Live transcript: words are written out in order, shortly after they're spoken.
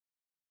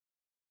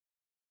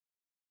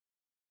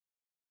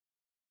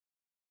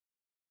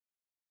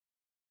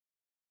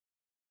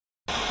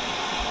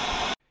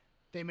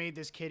they made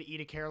this kid eat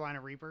a Carolina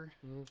Reaper,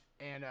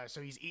 and so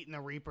he's eating the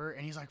Reaper,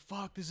 and he's like,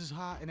 "Fuck, this is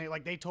hot." And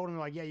they told him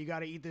like, "Yeah, you got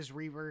to eat this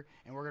Reaper,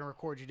 and we're gonna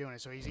record you doing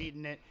it." So he's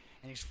eating it,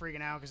 and he's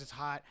freaking out because it's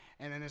hot.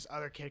 And then this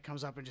other kid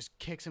comes up and just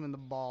kicks him in the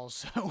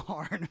balls so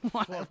hard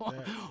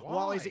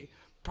while he's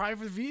probably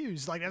for the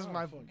views. Like that's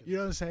my, you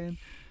know what I'm saying?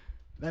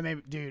 That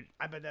made, dude.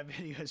 I bet that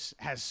video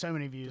has so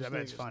many views. I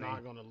bet it's funny.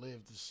 Not gonna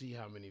live to see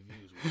how many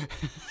views. We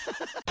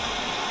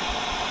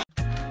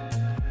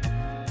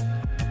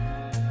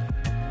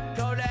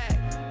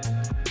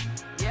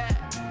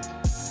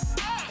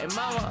Hey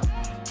mama,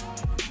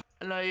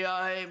 I know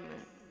y'all hate me.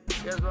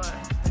 Guess what?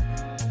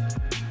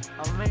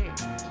 I'm me.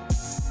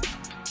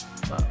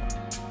 Well,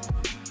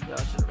 y'all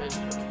should raise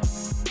me.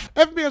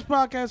 NBS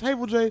podcast,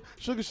 Hateful J,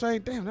 Sugar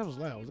Shane. Damn, that was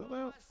loud. Was that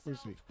loud?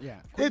 Let's see.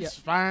 Yeah. It's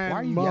fine, Why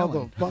are you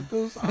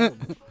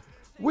motherfuckers.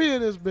 We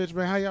in this bitch,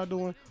 man. How y'all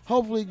doing?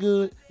 Hopefully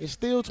good. It's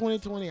still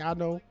 2020. I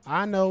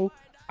know.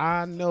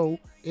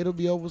 It'll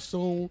be over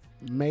soon.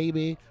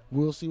 Maybe.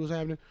 We'll see what's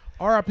happening.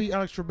 R.I.P.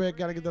 Alex Trebek.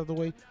 Got to get that out the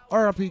way.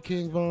 R.I.P.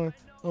 King Von.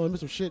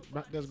 There's some shit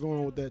that's going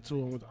on with that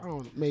too. I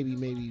don't know. Maybe. I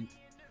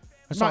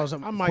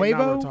might Quavo?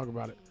 not talk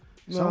about it.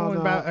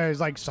 Something about it's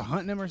like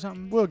hunting him or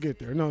something. We'll get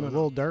there. No.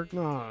 Lil Durk.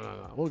 No.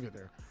 We'll get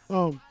there.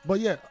 But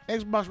yeah,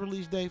 Xbox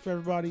release day for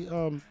everybody.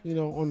 You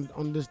know,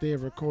 on this day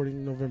of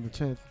recording, November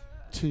 10th,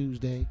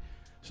 Tuesday.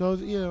 So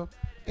you know,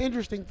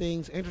 interesting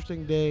things,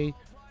 interesting day.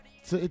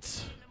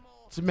 It's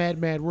a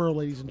mad world,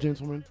 ladies and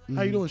gentlemen.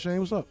 How you doing, Shane?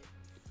 What's up?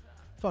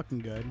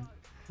 Fucking good.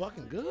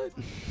 Fucking good.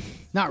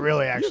 Not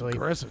really, actually.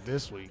 You're aggressive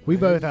this week. We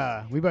both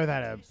had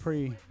a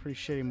pretty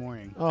shitty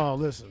morning. Oh,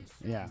 listen.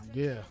 Yeah.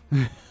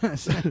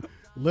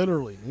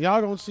 Literally, y'all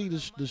don't see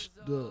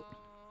the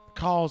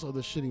cause of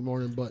the shitty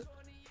morning, but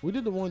we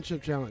did the one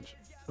chip challenge.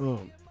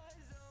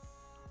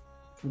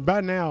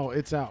 By now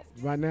it's out.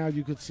 By now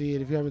you could see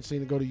it. If you haven't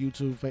seen it, go to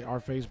YouTube,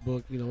 our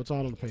Facebook. You know, it's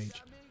all on the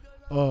page.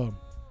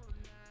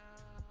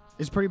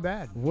 It's pretty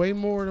bad. Way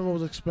more than what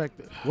was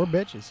expected. We're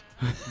bitches.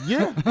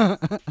 Yeah.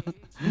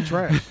 We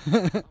trash.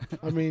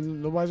 I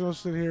mean, nobody's gonna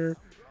sit here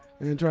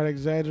and try to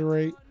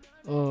exaggerate.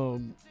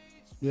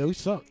 Yeah, we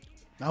suck.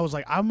 I was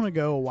like, I'm gonna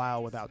go a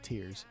while without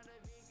tears.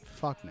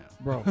 Fuck no,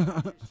 bro.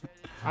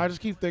 I just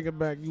keep thinking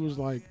back. You was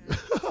like,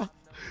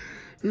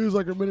 he was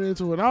like a minute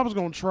into it. I was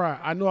gonna try.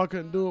 I know I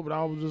couldn't do it, but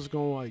I was just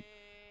gonna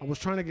I was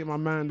trying to get my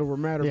mind over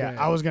matter. Yeah,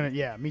 I was gonna.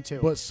 Yeah, me too.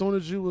 But as soon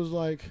as you was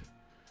like,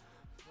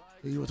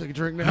 you want to take a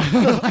drink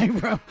now? Like,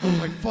 bro, I was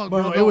like, fuck,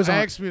 bro. It was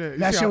ask me that.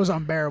 That shit was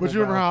unbearable. But you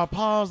remember how I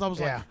paused? I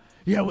was like,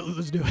 well,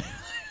 let's do it.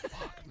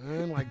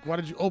 Man, like, why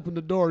did you open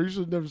the door? You should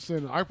have never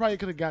said it. I probably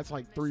could have got to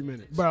like 3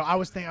 minutes. Bro, I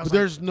was thinking.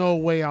 There's no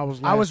way I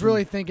was. I was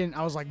really thinking.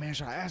 I was like, man,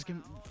 should I ask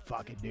him?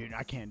 Fuck it, dude.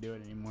 I can't do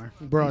it anymore.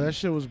 Bro, that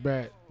shit was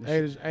bad.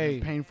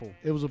 Hey, painful.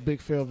 It was a big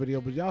fail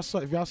video, but y'all saw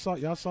it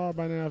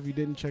by now. If you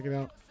didn't check it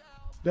out,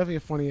 definitely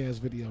a funny ass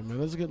video, man.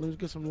 Let's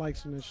get some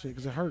likes on that shit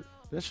because it hurt.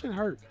 That shit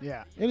hurt.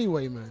 Yeah.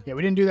 Anyway, man. Yeah,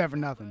 we didn't do that for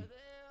nothing.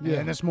 Yeah.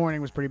 And this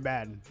morning was pretty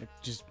bad.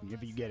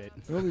 If you get it.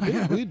 Well,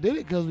 we did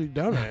it because we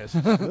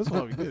dumbasses. That's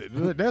why we did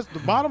it. That's the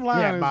bottom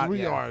line.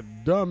 We are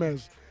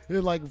dumbass.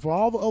 It's like for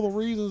all the other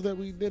reasons that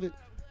we did it,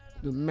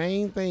 the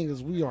main thing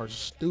is we are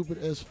stupid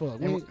as fuck.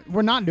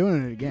 We're not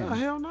doing it again. No,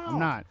 hell no. I'm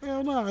not.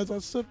 Hell no. As I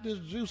sip this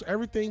juice,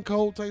 everything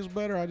cold tastes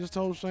better. I just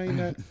told Shane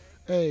that.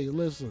 Hey,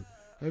 listen.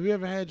 Have you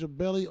ever had your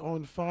belly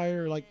on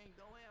fire? Like,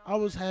 I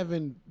was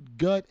having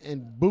gut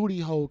and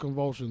booty hole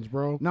convulsions,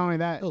 bro. Not only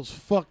that, it was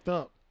fucked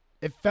up.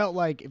 It felt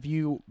like if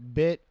you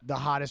bit the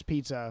hottest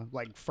pizza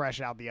like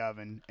fresh out the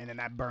oven, and then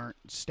that burnt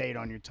stayed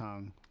on your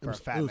tongue for a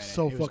fat minute. It was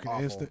so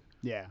fucking instant.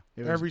 Yeah.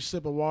 Every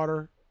sip of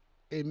water,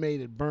 it made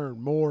it burn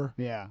more.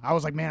 Yeah. I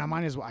was like, man, I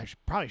might as well. I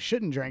probably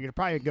shouldn't drink it. It'd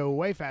probably go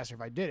way faster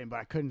if I didn't, but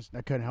I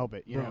couldn't help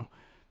it. You know.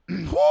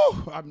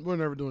 We're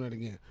never doing that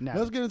again. No.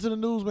 Let's get into the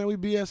news, man. We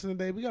BSing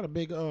today. We got a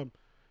big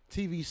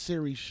TV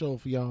series show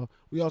for y'all.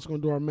 We also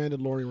gonna do our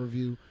Mandolorian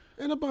review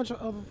and a bunch of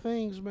other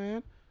things,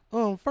 man.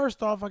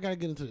 First off, I gotta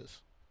get into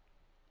this.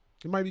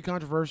 It might be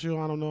controversial.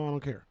 I don't know. I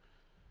don't care.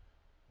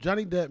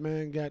 Johnny Depp,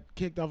 man, got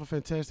kicked off of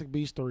Fantastic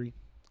Beasts 3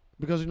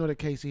 because you know the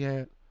case he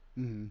had,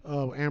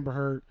 Amber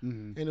Heard,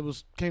 and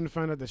it came to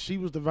find out that she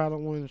was the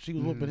violent one. She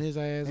was whooping his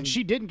ass, and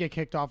she didn't get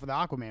kicked off of the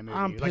Aquaman movie.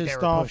 I'm like pissed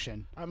they were off.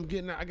 Pushing.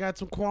 I got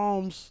some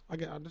qualms.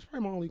 That's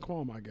probably my only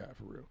qualm I got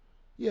for real.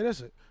 Yeah,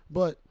 that's it.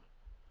 But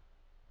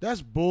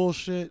that's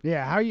bullshit.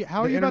 Yeah, how are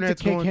you about to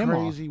kick him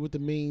crazy off? With the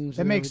memes?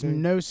 That makes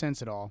no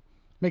sense at all.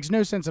 Makes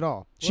no sense at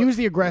all. She was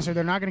the aggressor.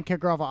 They're not going to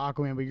kick her off of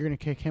Aquaman, but you're going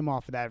to kick him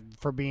off of that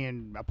for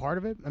being a part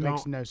of it? That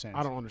makes no sense.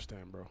 I don't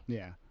understand, bro.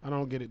 Yeah. I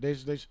don't get it.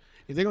 If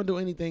they're going to do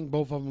anything,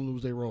 both of them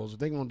lose their roles. If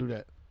they're going to do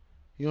that.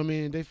 You know what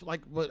I mean?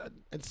 But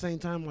at the same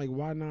time, like,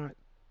 why not?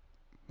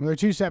 Well, they're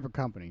two separate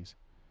companies.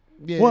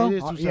 Yeah, it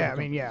is two separate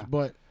companies. Yeah.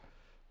 But,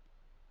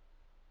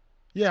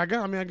 yeah,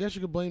 I guess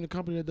you could blame the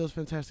company that does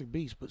Fantastic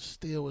Beasts, but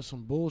still it's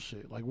some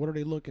bullshit. Like, what are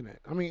they looking at?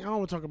 I mean, I don't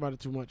want to talk about it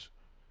too much.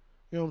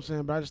 You know what I'm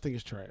saying? But I just think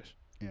it's trash.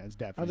 Yeah, it's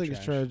definitely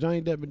it's trash.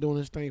 Johnny Depp been doing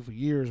this thing for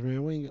years,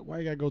 man. Why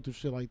you gotta go through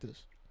shit like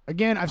this?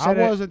 Again, I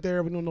wasn't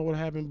there. We don't know what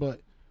happened,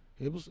 but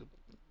it was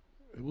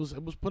It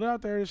was put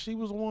out there that she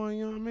was the one.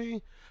 You know what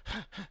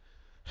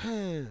I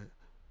mean?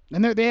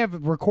 And they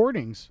have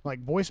recordings,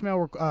 like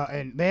voicemail,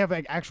 and they have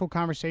like actual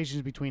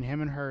conversations between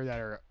him and her that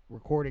are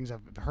recordings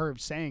of her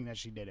saying that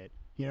she did it.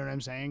 You know what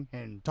I'm saying?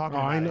 And talking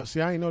about it.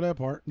 See, I didn't know that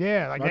part.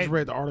 Yeah, like I just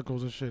read the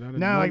articles and shit. I didn't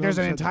no, know like there's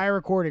an said that. entire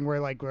recording where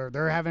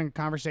they're having a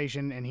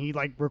conversation and he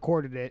like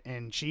recorded it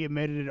and she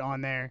admitted it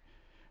on there,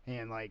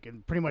 and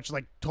pretty much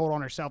like told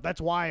on herself.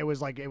 That's why it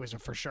was a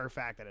for sure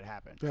fact that it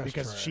happened. That's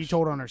because trash. she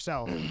told on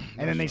herself,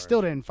 and then they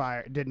still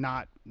did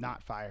not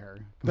fire her.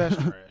 That's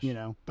trash. You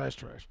know, that's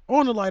trash.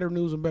 On the lighter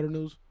news and better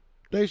news,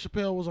 Dave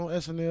Chappelle was on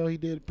SNL. He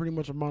did pretty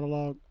much a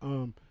monologue.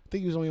 I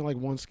think he was only in like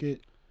one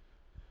skit.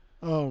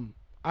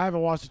 I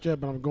haven't watched it yet,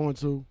 but I'm going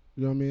to.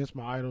 You know what I mean? It's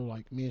my idol.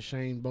 Like me and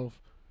Shane both.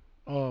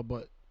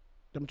 But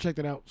I'm checked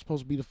it out. It's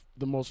supposed to be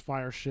the most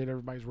fire shit.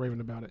 Everybody's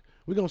raving about it.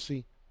 We're gonna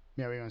see.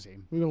 Yeah, we're gonna see.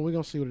 We're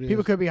gonna see what it is.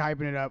 People could be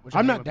hyping it up. Which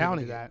I'm not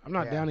downing it. I'm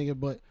not downing it,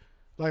 but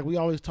like we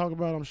always talk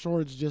about, I'm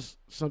sure it's just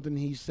something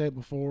he said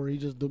before. He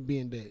just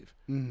being Dave.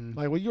 Mm-hmm.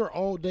 Like when you're an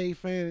old Dave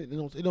fan,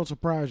 it don't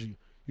surprise you.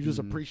 You just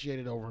appreciate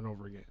it over and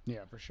over again.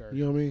 Yeah, for sure.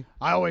 You know what I mean?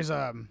 I always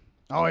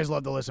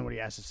love to listen to what he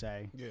has to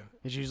say. Yeah,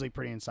 it's usually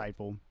pretty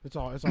insightful. It's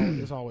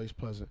always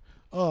pleasant.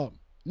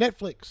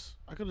 Netflix.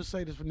 I could have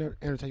said this for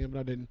entertainment, but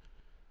I didn't.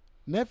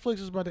 Netflix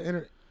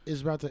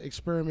is about to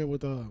experiment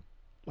with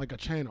like a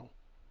channel,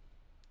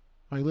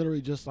 like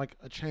literally just like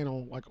a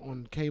channel like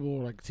on cable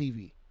or like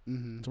TV.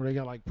 Mm-hmm. So they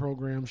got like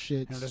program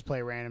shit. And just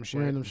play random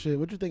shit.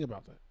 What you think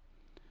about that?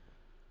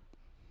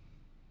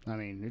 I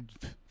mean,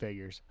 it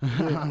figures.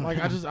 Yeah, like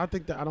I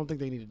don't think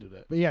they need to do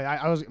that. But yeah,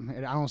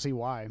 I don't see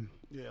why.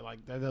 Yeah,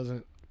 like that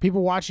doesn't.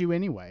 People watch you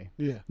anyway.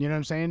 Yeah, you know what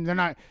I'm saying.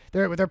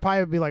 They're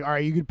probably be like, all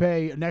right, you could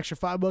pay an extra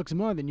 $5 a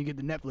month and you get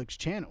the Netflix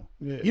channel.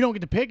 Yeah, you don't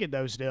get to pick it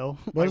though. Still,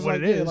 but it's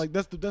what like it is. like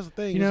that's the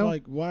thing. You know?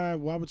 It's like why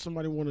would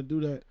somebody want to do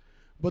that?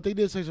 But they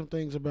did say some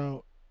things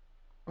about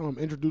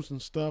introducing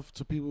stuff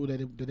to people that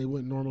they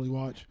wouldn't normally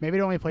watch. Maybe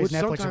it only plays Which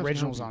Netflix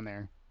originals on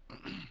there.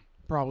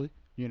 Probably.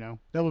 You know,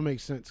 that would make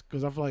sense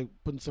because I feel like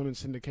putting some in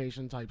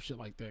syndication type shit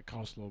like that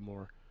costs a little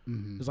more.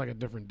 Mm-hmm. It's like a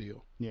different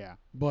deal. Yeah,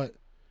 but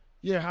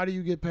yeah, how do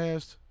you get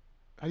past?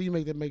 How do you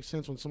make that make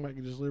sense when somebody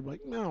can just literally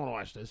be like, no, I don't want to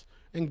watch this,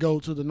 and go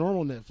to the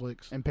normal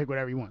Netflix and pick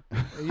whatever you want?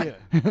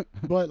 Yeah,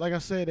 but like I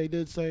said, they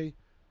did say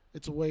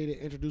it's a way to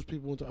introduce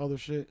people into other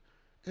shit,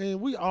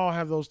 and we all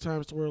have those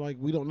times to where like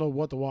we don't know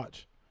what to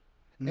watch,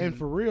 and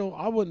for real,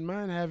 I wouldn't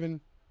mind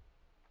having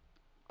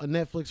a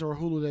Netflix or a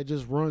Hulu that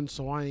just runs,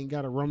 so I ain't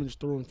got to rummage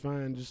through and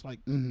find just like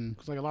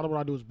because like a lot of what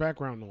I do is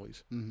background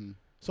noise,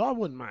 so I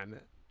wouldn't mind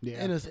that.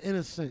 Yeah, in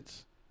a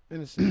sense,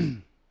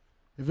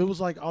 if it was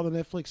like all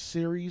the Netflix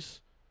series.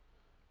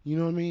 You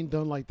know what I mean?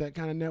 Done like that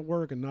kind of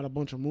network and not a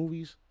bunch of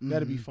movies.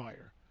 That'd be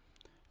fire.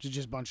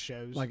 Just a bunch of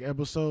shows. Like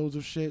episodes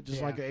of shit,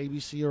 just like an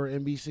ABC or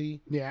an NBC.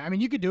 Yeah, I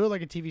mean, you could do it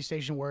like a TV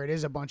station where it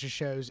is a bunch of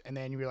shows and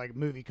then you'd be like,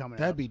 movie coming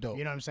That'd up. be dope.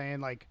 You know what I'm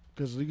saying? Like,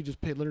 because you could just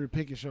literally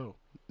pick your show.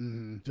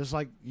 Just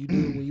like you do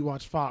when you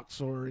watch Fox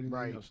or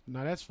anything else.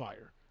 Now that's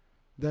fire.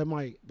 That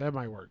might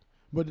work.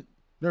 But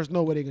there's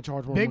no way they can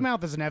charge more Big money.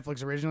 Mouth is a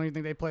Netflix original. You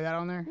think they play that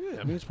on there?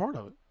 Yeah, I mean, it's part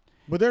of it.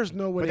 But there's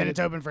no way. But then it's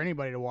open for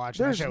anybody to watch.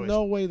 There's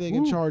no way they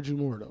can charge you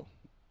more, though.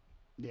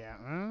 Yeah,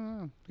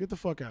 get the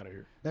fuck out of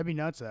here. That'd be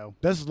nuts, though.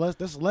 That's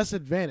less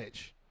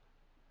advantage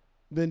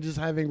than just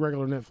having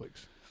regular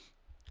Netflix.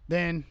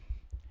 Then,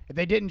 if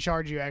they didn't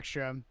charge you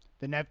extra,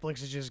 the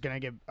Netflix is just gonna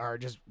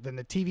then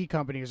the TV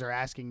companies are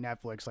asking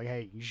Netflix like,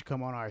 hey, you should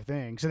come on our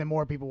thing. So then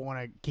more people want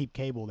to keep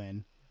cable.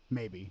 Then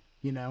maybe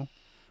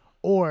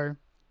or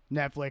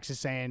Netflix is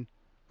saying,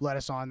 let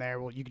us on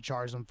there. Well, you can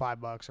charge them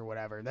 $5 or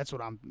whatever. That's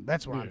what I'm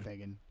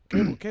thinking.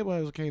 Cable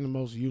has become the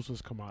most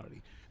useless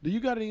commodity. Do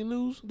you got any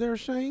news there,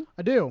 Shane?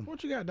 I do.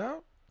 What you got,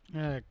 dog?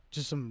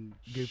 Just some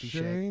goofy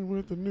shit. Shane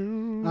with the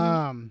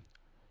news.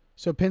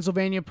 So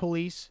Pennsylvania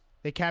police,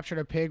 they captured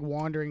a pig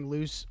wandering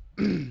loose,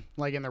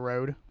 like in the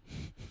road.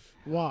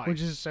 Why? Which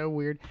is so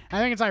weird. I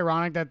think it's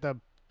ironic that the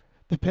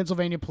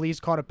Pennsylvania police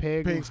caught a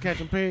pig. Pigs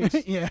catching pigs.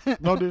 Yeah.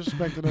 No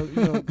disrespect to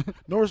the,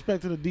 no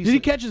respect to the decent. Did he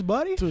catch his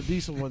buddy? To the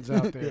decent ones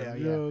out there. Yeah.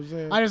 You know what I'm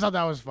saying? I just thought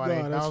that was funny.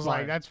 No, I was fine.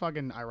 like, that's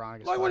fucking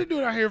ironic. Like, what are you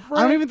doing out here, Frank?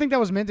 I don't even think that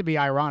was meant to be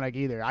ironic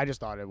either. I just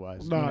thought it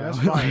was. No, that's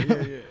fine.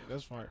 Yeah,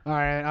 that's fine. All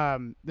right.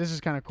 This is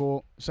kind of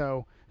cool.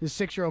 So this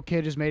 6-year-old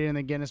kid just made it in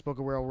the Guinness Book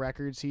of World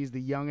Records. He's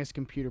the youngest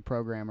computer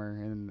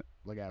programmer in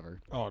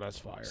ever. Oh, that's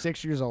fire.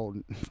 6 years old.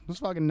 It's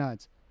fucking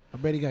nuts. I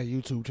bet he got a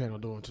YouTube channel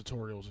doing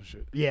tutorials and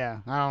shit.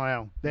 Yeah, I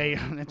don't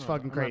know. It's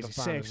fucking crazy.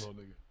 6.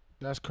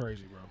 That's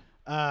crazy, bro.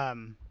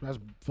 That's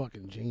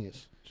fucking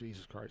genius.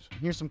 Jesus Christ.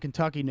 Here's some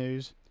Kentucky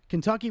news.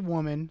 Kentucky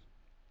woman,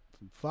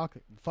 fuck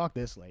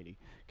this lady.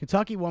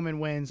 Kentucky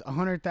woman wins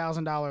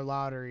 $100,000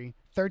 lottery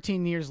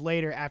 13 years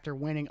later after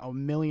winning $1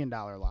 million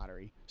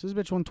lottery. So this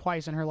bitch won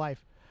twice in her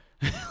life.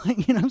 You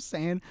know what I'm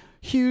saying?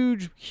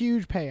 Huge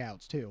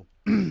payouts too.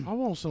 I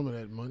want some of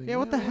that money. Yeah, man.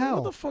 what the hell?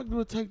 What the fuck do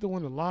it take to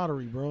win the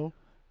lottery, bro?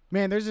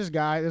 Man, there's this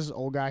guy, this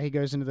old guy. He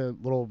goes into the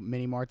little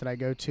mini mart that I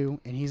go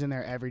to, and he's in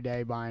there every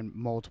day buying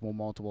multiple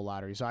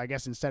lotteries. So I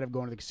guess instead of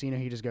going to the casino,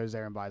 he just goes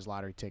there and buys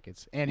lottery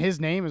tickets. And his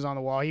name is on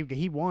the wall.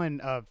 He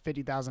won a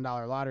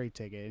 $50,000 lottery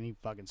ticket, and he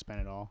fucking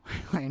spent it all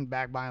and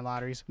back buying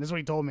lotteries. And this is what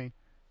he told me.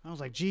 I was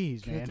like,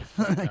 "Geez, man, Get the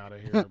fuck out of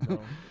here, bro."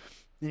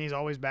 And he's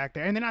always back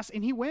there. And then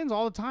and he wins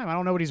all the time. I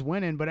don't know what he's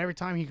winning, but every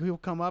time he'll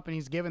come up and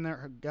he's giving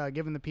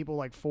the people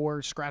like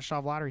 4 scratched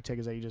off lottery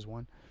tickets that he just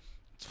won.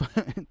 It's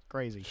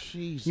crazy.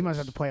 Jesus. You must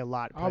have to play a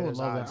lot. I would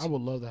love that. I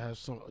would love to have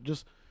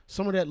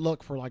some of that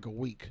luck for like a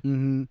week.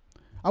 Mm-hmm.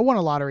 I won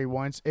a lottery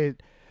once.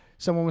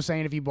 Someone was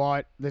saying if you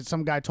bought that,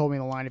 some guy told me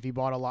in the line, if you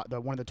bought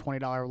one of the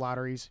 $20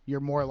 lotteries, you're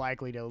more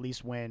likely to at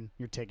least win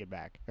your ticket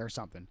back or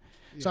something.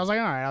 Yeah. So I was like,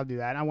 all right, I'll do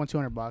that. And I won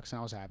 $200 and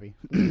I was happy.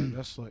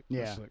 That's slick.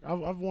 Yeah. That's slick.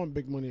 I've won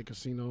big money at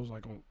casinos,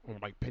 like on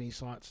like penny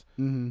slots.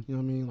 Mm-hmm. You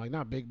know what I mean? Like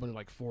not big money,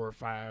 like 400 or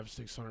 500,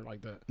 600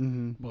 like that.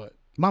 Mm-hmm. But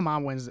my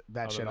mom wins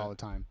that shit all the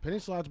time. Penny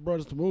slots,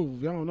 brothers to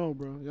move. Y'all don't know,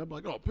 bro. Y'all be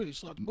like, oh, penny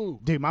slots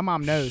move. Dude, my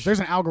mom knows. There's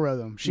an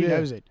algorithm. She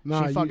knows it.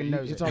 Nah, she fucking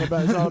knows it's it.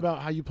 It's all about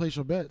how you place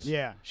your bets.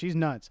 Yeah, she's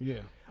nuts. Yeah.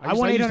 I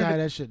used to have $800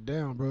 that shit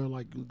down, bro.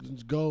 Like,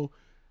 just go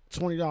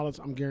 $20.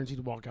 I'm guaranteed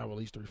to walk out with at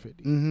least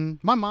 $350. Mm-hmm.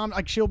 My mom,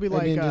 like, she'll be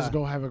like, and then just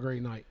go have a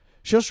great night.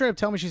 She'll straight up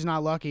tell me she's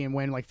not lucky and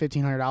win like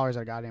 $1,500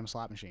 at a goddamn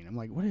slot machine. I'm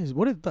like, what? Like,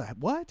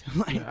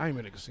 Yeah, I ain't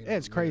been at a casino.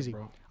 It's crazy.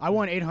 Bro. I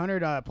won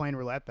 $800 playing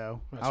roulette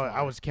though.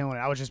 I was killing it.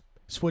 I was just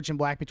switching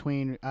back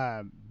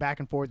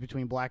and forth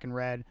between black and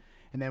red.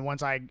 And then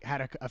once I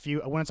had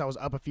once I was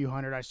up a few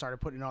hundred, I started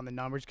putting it on the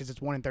numbers because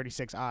it's 1 in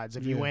 36 odds.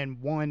 If you win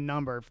one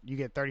number, you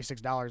get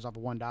 $36 off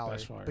of $1.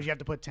 That's fire. But you have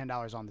to put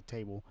 $10 on the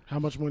table. How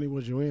much money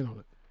was you in on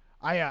it?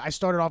 I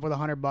started off with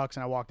 $100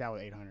 and I walked out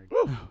with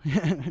 $800.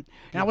 And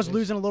I was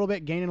losing a little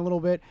bit, gaining a little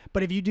bit.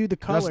 But if you do the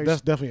colors,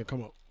 that's definitely a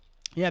come up.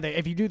 Yeah,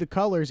 if you do the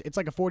colors, it's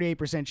like a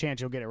 48%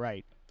 chance you'll get it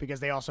right because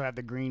they also have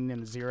the green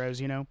and the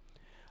zeros, you know.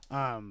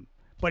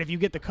 But if you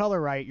get the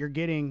color right, you're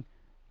getting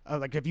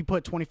like if you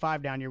put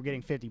 25 down, you're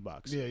getting $50.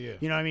 Yeah, yeah.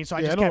 You know what I mean? So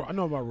I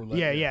know about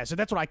roulette. Yeah. So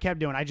that's what I kept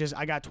doing.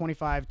 I got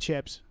 25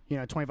 chips,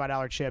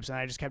 $25 chips, and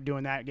I just kept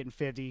doing that, getting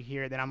 50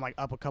 here. Then I'm like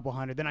up a couple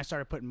hundred. Then I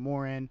started putting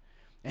more in.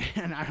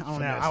 And I don't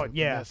know.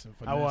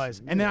 I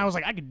was. And then I was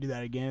like, I could do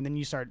that again. And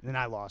then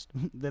I lost.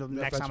 The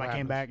next time I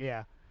came back,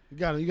 yeah. You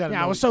gotta.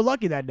 Yeah, I was so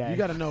lucky that day. You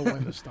gotta know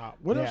when to stop.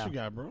 What else you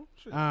got, bro?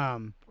 Shit.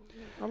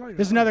 I like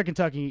there's another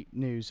Kentucky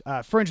news.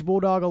 French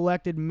bulldog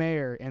elected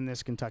mayor in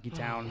this Kentucky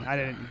town.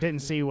 I didn't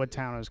see what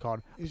town it was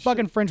called.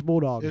 Fucking French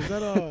bulldog. Is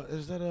that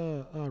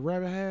a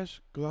rabbit hash?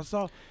 Because I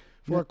saw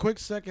for a quick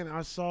second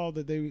I saw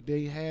that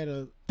they had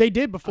a. They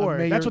did before.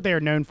 Mayor, that's what they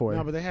are known for.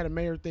 No, but they had a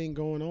mayor thing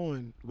going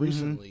on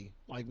recently,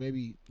 like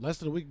maybe less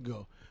than a week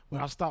ago.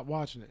 When I stopped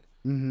watching it.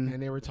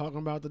 And they were talking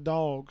about the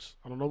dogs.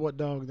 I don't know what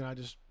dog. Then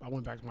I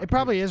went back to my. It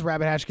probably is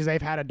Rabbit Hash because they've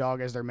had a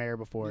dog as their mayor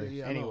before.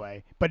 Yeah,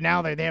 anyway, but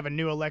now they have a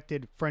new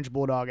elected French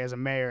bulldog as a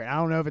mayor. And I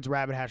don't know if it's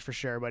Rabbit Hash for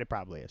sure, but it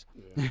probably is.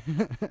 Yeah.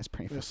 That's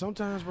pretty funny.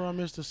 Sometimes, bro, I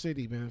miss the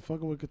city, man.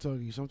 Fucking with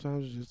Kentucky.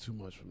 Sometimes it's just too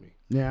much for me.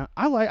 Yeah,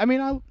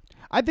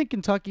 I think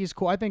Kentucky is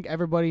cool. I think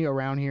everybody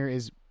around here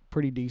is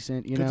pretty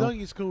decent.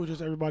 Kentucky's cool.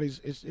 Just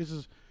everybody's. It's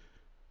just.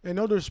 And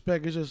no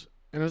disrespect. It's just.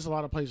 And there's a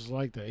lot of places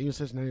like that. Even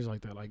Cincinnati's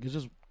like that. Like, it's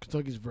just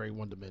Kentucky's very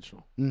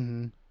one-dimensional.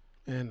 Mm-hmm.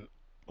 And,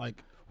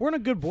 like... We're in a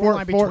good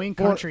borderline between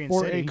country and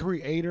city. For a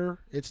creator,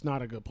 it's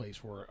not a good place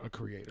for a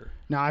creator.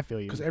 No, I feel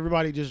you. Because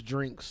everybody just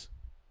drinks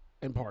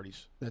and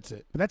parties. That's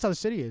it. But that's how the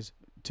city is,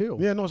 too.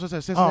 Yeah, no, so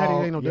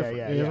Cincinnati ain't no different.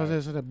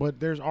 Yeah. But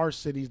there's our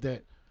cities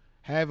that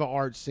have an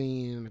art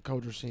scene and a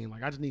culture scene.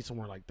 Like, I just need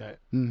somewhere like that.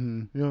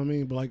 Mm-hmm. You know what I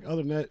mean? But, like, other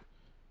than that,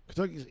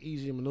 Kentucky's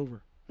easy to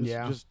maneuver.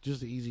 It's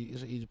just an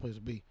easy place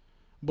to be.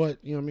 But,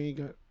 you know what I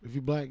mean? If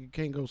you're black, you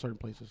can't go certain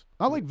places.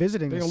 I like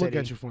visiting the city. They don't look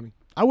at you funny.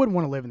 I wouldn't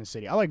want to live in the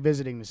city. I like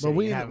visiting the city.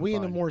 But we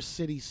in the more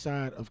city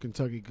side of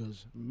Kentucky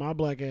because my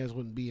black ass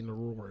wouldn't be in the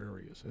rural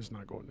areas. It's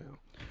not going down.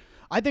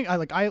 I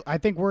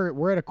think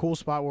we're at a cool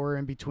spot where we're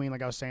in between,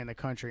 like I was saying, the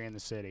country and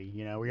the city.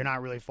 Where you're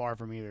not really far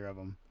from either of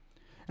them.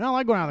 And I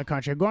like going out in the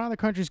country. Going out in the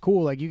country is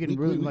cool. Like you can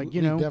we're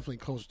definitely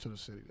closer to the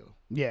city though.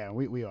 Yeah,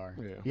 we are.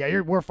 Yeah,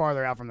 we're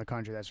farther out from the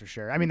country. That's for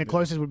sure. I mean, the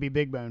closest would be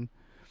Big Bone.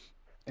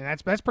 And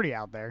that's pretty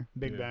out there,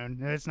 Big Bone.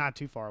 And it's not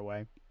too far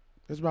away.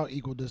 It's about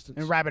equal distance.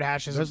 And Rabbit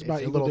Hash is about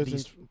a equal little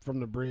distance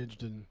from the bridge.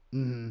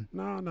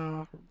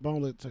 No,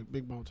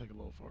 Big Bone take a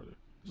little farther.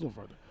 It's a little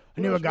farther.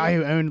 I knew a guy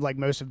who owned like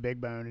most of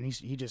Big Bone, and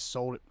he just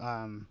sold it.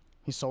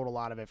 He sold a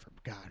lot of it for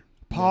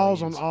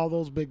pause on all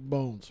those big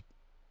bones.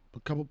 A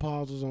couple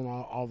pauses on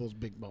all those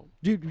big bones.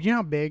 Dude, you know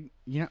how big?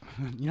 You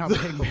know how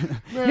big?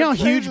 Man, you know how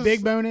huge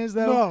Big Bone is,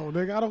 though. No,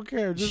 nigga, I don't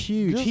care. Just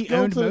huge. Just he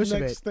owned most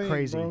of it.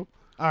 Crazy. Bro.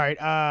 All right.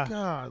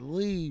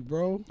 Golly,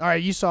 bro. All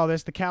right, you saw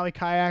this. The Cali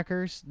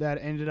kayakers that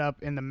ended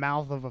up in the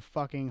mouth of a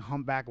fucking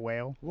humpback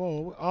whale.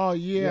 Whoa. Oh,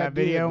 yeah. That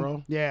video,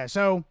 bro. Yeah,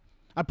 so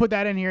I put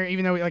that in here,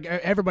 even though like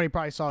everybody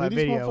probably saw that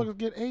video. Did these motherfuckers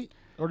get ate?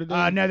 Or did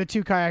they? No, the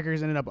 2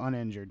 kayakers ended up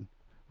uninjured,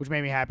 which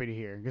made me happy to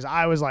hear because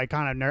I was like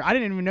kind of nervous. I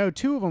didn't even know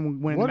 2 of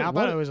them went in the mouth. I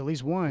thought it was at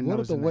least 1. What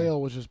if the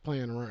whale was just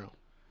playing around?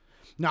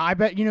 No, I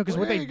bet because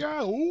what they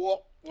got.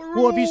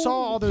 Well, if you saw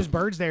all those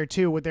birds there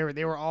too,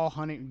 they were all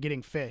hunting,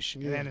 getting fish,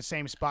 and in the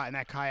same spot, and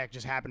that kayak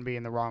just happened to be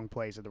in the wrong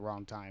place at the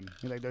wrong time.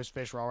 Like those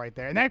fish were all right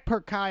there, and that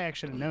kayak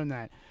should have known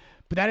that.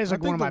 But that is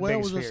like one of my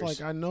biggest fears.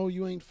 Just like, I know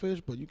you ain't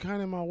fish, but you kind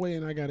of in my way,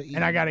 and I gotta eat.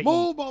 And I gotta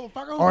move, eat,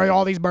 motherfucker. Or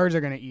all these birds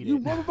are gonna eat you it. You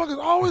motherfuckers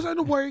always in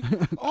the way.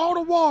 All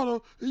the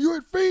water. You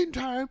at feeding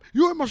time.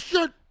 You in my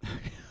shit.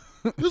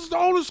 This is the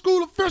only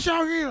school of fish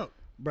out here.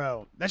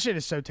 Bro, that shit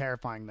is so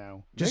terrifying,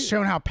 though. Just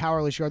showing how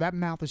powerless you are. That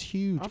mouth is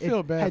huge. I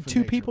feel bad. Had for two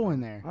nature, people bro.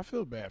 in there. I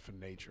feel bad for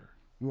nature.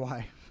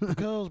 Why?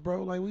 Because,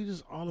 bro, like we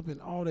just all up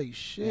in all that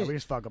shit. Yeah, we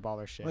just fuck up all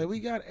their shit. Like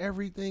we got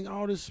everything,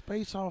 all this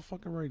space, all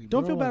fucking ready.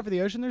 Don't bro. feel bad like, for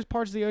the ocean. There's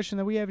parts of the ocean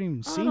that we haven't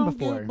even seen I don't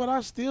before. Get it, but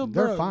I still,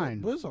 they're bro,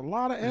 fine. There's a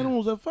lot of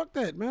animals that fuck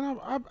that, man.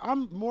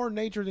 I'm more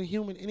nature than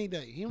human any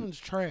day. Humans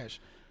trash.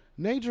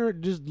 Nature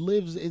just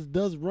lives. It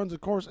does runs a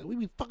course. We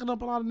be fucking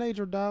up a lot of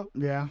nature, dog.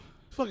 Yeah.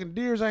 Fucking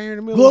deers out here in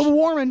the middle. Global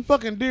warming.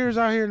 Fucking deers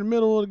out here in the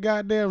middle of the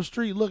goddamn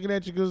street looking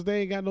at you because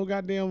they ain't got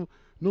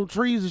no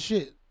trees and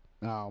shit.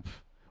 Oh,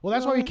 well,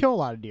 that's why we kill a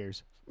lot of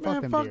deers.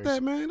 Man, fuck fuck deers.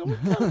 that, man.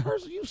 What kind of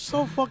person? You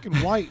so fucking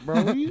white,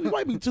 bro. You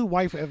might be too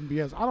white for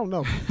NBS. I don't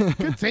know.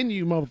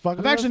 Continue, motherfucker.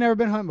 I've actually never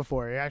been hunting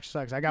before. It actually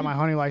sucks. I got my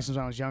hunting license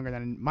when I was younger.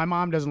 Then my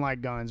mom doesn't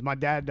like guns. My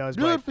dad does.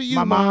 Good but for you,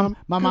 my Mom.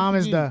 My Good mom for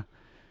is you. the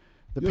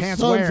Your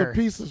pants son's wearer. a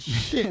piece of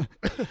shit.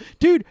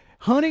 Dude,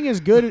 hunting is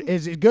good.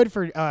 Is good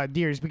for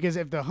deers because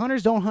if the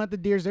hunters don't hunt the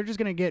deers, they're just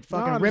gonna get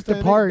fucking ripped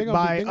apart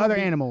by other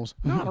animals.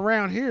 Not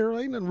around here.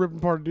 Ain't nothing ripping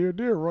apart deer.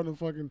 Deer running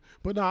fucking.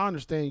 But no, I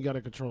understand you got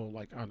to control.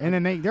 Like, And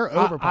then they're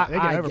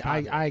overpopulated. They get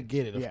overpopulated. I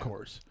get it, of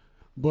course.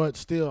 But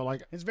still,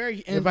 like, It's very.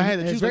 if I had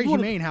to choose, it's very like,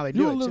 humane how they you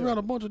do want it. to live too. around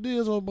a bunch of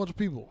deers or a bunch of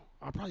people?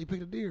 I'll probably pick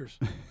the deers.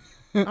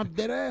 I'm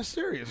dead ass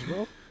serious,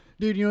 bro.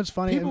 Dude, you know what's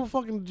funny? People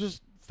fucking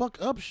just fuck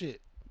up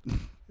shit.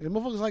 And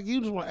motherfuckers like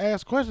you just want to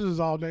ask questions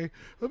all day.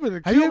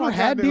 Have you ever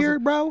had deer,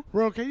 bro?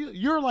 Bro,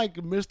 you're like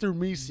Mr.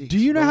 Meeseeks. Do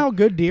you know how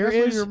good deer That's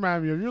what is? you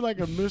remind me of. You're like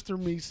a Mr.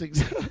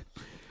 Meeseeks.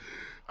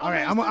 All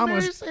right, I'm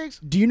gonna.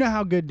 Do you know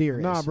how good deer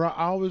is? Nah, bro.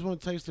 I always want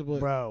to taste it, but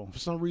bro, for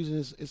some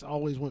reason, it's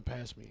always went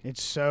past me.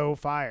 It's so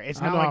fire.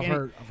 It's I not know,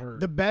 like I've heard.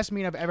 The best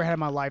meat I've ever had in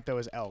my life though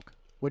is elk,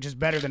 which is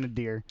better than a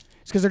deer.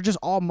 It's because they're just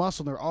all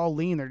muscle. They're all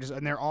lean.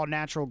 They're all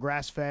natural,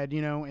 grass fed.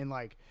 You know, and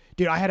like.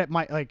 Dude, I had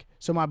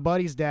so my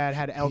buddy's dad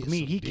had elk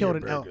meat. He killed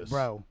an elk,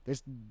 bro.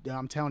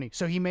 I'm telling you.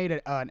 So he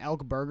made an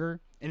elk burger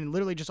and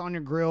literally just on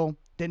your grill,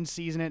 didn't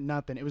season it,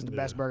 nothing. It was the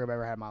best burger I've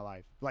ever had in my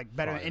life. Like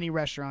better than any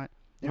restaurant.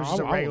 It was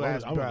just a regular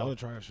ass, bro. I would love to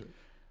try that shit.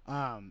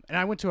 And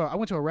I went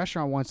to a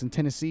restaurant once in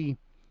Tennessee.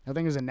 I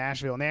think it was in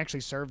Nashville, and they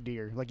actually served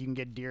deer. Like you can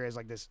get deer as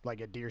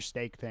like a deer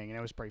steak thing, and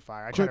it was pretty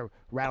fire. I tried a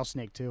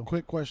rattlesnake too.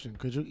 Quick question: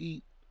 could you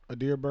eat a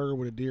deer burger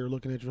with a deer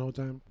looking at you the whole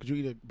time? Could you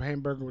eat a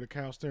hamburger with a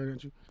cow staring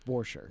at you?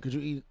 For sure. Could you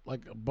eat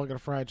like a bucket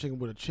of fried chicken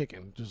with a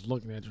chicken just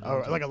looking at you?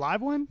 Oh, like a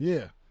live one?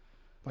 Yeah.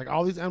 Like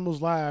all these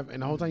animals live,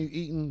 and the whole time you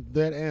eating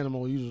that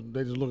animal,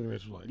 they just looking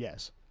at you like,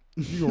 yes.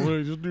 You gonna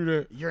really just do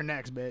that? You're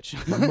next, bitch.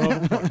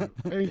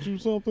 Motherfucker. Ain't you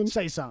something?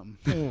 Say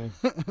something.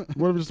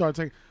 What if we start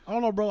taking? I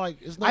don't know, bro.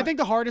 Like it's not. I think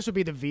the hardest would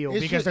be the veal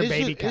because they're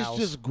baby cows.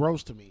 It's just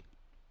gross to me.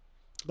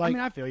 Like, I mean,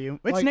 I feel you.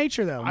 It's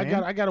nature, though.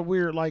 Man. I got a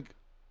weird I'm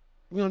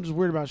just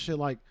weird about shit.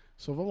 Like,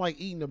 so if I'm like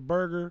eating a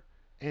burger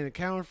and a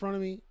cow in front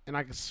of me, and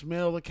I can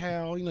smell the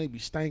cow, you be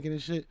stinking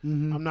and shit.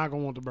 Mm-hmm. I'm not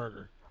gonna want the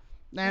burger.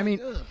 I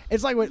mean,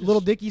 it's like what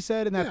Little Dicky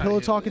said in that pillow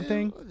talking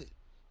thing.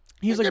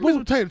 He's like, "Give me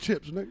some potato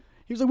chips, nigga."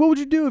 He was like, "What would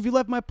you do if you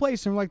left my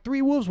place and were like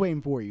 3 wolves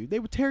waiting for you? They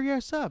would tear your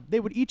ass up.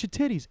 They would eat your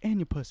titties and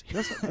your pussy."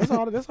 That's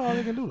all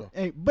they can do though.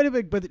 Hey, but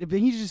if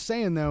he's just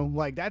saying though,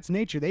 like that's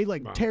nature. They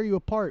tear you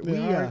apart.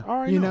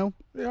 Yeah, You know.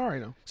 Yeah, I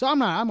already know. So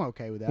I'm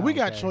okay with that. We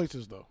got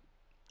choices though.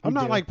 I'm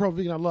not do. like pro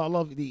vegan. I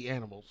love to eat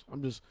animals.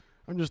 I'm just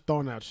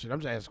throwing out shit. I'm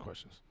just asking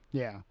questions.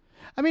 Yeah,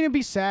 I mean it'd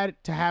be sad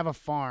to have a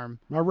farm.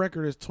 My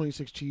record is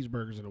 26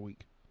 cheeseburgers in a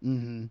week.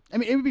 Mm-hmm. I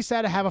mean it would be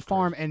sad to have a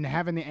farm and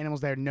having the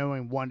animals there,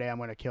 knowing one day I'm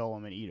going to kill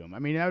them and eat them. I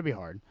mean that would be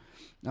hard.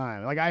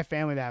 Like I have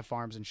family that have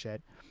farms and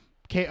shit.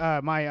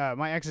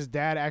 My ex's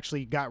dad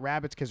actually got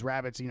rabbits because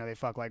rabbits, they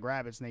fuck like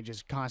rabbits and they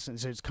just so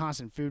it's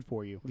constant food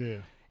for you. Yeah.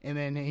 And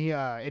then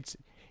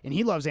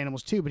he loves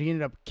animals too, but he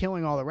ended up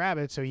killing all the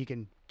rabbits so he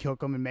can cook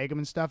them and make them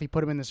and stuff. He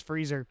put them in this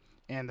freezer,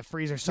 and the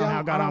freezer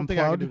somehow got unplugged. I don't think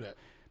I could do that.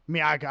 I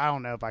mean, I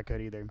don't know if I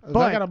could either. But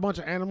I got a bunch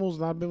of animals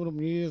and I've been with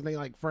them years. And they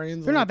like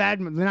friends. They're not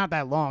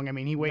that long. I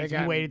mean, he waited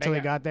till he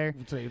got there.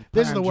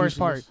 This is the worst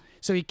part. Juiciness.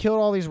 So he killed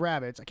all these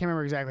rabbits. I can't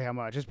remember exactly how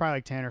much. It's probably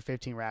like 10 or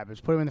 15 rabbits.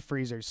 Put them in the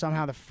freezer.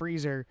 Somehow the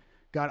freezer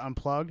got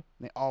unplugged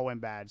and they all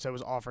went bad. So it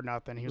was all for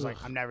nothing. He was like,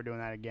 I'm never doing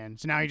that again.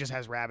 So now he just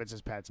has rabbits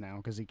as pets now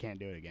because he can't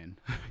do it again.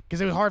 Because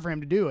it was hard for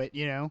him to do it,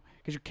 because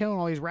you're killing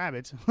all these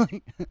rabbits.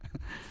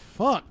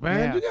 Fuck, man.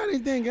 Yeah. You got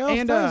anything else?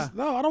 And,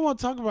 no, I don't want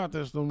to talk about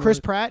this no more. Chris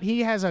Pratt, he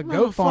has a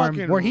goat farm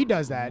where he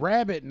does that.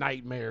 Rabbit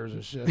nightmares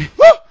and shit.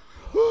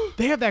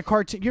 They have that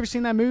cartoon. You ever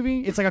seen that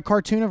movie? It's like a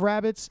cartoon of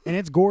rabbits, and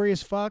it's gory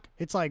as fuck.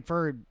 It's like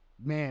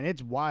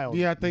it's wild.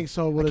 Yeah, I think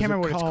so. I can't remember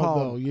what it's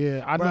called. Though.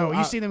 Yeah, I know.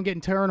 You see them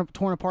getting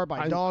torn apart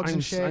by dogs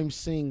and shit. I'm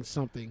seeing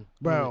something.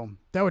 Bro,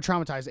 that would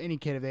traumatize any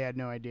kid if they had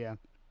no idea.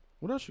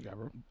 What else you got,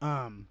 bro?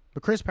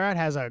 But Chris Pratt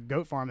has a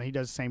goat farm and he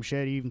does the same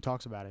shit. He even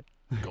talks about it.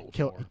 He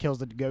kills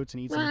the goats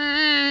and eats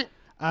them.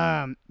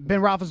 Ben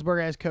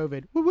Roethlisberger has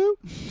COVID. Woo woo.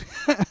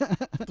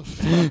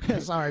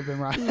 Sorry, Ben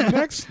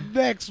Roethlisberger.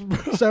 Next,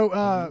 bro. So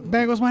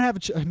Bengals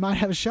might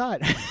have a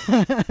shot.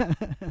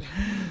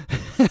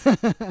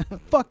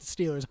 Fuck the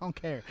Steelers. I don't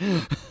care.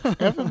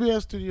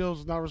 FNBS Studios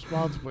is not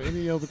responsible for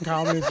any of the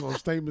comments or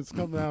statements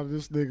coming out of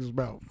this nigga's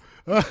mouth.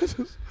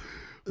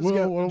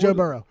 Joe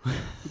Burrow.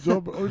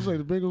 What you say?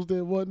 The Bengals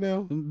did what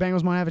now?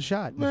 Bengals might have a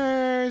shot.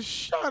 Man,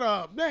 shut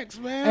up. Next,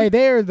 man. Hey,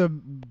 they are the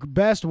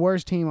best,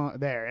 worst team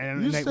there.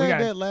 And You we said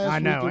gotta, that last I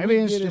know. week. I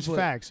mean, it's but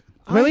facts.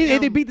 I Really,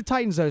 am- they beat the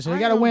Titans though, so they I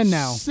got to am win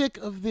now. Sick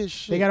of this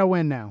shit. They got to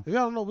win now.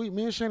 Y'all don't know,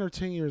 me and Shane are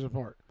 10 years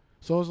apart.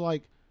 So it's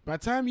like, by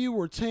the time you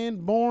were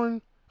 10,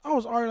 born, I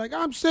was already like,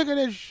 I'm sick of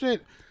this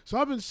shit. So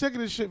I've been sick of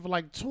this shit for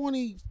like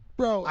 20,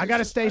 bro. I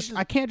gotta stay.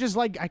 I can't just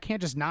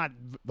not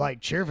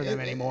like cheer for them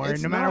anymore,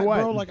 no matter not,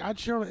 what. Bro, like I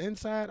cheer on the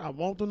inside. I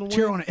want them to win.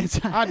 Cheer on the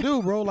inside. I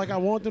do, bro. Like I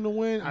want them to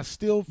win. I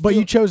still. But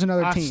you chose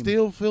another I team.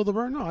 still feel the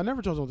burn. No, I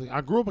never chose another team.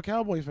 I grew up a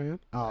Cowboy fan,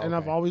 Oh, and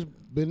I've okay. always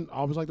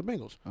like the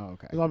Bengals. Oh,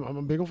 okay. 'Cause I'm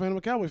a big fan of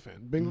a Cowboy fan.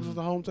 Bengals is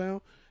the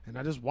hometown, and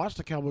I just watched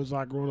the Cowboys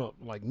like growing up,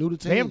 like knew the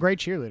team. They have great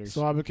cheerleaders.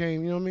 So I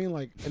became, you know what I mean,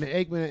 like in the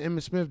Aikman and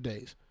Emmitt Smith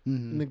days,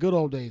 in the good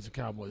old days of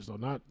Cowboys, though.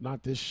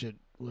 Not this shit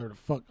where the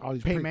fuck all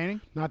these Peyton Manning.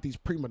 not these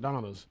prima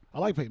donnas. I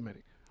like Peyton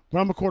Manning, but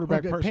I'm a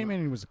quarterback person. Peyton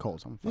Manning was the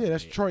Colts. I'm a fucking Yeah,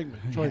 that's idiot.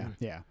 Troyman.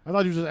 Yeah. I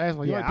thought you were just asking,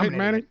 like, you Yeah, like I'm Peyton an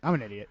Manning? idiot. I'm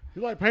an idiot.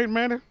 You like Peyton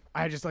Manning?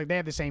 I just like they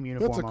have the same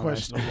uniform. That's a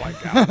almost. question of white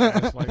guy.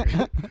 Ask, like,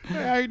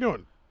 hey, how you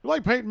doing? You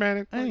like Peyton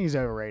Manning? I think he's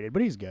overrated,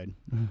 but he's good.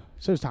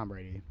 So is Tom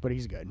Brady, but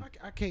he's good.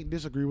 I can't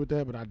disagree with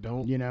that, but I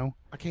don't. You know,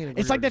 I can't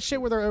agree it's like with that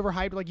shit where they're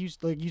overhyped, like you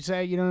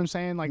say. You know what I'm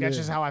saying? Like that's Yeah.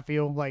 just how I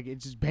feel. Like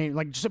it's just pain.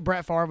 Like just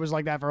Brett Favre was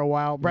like that for a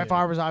while. Brett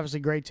Favre was obviously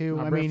great too.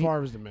 Nah, I Brett mean,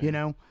 Favre is the man. you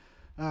know,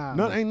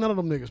 Ain't none of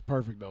them niggas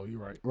perfect though. You're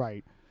right.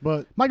 right.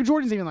 But Michael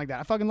Jordan's even like that.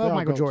 I fucking love They all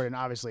Michael goats. Jordan,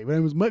 obviously, but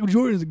it was Michael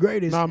Jordan's the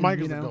greatest. nah, and, Mike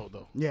is you the know, GOAT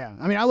though. Yeah,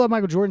 I mean, I love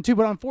Michael Jordan too,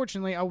 but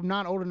unfortunately, I'm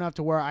not old enough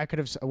to where I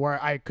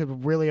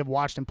could really have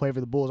watched him play for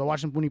the Bulls. I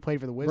watched him when he played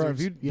for the Bro, Wizards.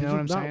 if you, you know did what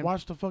I'm not saying?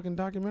 watch the fucking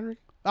documentary?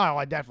 Oh,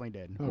 I definitely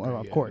did. Okay, Well,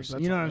 of yeah, course.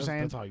 that's You know what all- I'm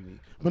saying? That's all you need.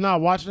 But nah,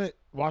 watching it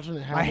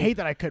happen. I hate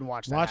that I couldn't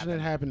watch that. watching happen.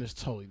 it happen is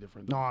totally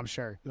different. No, I'm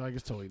sure. Like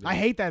it's totally different. I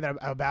hate that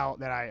about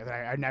that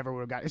I never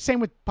would have got.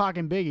 Same with Pac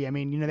and Biggie. I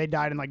mean, you know, they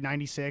died in like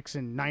 96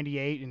 and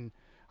 98, and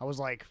I was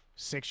like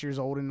 6 years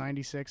old in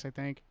 96, I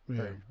think.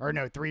 Yeah. Or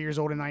no, 3 years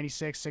old in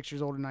 96, 6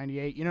 years old in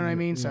 98. You know what I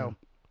mean? Yeah. So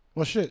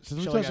Well, shit. Since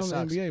we Shit like touched that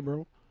on the sucks. NBA,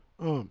 bro.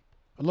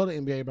 I love the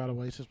NBA, by the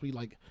way. Since we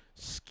like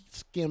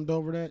skimmed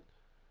over that,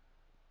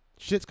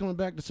 shit's coming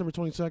back December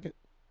 22nd.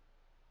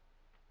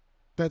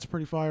 That's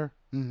pretty fire.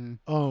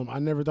 I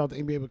never thought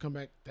the NBA would come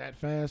back that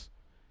fast.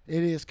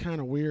 It is kind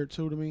of weird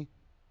too to me,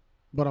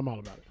 but I'm all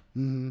about it.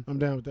 I'm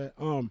down with that.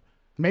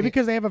 maybe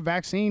because they have a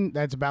vaccine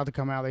that's about to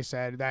come out. They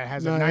said that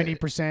has a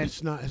 90%.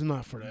 It's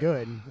not for that.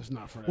 good. It's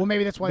not for that. Well,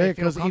 maybe that's why they feel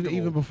because comfortable.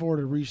 even before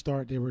the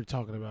restart, they were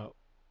talking about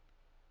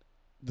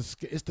it's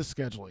the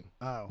scheduling.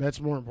 Oh, That's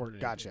more important.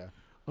 than gotcha.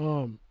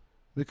 anything.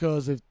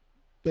 Because if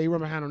they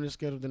run behind on this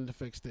schedule, then it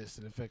affects this,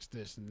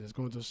 and it's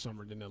going to the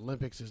summer. Then the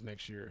Olympics is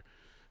next year,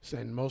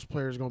 and most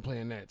players are going to play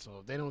in that. So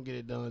if they don't get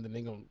it done, then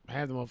they going to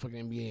have the motherfucking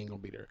NBA ain't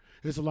going to be there.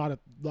 There's a lot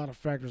of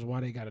factors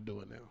why they got to do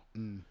it now,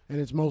 and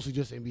it's mostly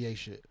just NBA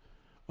shit.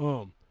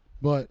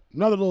 But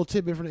another little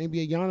tidbit from the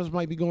NBA: Giannis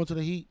might be going to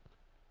the Heat.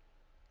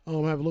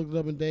 Haven't looked it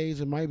up in days.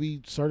 It might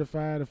be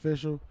certified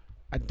official.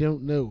 I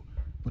don't know,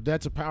 but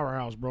that's a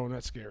powerhouse, bro, and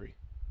that's scary.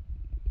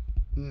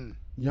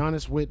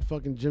 Giannis with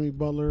fucking Jimmy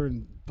Butler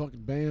and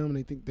fucking Bam,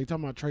 and they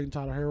talking about trading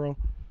Tyler Hero,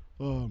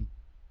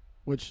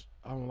 which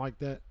I don't like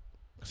that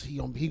because he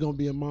gonna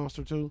be a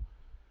monster too.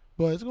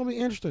 But it's gonna be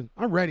interesting.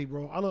 I'm ready,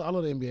 bro. I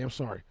love the NBA. I'm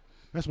sorry,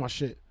 that's my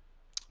shit.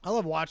 I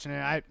love watching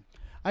it.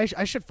 I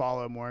should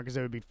follow it more because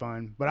it would be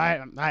fun. But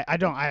I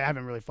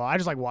haven't really followed. I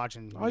just like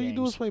watching. All you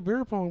do is play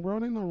beer pong, bro.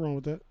 Ain't nothing wrong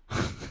with that.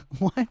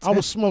 What? I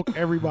will smoke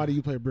everybody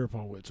you play beer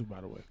pong with too.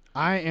 By the way,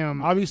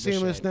 I'll be seeing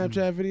them in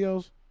Snapchat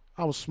videos.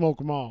 I will smoke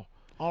them all.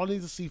 All I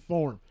need to see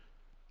form.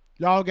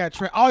 Y'all got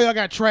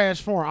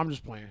trash form. I'm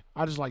just playing.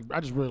 I just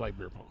really like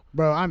beer pong.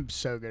 Bro, I'm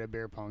so good at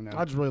beer pong though.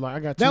 I just really like. I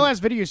got that two. last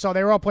video you saw.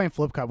 They were all playing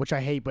flip cup, which I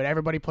hate. But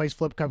everybody plays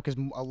flip cup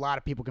because a lot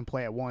of people can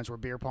play at once. Where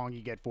beer pong,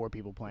 you get 4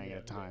 people playing at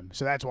a time.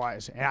 So that's why.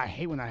 And I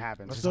hate when that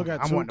happens. I still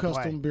got I'm 2 wanting to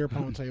play. custom beer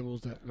pong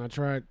tables and I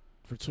tried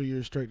for 2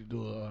 years straight to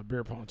do a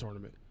beer pong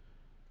tournament,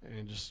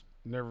 and just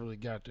never really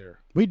got there.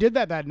 We did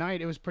that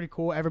night. It was pretty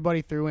cool.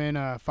 Everybody threw in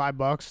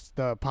 $5.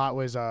 The pot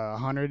was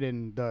 100,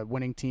 and the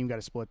winning team got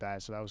to split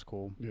that. So that was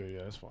cool.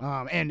 Yeah, that's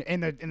fine.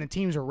 And the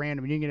teams are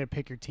random. You didn't get to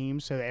pick your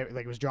team. So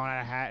like it was drawn out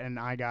of a hat, and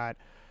I got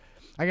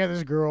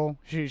this girl.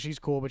 She's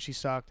cool, but she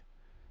sucked.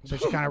 So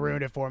she kind of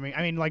ruined it for me.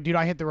 I mean, like, dude,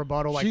 I hit the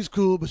rebuttal. Like, she's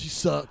cool, but she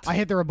sucked. I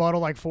hit the rebuttal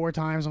like 4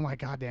 times. I'm like,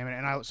 God damn it!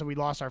 And so we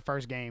lost our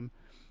first game.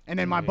 And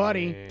then my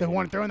buddy, the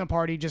one throwing the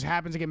party, just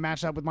happens to get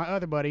matched up with my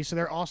other buddy. So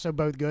they're also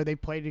both good. They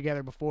played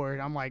together before.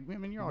 And I'm like, I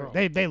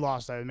mean, they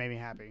lost though. It made me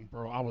happy.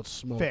 Bro, I would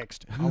smoke.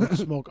 Fixed. I would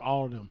smoke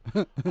all of them.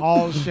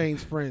 All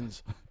Shane's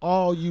friends.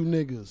 All you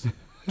niggas.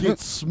 Get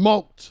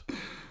smoked.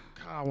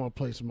 God, I want to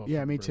play some.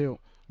 Yeah, me too.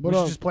 But We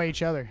should just play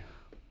each other.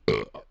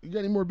 you got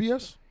any more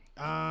BS?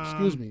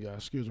 Excuse me, guys.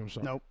 Excuse me. I'm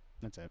sorry. Nope.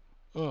 That's it.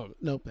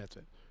 Nope. That's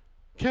it.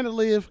 Can it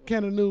live?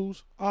 Can it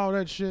news? All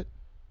that shit.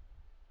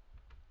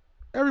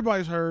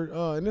 Everybody's heard,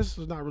 and this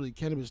is not really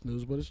cannabis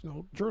news, but it's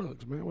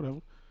drugs, man.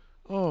 Whatever.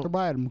 They're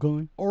bad. I'm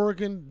going.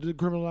 Oregon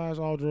decriminalized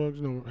all drugs,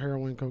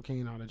 heroin,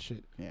 cocaine, all that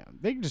shit. Yeah,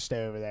 they can just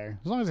stay over there.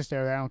 As long as they stay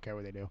over there, I don't care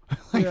what they do.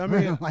 Yeah, I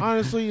mean,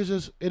 honestly, it's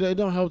just it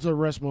don't help to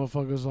arrest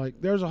motherfuckers. Like,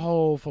 there's a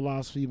whole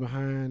philosophy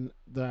behind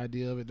the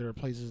idea of it. There are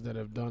places that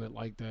have done it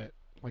like that,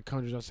 like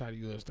countries outside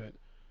the U.S. that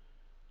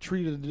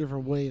treat it a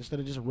different way. Instead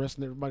of just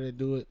arresting everybody that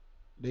do it,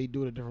 they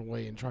do it a different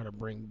way and try to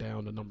bring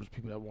down the numbers of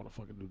people that want to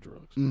fucking do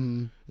drugs.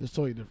 Mm-hmm. It's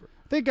totally different.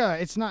 I think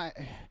it's not.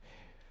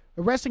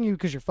 Arresting you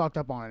because you're fucked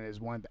up on it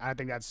is one. I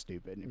think that's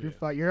stupid. If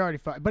you're already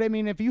fucked. But I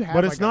mean, if you have,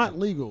 but it's not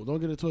legal. Don't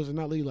get it twisted. It's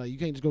not legal. Like, you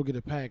can't just go get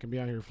a pack and be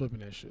out here flipping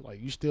that shit. Like,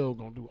 you still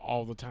gonna do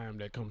all the time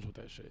that comes with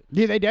that shit.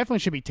 Yeah, they definitely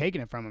should be taking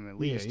it from them at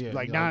least. Yeah,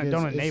 like,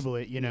 don't enable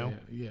it. You know.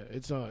 Yeah.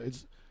 It's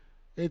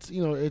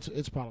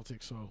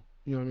politics. So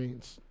you know what I mean.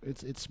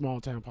 It's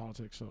small town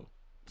politics. So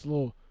it's a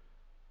little.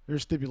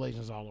 There's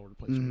stipulations all over the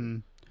place. Mm-hmm.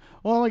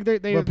 Well, like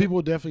but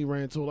people definitely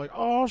ran to it like,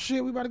 oh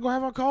shit, we about to go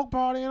have a coke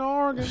party in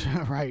Oregon.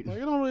 Right. Like,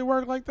 it don't really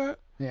work like that.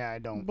 Yeah, I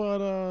don't. But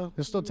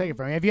they'll still take it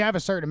from you. If you have a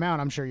certain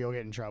amount, I'm sure you'll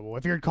get in trouble.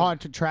 If you're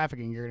caught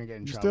trafficking, you're gonna get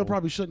in trouble. Still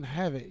probably shouldn't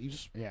have it. You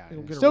just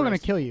it's still gonna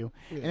kill you.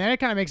 Yeah. And then it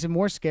kind of makes it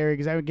more scary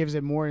because that gives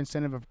it more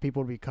incentive of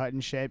people to be cutting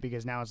shit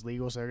because now it's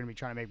legal, so they're gonna be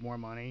trying to make more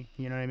money.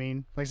 You know what I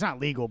mean? Like, it's not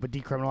legal, but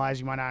decriminalized,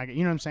 you might not.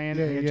 You know what I'm saying?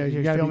 Yeah.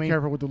 You gotta be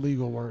careful with the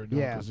legal word.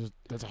 Yeah, because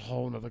that's a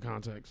whole nother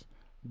context.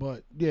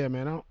 But yeah,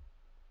 man,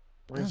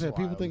 like I said,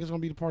 people think it's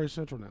gonna be the party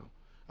central now.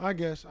 I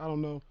guess I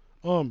don't know.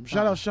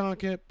 Shout out Sean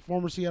Kemp,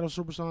 former Seattle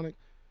Supersonic.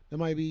 That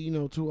might be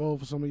too old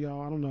for some of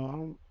y'all. I don't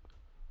know.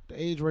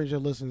 The age range that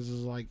listens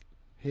is like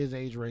his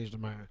age range to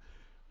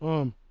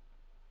mine.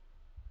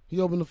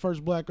 He opened the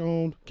first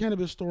black-owned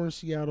cannabis store in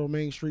Seattle,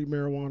 Main Street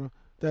Marijuana.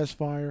 That's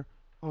fire.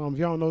 If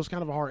y'all don't know, it's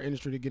kind of a hard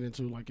industry to get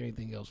into, like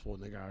anything else for a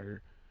nigga out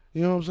here.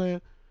 You know what I'm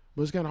saying?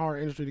 But it's kind of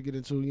hard industry to get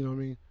into. You know what I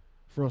mean?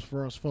 For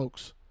us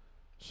folks.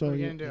 So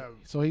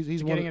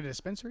he's getting a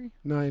dispensary?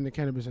 No, in the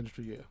cannabis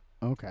industry,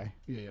 yeah. Okay.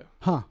 Yeah.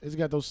 Huh. It's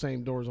got those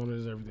same doors on it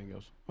as everything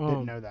else.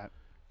 Didn't know that.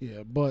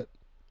 Yeah, but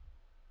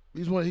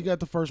he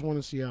got the first one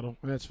in Seattle,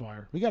 and that's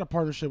fire. We got a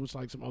partnership with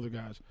like some other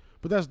guys,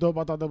 but that's dope.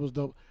 I thought that was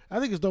dope. I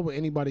think it's dope with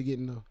anybody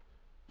getting the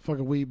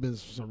fucking weed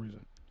business for some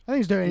reason. I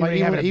think it's dope. Like,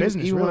 having a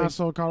business. Even really. when I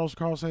saw Carlos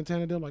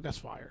Santana, them like, that's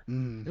fire.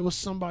 Mm. It was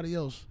somebody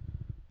else.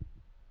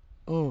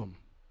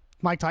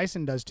 Mike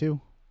Tyson does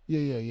too.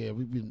 Yeah.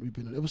 We've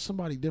been. It was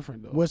somebody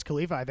different though. Wiz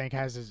Khalifa, I think,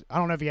 has his. I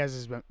don't know if he has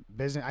his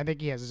business. I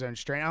think he has his own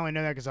strain. I only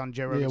know that because on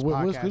Joe Rogan's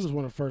podcast. Wiz Khalifa was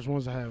one of the first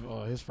ones to have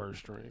his first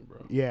strain,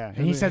 bro. Yeah,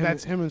 and he said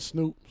that's him and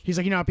Snoop. He's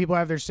like, how people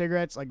have their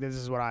cigarettes? Like, this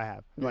is what I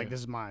have. Like, this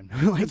is mine.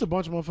 Like, it's a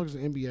bunch of motherfuckers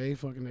in NBA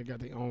fucking that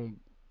got their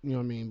own. You know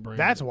what I mean? Brand.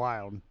 That's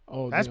wild.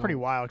 Oh, that's pretty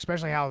wild,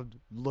 especially how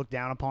looked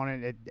down upon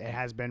it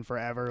has been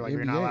forever. Like,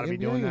 you're not allowed to be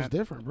doing that. NBA is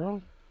different,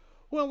 bro.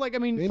 Well, like, I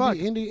mean,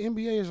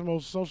 NBA is the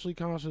most socially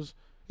conscious.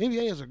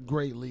 NBA is a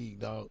great league,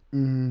 dog.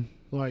 Mm-hmm.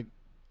 Like,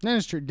 that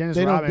is true. Dennis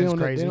Rodman is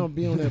crazy. They don't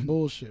be on that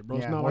bullshit, bro.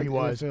 Yeah, it's not like the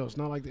NFL. It's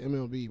not like the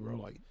MLB, bro.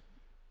 Like,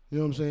 you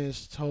know what I'm saying?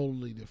 It's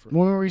totally different.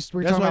 When we were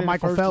talking about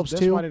Michael Phelps, too.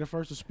 That's why they're the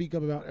first to speak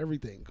up about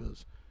everything.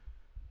 Because,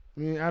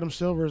 I mean, Adam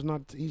Silver is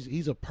not.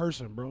 He's a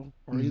person, bro.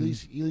 Or at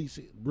least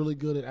really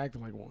good at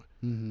acting like one.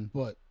 Mm-hmm.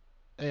 But,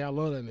 hey, I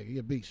love that nigga. He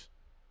a beast.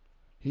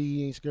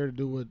 He ain't scared to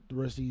do what the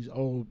rest of these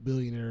old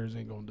billionaires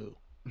ain't gonna do.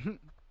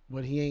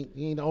 But he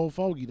ain't the old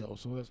fogey though.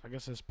 So I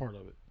guess that's part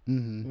of it.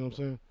 Mm-hmm. You know what I'm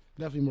saying?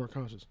 Definitely more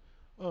conscious.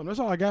 That's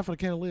all I got for the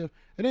Can Live.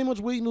 It ain't much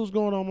weed news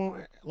going on,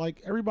 man.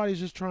 Like, everybody's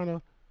just trying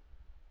to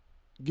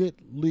get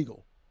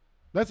legal.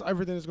 That's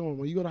everything that's going on.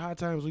 When you go to High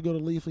Times, we go to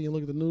Leafly and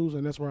look at the news,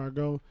 and that's where I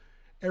go.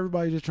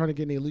 Everybody's just trying to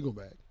get in their legal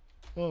bag.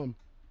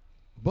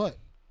 But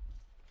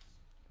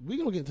we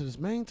gonna get into this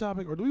main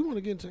topic, or do we want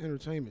to get into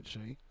entertainment,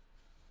 Shane?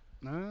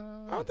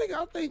 I think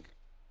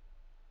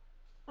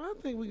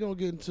we gonna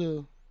get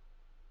into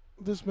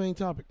this main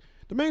topic.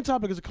 The main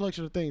topic is a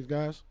collection of things,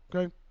 guys.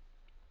 Okay,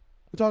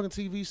 we're talking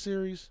TV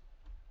series.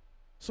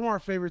 Some of our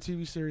favorite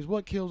TV series.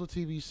 What kills a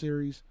TV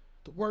series?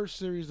 The worst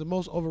series, the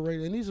most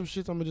overrated. And these are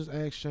some shits I'm gonna just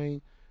ask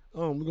Shane.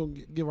 We're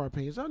gonna give our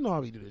opinions. I know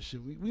how we do this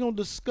shit. We gonna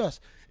discuss.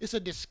 It's a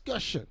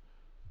discussion.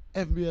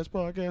 NBS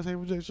podcast. Hey,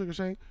 Jay Sugar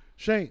Shane.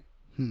 Shane.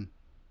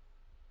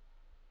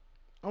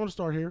 I want to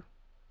start here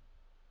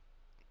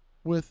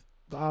with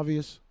the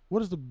obvious.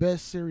 What is the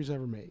best series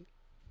ever made?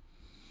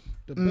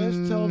 The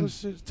best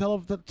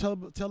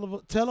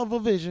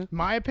television.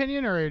 My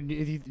opinion, or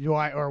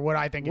what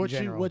I think in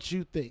general. What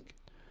you think?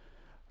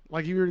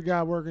 Like, if you're the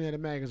guy working at a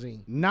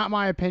magazine. Not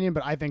my opinion,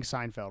 but I think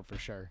Seinfeld for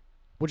sure.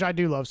 Which I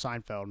do love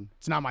Seinfeld.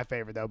 It's not my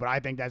favorite though, but I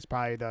think that's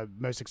probably the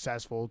most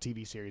successful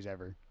TV series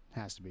ever.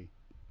 Has to be.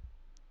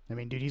 I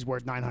mean, dude, he's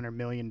worth $900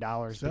 million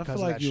because of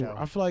that show.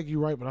 I feel like you're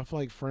right, but I feel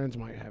like Friends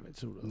might have it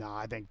too, though. No,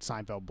 I think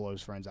Seinfeld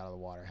blows Friends out of the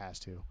water. Has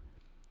to.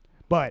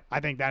 But I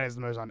think that is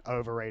the most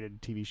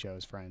overrated TV show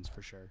is Friends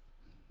for sure.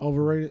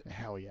 Overrated?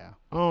 Hell yeah.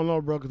 I don't know,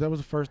 bro, because that was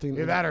the first thing.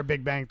 Either that or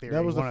Big Bang Theory.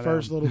 That was the one of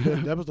first them. little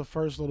bit. That was the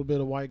first little bit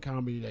of white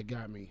comedy that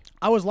got me.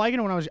 I was liking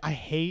it when I was. I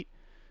hate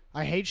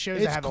shows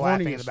It's that have the corny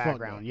laughing in as the fuck,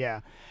 background. though. Yeah.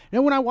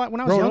 No, when I was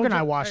Bro, younger and I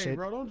jump- watched hey, it.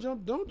 Bro,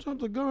 don't jump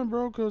the gun,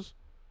 bro, because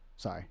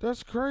Sorry.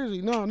 that's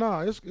crazy. No,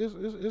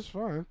 it's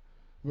fine.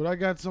 But I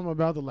got something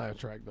about the laugh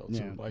track though, too.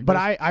 Yeah. Like, But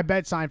I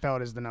bet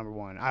Seinfeld is the number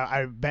one.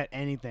 I bet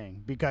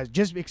anything because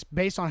just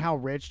based on how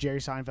rich Jerry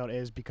Seinfeld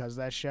is because of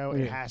that show,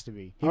 it Yeah. has to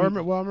be. I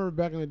remember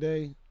back in the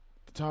day,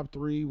 the top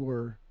 3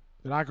 were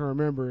that I can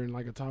remember in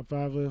like a top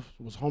 5 list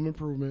was Home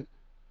Improvement,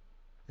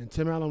 and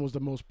Tim Allen was the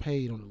most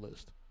paid on the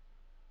list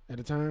at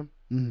the time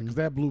because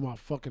that blew my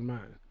fucking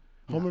mind.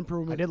 Home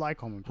Improvement. I did like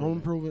Home Improvement. Home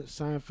Improvement,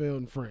 Seinfeld,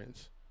 and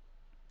Friends.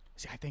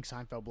 See, I think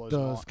Seinfeld blows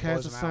them all. Does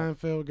Cast of blows them out.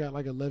 Seinfeld got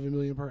like 11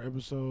 million per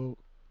episode?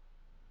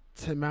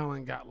 Tim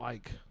Allen got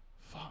like,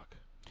 fuck.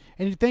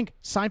 And you think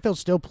Seinfeld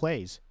still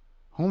plays.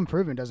 Home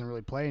Improvement doesn't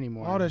really play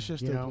anymore. All that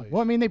shit you still know? plays.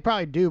 Well, I mean, they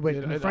probably do, but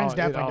It Friends all-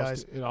 definitely all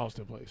does. It all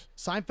still plays.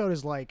 Seinfeld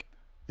is like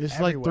It's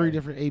everywhere. like 3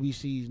 different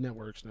ABC's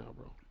networks now,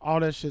 bro. All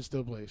that shit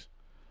still plays.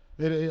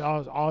 It's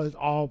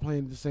all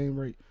playing at the same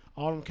rate.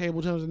 All them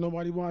cable channels that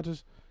nobody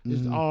watches,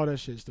 all that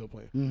shit still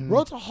playing.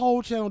 Bro, it's a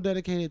whole channel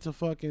dedicated to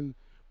fucking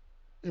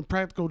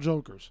Impractical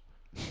Jokers.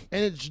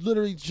 And it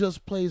literally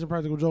just plays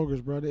Impractical Jokers,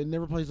 bro. It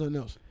never plays nothing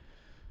else.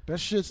 That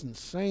shit's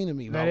insane to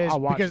me. That I is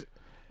watch because it.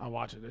 I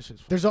watch it. That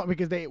shit's fun. there's all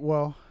because they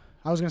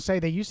I was gonna say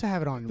they used to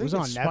have it on. Was it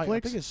on Spike. I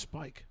Netflix? think it's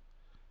Spike.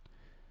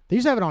 They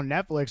used to have it on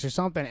Netflix or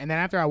something, and then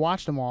after I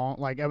watched them all,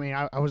 like I mean,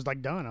 I was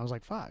like done. I was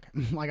like, fuck,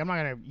 like I'm not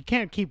gonna. You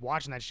can't keep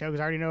watching that show because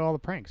I already know all the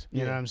pranks.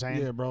 You know what I'm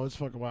saying? Yeah, bro, it's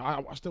fucking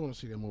wild. I still want to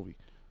see that movie.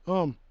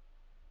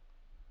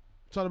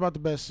 Talk about the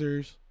best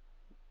series.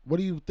 What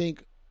do you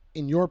think,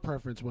 in your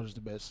preference, what is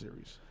the best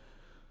series?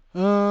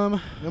 And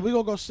we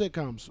gonna go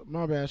sitcoms.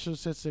 My bad. I should have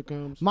said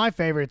sitcoms. My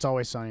favorite's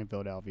Always Sunny in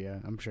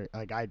Philadelphia. I'm sure.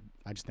 Like I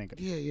just think.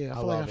 Yeah. I I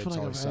feel love like It's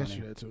I've Always asked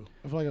Sunny. you that too.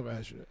 I feel like I've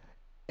asked you that.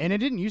 And it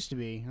didn't used to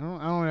be. I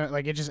don't know.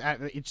 Like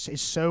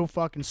it's so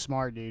fucking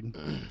smart, dude.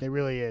 It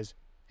really is.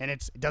 And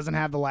it doesn't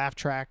have the laugh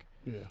track.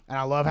 Yeah. And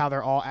I love how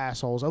they're all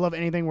assholes. I love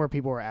anything where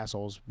people are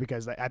assholes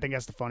because I think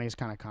that's the funniest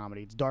kind of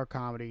comedy. It's dark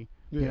comedy.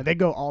 Yeah. You know, they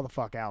go all the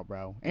fuck out,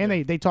 bro. And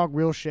they talk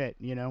real shit,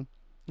 you know?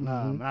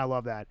 And I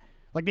love that.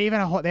 Like they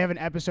have an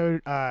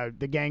episode,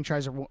 the gang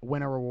tries to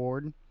win a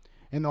reward.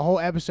 And the whole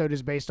episode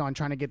is based on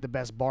trying to get the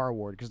best bar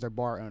award because they're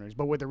bar owners.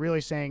 But what they're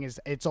really saying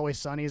is It's Always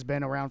Sunny has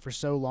been around for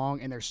so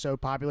long and they're so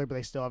popular, but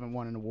they still haven't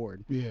won an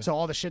award. Yeah. So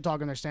all the shit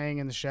talking they're saying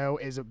in the show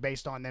is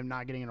based on them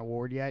not getting an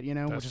award yet, you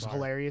know, That's which is fire.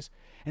 hilarious.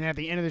 And at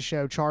the end of the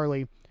show,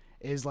 Charlie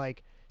is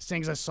like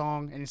sings a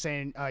song and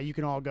saying, you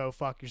can all go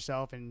fuck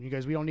yourself. And he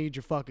goes, we don't need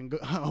your fucking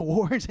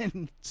awards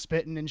and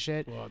spitting and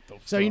shit. What the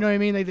So you fuck? know what I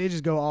mean? They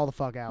just go all the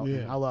fuck out.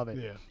 Yeah. I love it.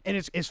 Yeah. And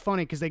it's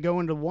funny because they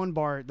go into one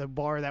bar, the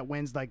bar that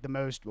wins like the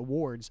most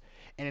awards,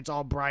 and it's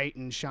all bright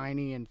and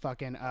shiny and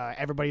fucking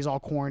everybody's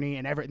all corny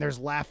and there's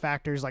laugh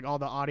factors. Like all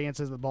the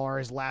audiences of the bar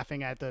is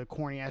laughing at the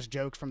corny ass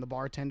jokes from the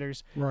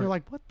bartenders. Right. They're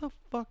like, what the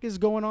fuck is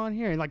going on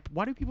here? And like,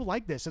 why do people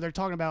like this? So they're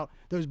talking about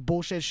those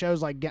bullshit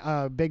shows like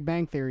Big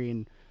Bang Theory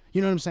and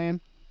you know what I'm saying?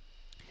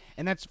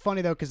 And that's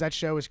funny though because that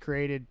show was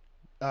created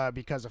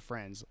because of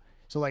Friends.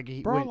 So like,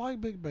 Bro, I like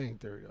Big Bang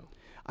Theory though.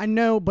 I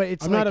know, but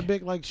it's I'm like, not a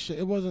big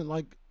it wasn't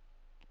like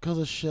because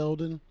of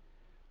Sheldon.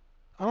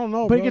 I don't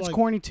know, but bro. it gets like,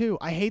 corny too.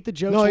 I hate the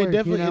jokes. No, where, it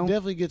definitely you know, it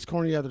definitely gets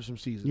corny after some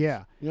seasons.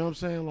 Yeah. You know what I'm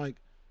saying? Like,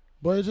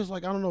 but it's just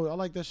like I don't know. I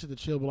like that shit to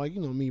chill, but like you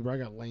know me, bro. I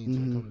got lanes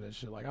when it comes to that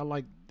shit. Like I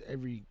like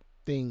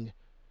everything.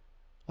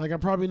 Like I'm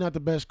probably not the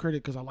best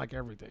critic because I like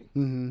everything.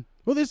 Mm-hmm.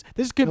 Well, this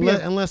could be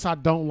Unless I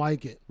don't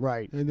like it,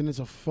 right. and then it's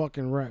a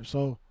fucking rap.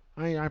 So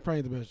I probably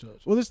ain't the best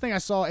judge. Well, this thing I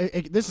saw,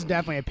 this is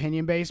definitely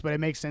opinion based, but it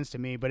makes sense to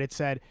me. But it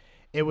said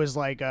it was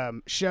like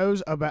show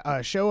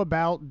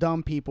about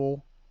dumb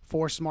people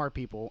for smart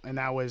people, and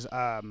that was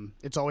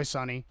It's Always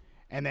Sunny.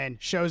 And then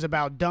shows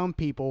about dumb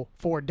people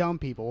for dumb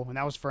people, and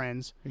that was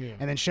Friends. Yeah.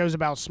 And then shows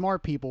about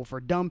smart people for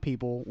dumb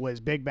people was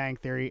Big Bang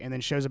Theory. And then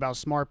shows about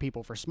smart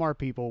people for smart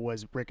people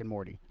was Rick and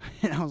Morty.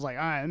 And I was like,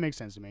 all right, that makes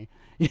sense to me.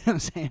 You know what I'm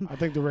saying? I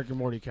think the Rick and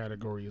Morty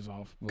category is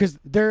off. Because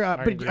they're,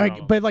 agree on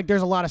all. but like,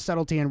 there's a lot of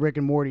subtlety in Rick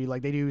and Morty.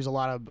 Like they do use a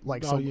lot of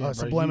like Oh, yeah, bro.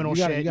 subliminal You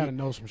gotta- shit. you gotta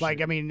know some Like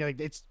shit. I mean, like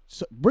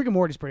Rick and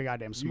Morty's pretty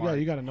goddamn smart.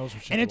 you got to know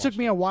some shit. And to it took watch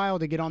me a while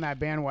to get on that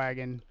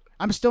bandwagon.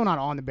 I'm still not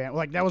on the band.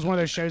 Like that was one of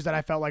those shows that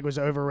I felt like was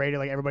overrated.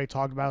 Like everybody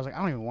talked about. I was like, I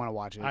don't even want to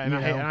watch it. And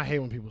I hate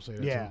when people say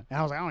that. yeah. Too. And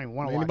I was like, I don't even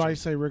want to watch Anybody it.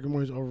 say Rick and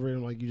Morty's overrated,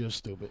 I'm like, you just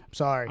stupid.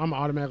 Sorry. I'm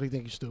automatically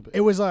think you're stupid.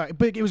 It was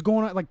but it was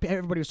going on like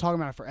everybody was talking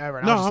about it forever.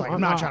 And I was just like,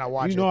 I'm not trying to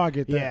watch it. You know I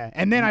get that. Yeah.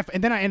 And then I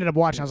ended up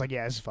watching. I was like,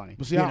 yeah, this is funny.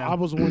 But see, You I know?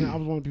 was one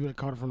of the people that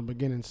caught it from the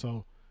beginning,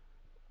 so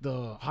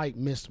the hype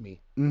missed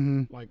me.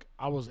 Mm-hmm. Like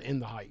I was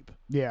in the hype.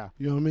 Yeah.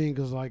 You know what I mean?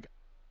 Because like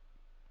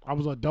I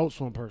was an Adult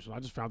Swim person. I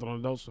just found it on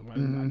Adult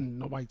Swim.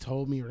 Nobody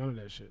told me or none of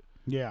that shit.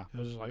 Yeah. It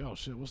was just like, oh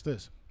shit, what's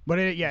this? But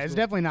it's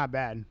definitely not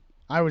bad.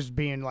 I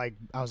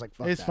was like,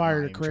 fuck It's that, I'm fire.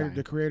 not The even creator, trying.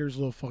 the creator's a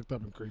little fucked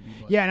up and creepy.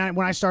 But Yeah, and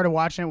when I started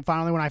watching it,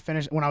 finally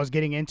when I was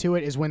getting into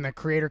it, is when the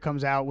creator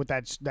comes out with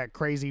that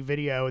crazy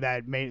video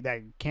that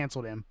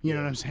canceled him. You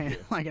know what I'm saying?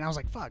 Like, and I was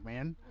like, fuck,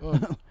 man.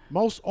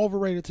 Most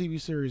overrated TV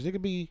series. It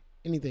could be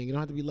anything. You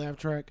don't have to be laugh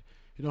track.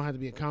 You don't have to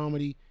be a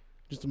comedy.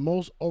 Just the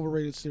most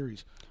overrated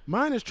series.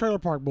 Mine is Trailer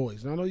Park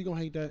Boys. And I know you're gonna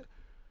hate that,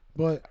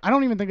 but I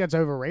don't even think that's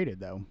overrated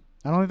though.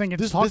 I don't think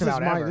it's talked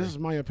about ever. This is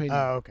my opinion.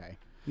 Oh, okay.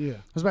 Yeah.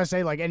 I was about to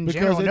say, like, in Because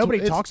general, it's- nobody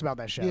it's- talks about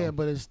that show. Yeah,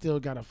 but it's still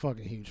got a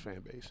fucking huge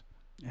fan base.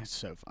 It's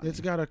so funny. It's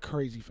got a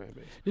crazy fan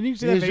base. Didn't you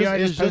see that video?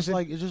 It's just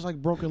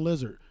like Broken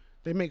Lizard.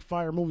 They make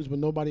fire movies, but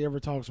nobody ever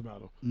talks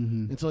about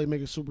them until they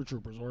make a Super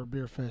Troopers or a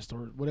Beer Fest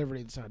or whatever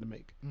they decide to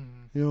make.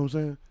 You know what I'm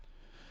saying?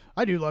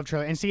 I do love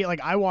trailer, and see,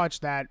 like, I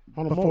watched that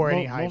Hold on, before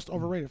any hype. Most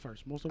overrated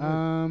first. Most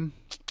overrated.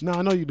 No,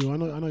 I know you do. I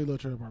know you love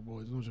Trailer Park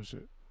Boys. Don't your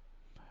shit.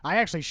 I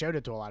actually showed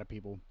it to a lot of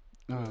people.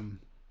 Trying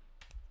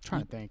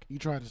to think. You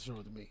tried to show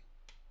it to me.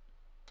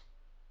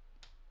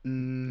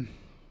 Mm,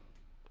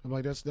 I'm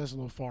like, that's a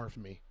little far for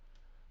me.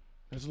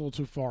 That's a little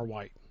too far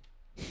white.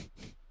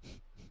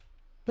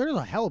 there's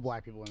a hell of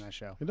black people in that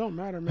show. It don't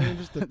matter, man.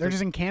 Just the, They're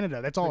just in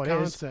Canada. That's all it is.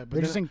 concept, but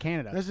They're just then- in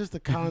Canada. That's just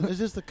the it's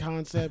just the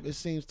concept. It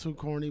seems too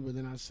corny, but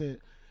then I say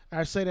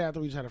that after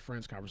we just had a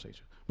Friends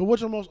conversation. But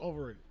what's your most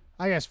overrated?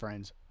 I guess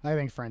Friends. I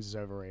think Friends is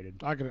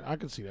overrated. I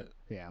can see that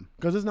Yeah.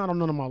 because it's not on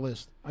none of my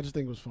list. I just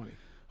think it was funny.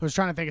 I was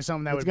trying to think of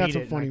something that It's would got beat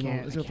some it. funny and I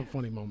moments. It's can't. got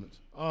some funny moments.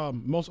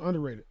 Most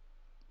underrated.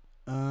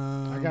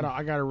 I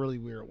got a really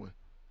weird one,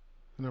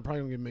 and I'm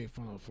probably gonna get made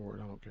fun of for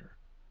it. I don't care.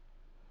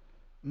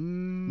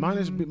 Mine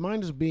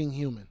is Being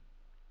Human.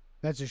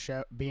 That's a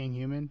show. Being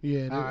Human.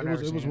 Yeah, I've it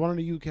never was seen one in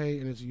the UK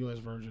and it's a US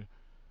version,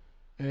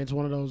 and it's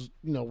one of those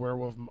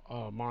werewolf,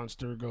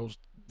 monster, ghost,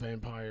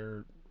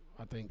 vampire,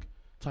 I think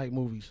type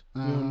movies.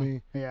 You know what I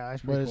mean? Yeah,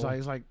 that's But pretty cool.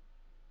 it's like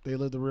they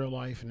live the real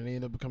life and then they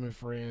end up becoming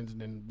friends, and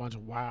then a bunch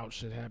of wild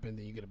shit happen.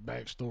 Then you get a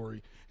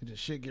backstory and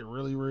just shit get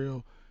really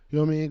real. You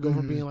know what I mean? Go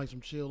from being like some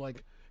chill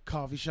like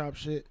coffee shop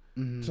shit.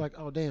 It's like,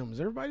 oh damn, is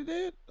everybody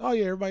dead? Oh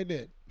yeah, everybody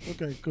dead.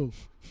 Okay, cool.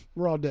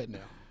 We're all dead now.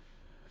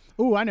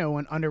 Ooh, I know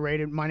one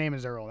underrated. My Name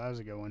is Earl. That was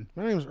a good one.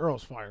 My name is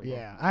Earl's Fire. Bro.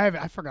 Yeah,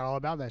 I forgot all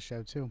about that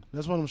show too.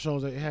 That's one of them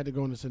shows that it had to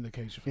go into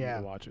syndication for me Yeah.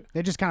 to watch it.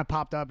 It just kind of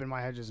popped up in my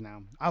head just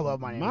now. I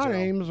love My Name is Earl. My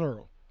name is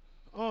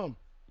Earl.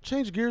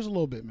 Change gears a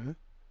little bit, man.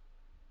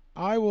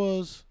 I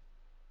was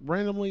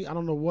randomly, I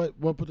don't know what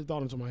put the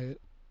thought into my head.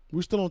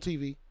 We're still on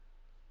TV,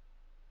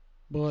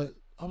 but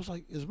I was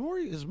like, is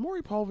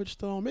Maury Povich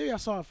still on? Maybe I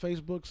saw on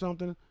Facebook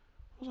something. I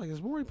was like,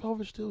 is Maury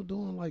Povich still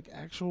doing like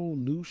actual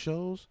new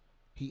shows?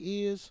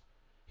 He is.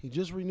 He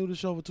just renewed the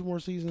show for 2 more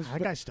seasons.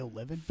 That guy's still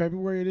living.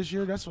 February of this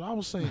year. That's what I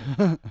was saying.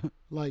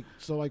 like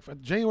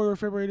January or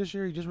February this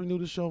year, he just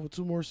renewed the show for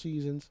 2 more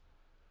seasons.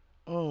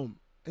 And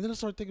then I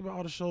started thinking about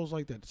all the shows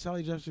like that.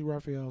 Sally Jesse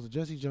Raphael's,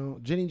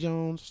 Jenny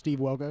Jones, Steve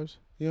Wilkos.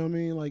 you know what I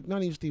mean? Like,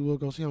 not even Steve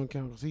Wilkos. He don't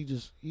count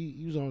because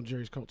he was on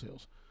Jerry's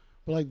coattails.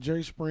 But, like,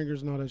 Jerry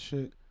Springer's and all that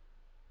shit.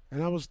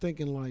 And I was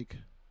thinking, like,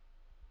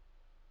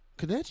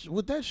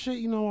 would that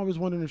shit, I was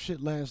wondering if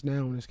shit lasts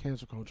now in this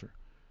cancel culture.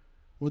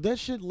 Would that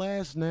shit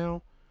last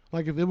now?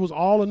 Like, if it was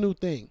all a new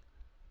thing.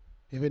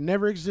 If it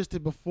never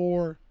existed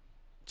before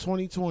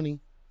 2020,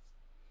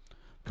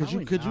 could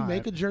you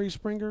make a Jerry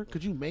Springer?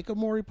 Could you make a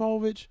Maury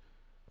Povich?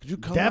 Could you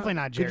come Definitely out,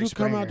 not Jerry Could you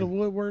come out the Springer.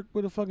 woodwork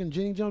with a fucking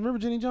Jenny Jones? Remember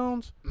Jenny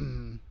Jones?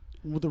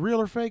 With the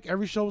real or fake?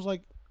 Every show was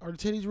like, are the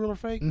titties real or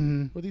fake?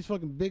 With these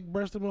fucking big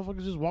breasted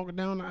motherfuckers just walking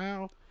down the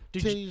aisle,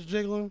 titties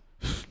jiggling.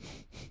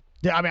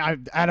 Yeah, I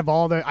mean, out of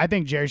all I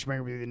think Jerry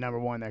Springer would be the number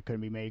one that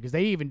couldn't be made because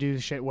they even do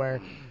the shit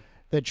where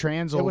the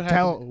trans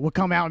will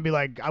come out and be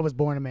like, "I was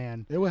born a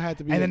man." It would have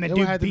to be, And then the it dude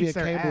would have to be a beats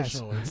their cable ass.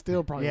 show. And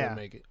still probably Yeah. wouldn't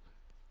make it.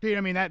 Dude,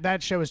 I mean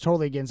that show is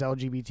totally against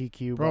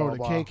LGBTQ. Bro, blah, the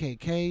blah, blah.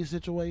 KKK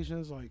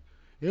situations, like,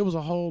 it was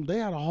they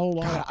had a whole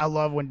lot God, of I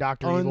love when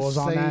Dr. Evil is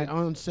on that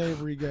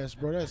unsavory guests,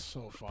 bro. That's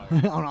so fire.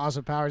 on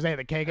Austin Powers. They had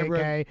the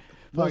KKK,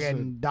 Listen.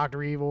 fucking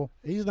Dr. Evil.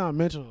 He's not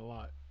mentioned a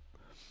lot,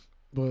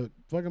 but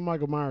fucking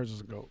Michael Myers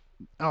is a goat.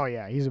 Oh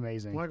yeah, he's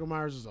amazing. Michael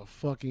Myers is a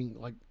fucking,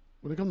 like,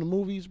 when it comes to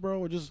movies, bro,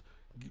 or just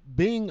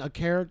being a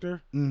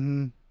character,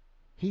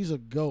 he's a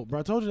goat, bro.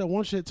 I told you that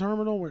one shit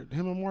Terminal with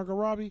him and Margot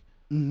Robbie.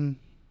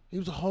 He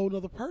was a whole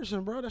other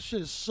person, bro. That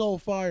shit is so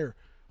fire.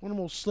 One of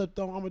the most slept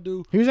on. I'm gonna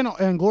do. He was in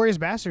Inglourious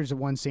Bastards at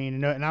one scene,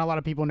 and not a lot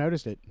of people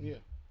noticed it. Yeah,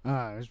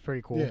 It was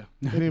pretty cool. yeah.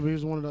 And he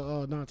was one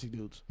of the Nazi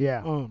dudes.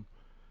 Yeah.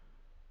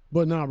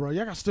 But nah, bro,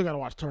 y'all still gotta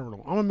watch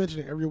Terminal. I'm gonna mention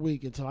it every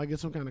week until I get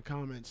some kind of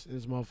comments in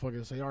this motherfucker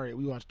and say, all right,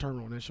 we watched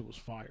Terminal and that shit was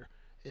fire.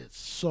 It's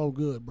so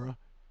good, bro.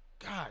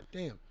 God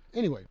damn.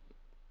 Anyway,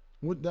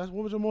 what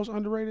was your most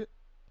underrated?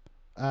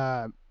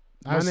 I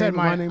said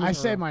my name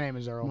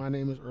is Earl. My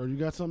name is Earl. You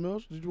got something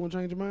else? Did you want to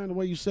change your mind? The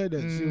way you said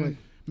that, it seemed like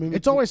maybe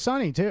It's Always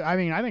Sunny too. I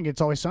mean, I think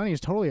It's Always Sunny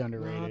is totally Nah,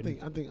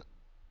 underrated. I think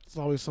It's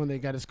Always Sunny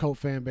got his cult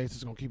fan base.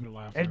 It's gonna keep it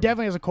alive. It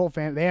definitely has a cult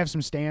fan. They have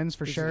some stands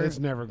for sure. It's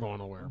never going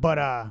nowhere.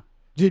 But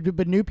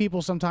but new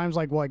people sometimes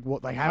like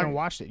haven't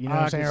watched it. You know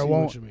what I'm saying? Or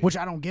won't, which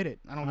I don't get it.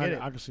 I don't get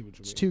it. I can see what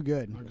you mean. It's too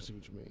good. I can see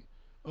what you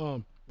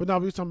mean. But no,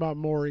 we was talking about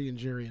Maury and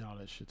Jerry and all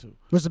that shit too.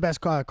 What's the best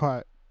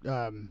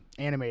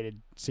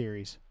animated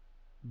series?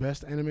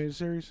 Best animated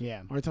series?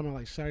 Yeah. Are you talking about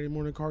like Saturday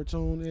morning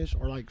cartoon ish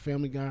or like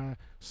Family Guy,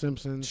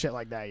 Simpsons? Shit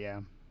like that, yeah.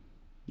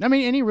 I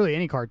mean,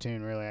 any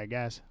cartoon, really, I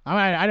guess. I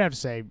mean, I'd have to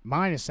say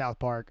mine is South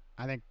Park.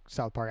 I think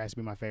South Park has to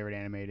be my favorite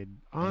animated.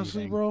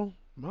 Honestly, anything. bro,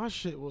 my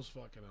shit was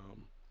fucking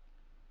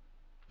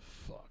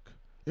fuck.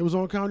 It was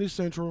on Comedy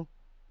Central.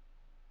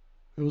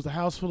 It was the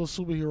house full of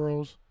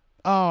superheroes.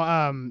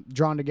 Oh,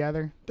 Drawn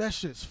Together. That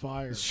shit's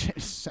fire, This shit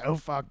is so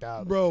fucked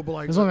up, bro. But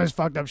like, it's one of those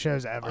fucked up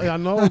shows ever. I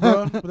know,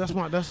 bro. But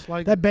that's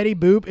like That Betty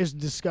Boop is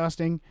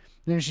disgusting.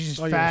 Then she's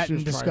just Oh, yeah, fat she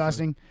was and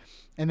disgusting.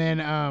 And then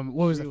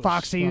what was she it?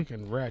 Foxy.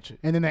 fucking ratchet.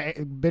 And then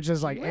the bitch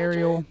is like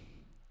Ariel.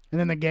 And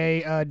then the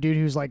gay dude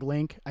who's like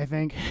Link, I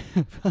think.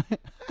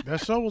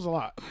 That show was a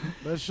lot.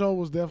 That show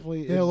was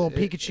definitely Yeah, a little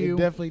Pikachu. It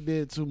definitely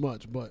did too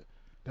much, but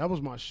that was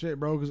my shit,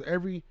 bro. Because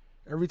every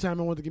time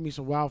I wanted to give me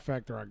some wow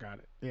factor, I got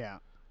it. Yeah.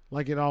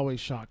 Like it always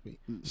shocked me.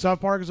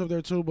 South Park is up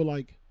there too, but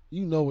like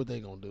you know what they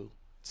gonna do.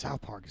 South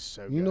Park is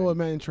so good. You know what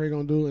Matt and Trey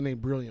gonna do, and they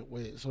brilliant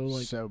with it. So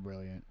like, so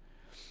brilliant.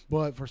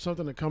 but for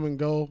something to come and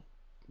go,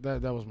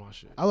 that was my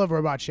shit. I love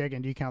Robot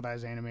Chicken. Do you count that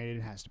as animated?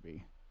 It has to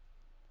be.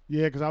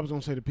 Yeah, because I was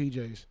gonna say the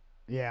PJs,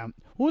 Yeah.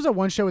 What was that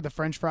one show with the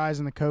French fries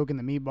and the Coke and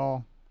the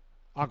meatball?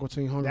 Aqua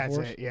Teen Hunger That's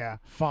Force, it. Yeah.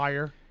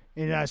 Fire,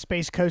 In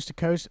Space Coast to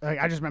Coast. Like,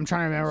 I'm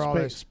trying to remember all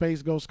this.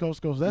 Space Ghost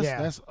Coast. That's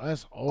Yeah.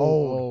 that's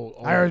old.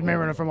 I always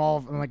remember it from all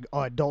of, like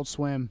Adult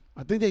Swim.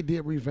 I think they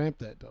did revamp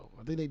that though.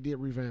 I think they did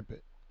revamp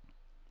it,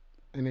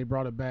 and they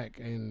brought it back,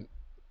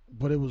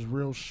 but it was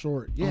real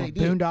short. Yeah, they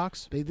did.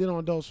 Boondocks. They did on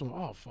Adult Swim.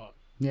 Oh fuck.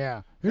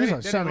 Yeah. That There's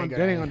ain't, so many that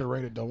good. ain't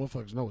underrated though.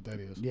 Motherfuckers know what that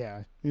is.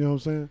 Yeah. You know what I'm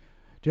saying?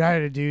 Dude, I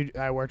had a dude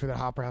I worked with at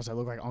Hopper House that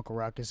looked like Uncle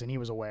Ruckus, and he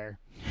was aware.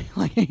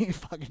 Like, he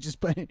fucking just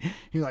put it.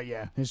 He was like,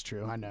 yeah, it's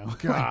true. I know.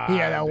 Like, he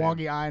had that God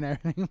wonky eye and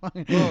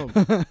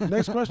everything.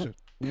 Next question.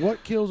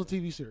 What kills a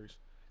TV series?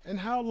 And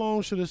how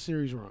long should a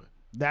series run?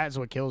 That's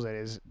what kills it,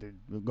 is they're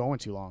going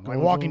too long. Like,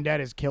 Going Walking too- Dead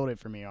has killed it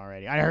for me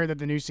already. I heard that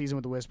the new season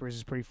with the Whispers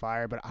is pretty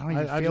fire, but I don't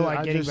even feel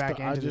like getting back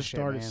into I this just shit,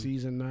 started man.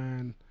 season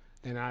 9,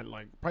 and I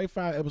like probably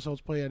 5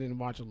 episodes play. I didn't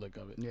watch a lick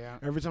of it. Yeah.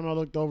 Every time I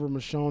looked over,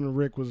 Michonne and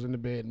Rick was in the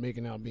bed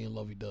making out, being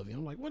lovey-dovey.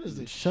 I'm like, what is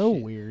this? So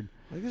shit? weird.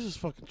 Like this is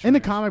fucking. Trash. In the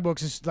comic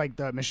books, it's like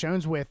the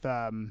Michonne's with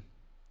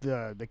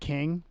the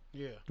king,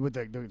 Yeah. with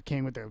the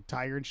king with the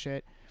tiger and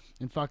shit,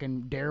 and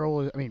fucking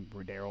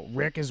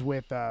Rick is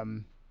with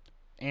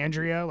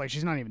Andrea. Like,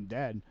 she's not even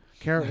dead.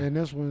 Carol and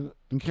this one,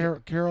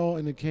 Carol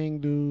and the King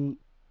dude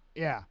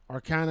Yeah. are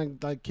kind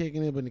of like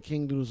kicking it, but the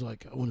King dude's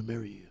like, I want to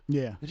marry you.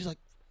 Yeah. And she's like,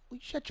 well,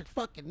 shut your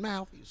fucking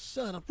mouth, you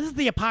son of a This is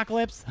the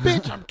apocalypse.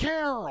 bitch. I'm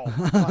Carol.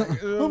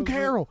 Like, I'm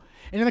Carol.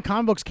 And in the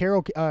comic books,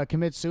 Carol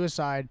commits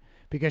suicide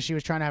because she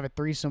was trying to have a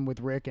threesome with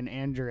Rick and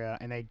Andrea,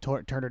 and they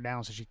turned her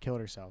down, so she killed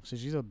herself. So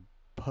she's a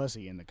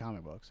pussy in the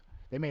comic books.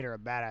 They made her a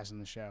badass in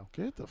the show.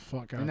 Get the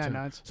fuck out Isn't of that town.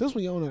 nuts? Since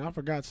we own it, I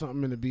forgot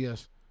something in the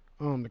BS.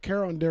 The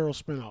Carol and Daryl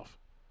spinoff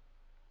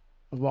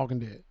of Walking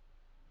Dead.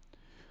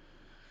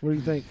 What do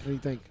you think? What do you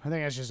think? I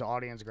think that's just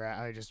audience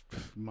grab, just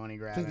money I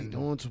grabbing. think they're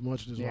doing too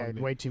much of this. Yeah, Walking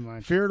Dead. way too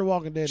much. Fear of the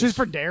Walking Dead. It's just is-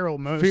 for Daryl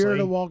mostly. Fear of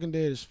the Walking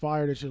Dead is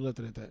fire. They should have left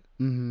it at that.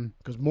 Mm-hmm.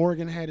 Because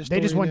Morgan had his.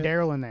 They just story want in there.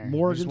 Daryl in there. They just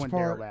Morgan's want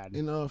part Daryl bad.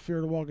 in Fear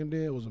of the Walking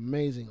Dead was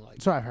amazing. Like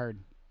That's what I've heard.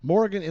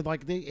 Morgan, and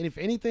if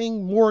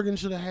anything, Morgan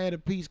should have had a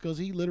piece because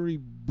he literally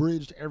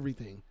bridged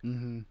everything.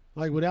 Mm-hmm.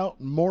 Like without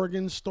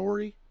Morgan's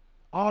story,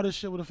 all this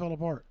shit would have fell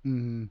apart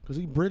Mm-hmm. because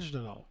he bridged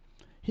it all.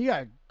 He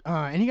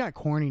got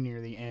corny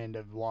near the end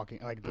of Walking.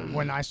 Like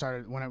when I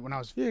started, when I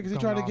was Yeah, because he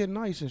going tried to off. get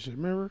nice and shit.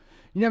 Remember?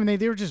 You know, I mean,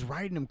 they were just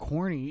writing him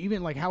corny.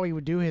 Even like how he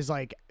would do his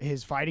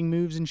fighting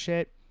moves and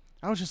shit.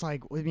 I was just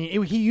like, I mean,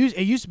 it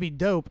used to be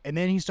dope, and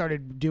then he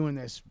started doing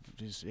this.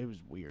 It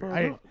was weird.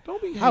 Bro,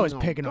 don't be hating I was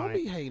on, picking don't on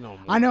be it. hating on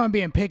me. I know I'm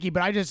being picky,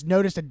 but I just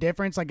noticed a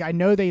difference. Like, I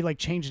know they like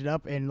changed it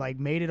up and like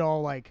made it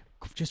all like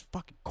just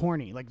fucking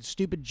corny, like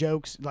stupid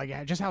jokes,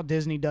 like just how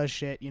Disney does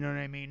shit. You know what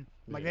I mean?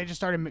 Like they just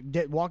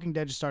started. Walking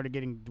Dead just started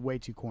getting way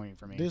too corny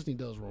for me. Disney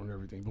does ruin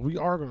everything, but we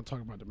are going to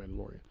talk about the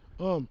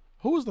Mandalorian.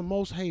 Who is the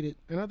most hated?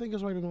 And I think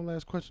it's right in my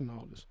last question to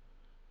all this.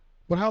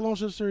 But how long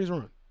should the series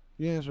run?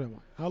 You answer that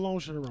one. How long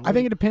should it run? I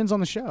think it depends on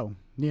the show.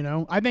 You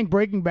know, I think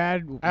Breaking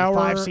Bad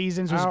 5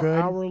 seasons was good.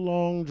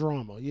 Hour-long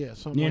drama. Yeah,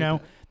 something You like know,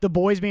 that. The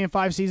Boys being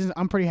 5 seasons,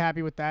 I'm pretty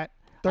happy with that.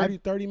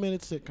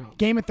 30-minute sitcom.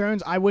 Game of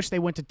Thrones, I wish they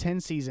went to 10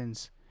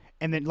 seasons,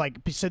 and then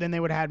so then they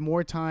would have had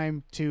more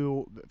time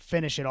to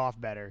finish it off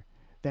better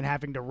than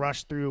having to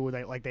rush through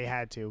like they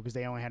had to, because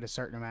they only had a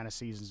certain amount of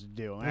seasons to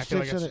do. And I feel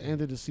like should have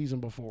ended the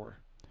season before.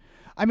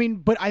 I mean,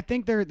 but I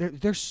think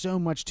there's so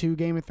much to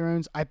Game of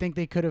Thrones. I think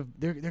they could have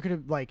there could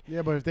have like.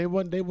 Yeah, but if they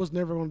was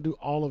never going to do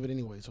all of it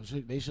anyway, so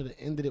they should have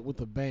ended it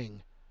with a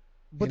bang.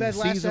 But and that the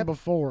last season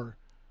before,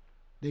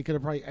 they could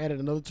have probably added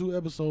another 2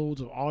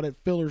 episodes of all that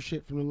filler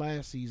shit from the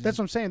last season. That's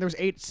what I'm saying. There was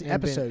 8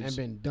 episodes and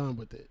been done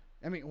with it.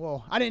 I mean,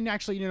 well, I didn't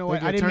actually. You know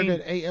what? They I didn't turned mean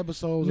that 8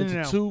 episodes No, into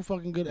no, no. 2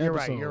 fucking good You're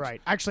episodes. right. You're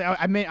right. Actually,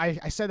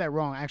 I said that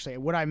wrong. Actually,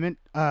 what I meant,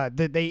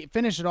 they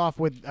finished it off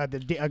with a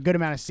good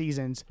amount of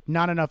seasons,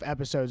 not enough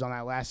episodes on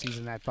that last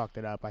season that fucked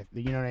it up.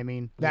 You know what I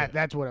mean?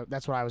 That's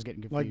what I was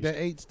getting confused.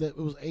 Like it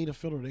was 8 a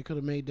filler. They could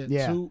have made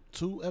that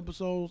two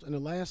episodes in the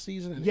last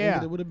season and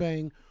ended it with a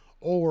bang,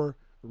 or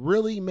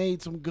really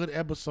made some good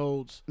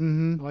episodes.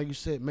 Like you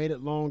said, made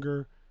it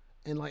longer.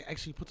 And like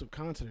actually put some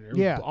content in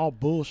there. It was all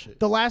bullshit.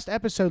 The last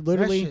episode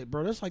literally, that shit,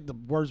 bro. That's like the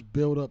worst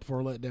build up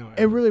for a letdown.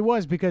 It really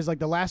was, because like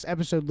the last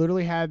episode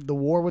literally had the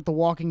war with the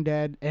Walking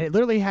Dead, and it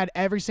literally had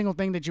every single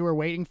thing that you were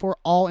waiting for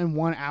all in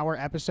 1 hour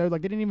episode.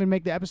 Like they didn't even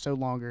make the episode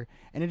longer,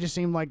 and it just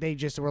seemed like they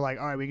just were like,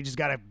 all right, we just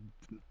gotta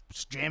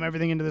jam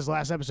everything into this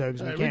last episode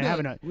because we can't have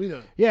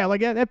it. Yeah,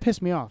 like that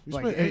pissed me off. You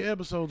like, spent 8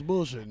 episodes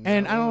bullshitting.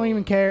 And I don't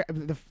even care.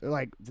 The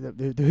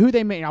who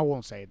they made, I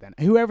won't say it then.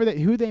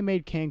 Who they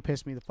made King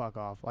pissed me the fuck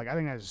off. Like I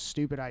think that's a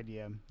stupid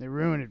idea. They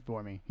ruined it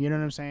for me. You know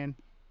what I'm saying?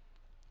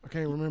 I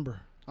can't remember.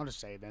 I'll just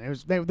say it then. It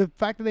was the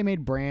fact that they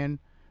made Bran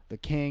the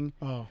king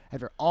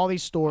after all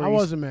these stories. I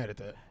wasn't mad at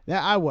that.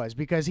 Yeah, I was,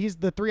 because he's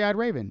the 3-eyed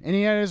raven, and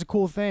that is a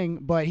cool thing.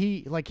 But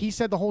he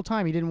said the whole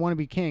time he didn't want to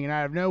be king, and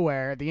out of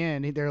nowhere at the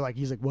end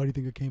he's like, why do you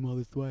think I came all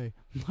this way?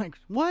 I'm like,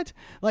 what?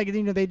 Like,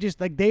 you know, they just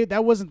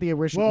that wasn't the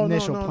original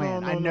initial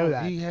plan. I know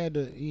that he had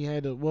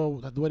to. Well,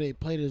 the way they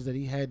played it is that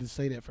he had to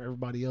say that for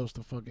everybody else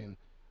to fucking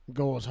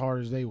go as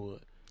hard as they would.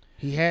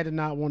 He had to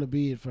not want to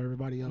be it for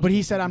everybody else. But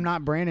he said, I'm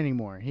not Bran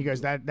anymore. He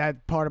goes,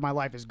 that part of my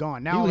life is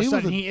gone. Now all of a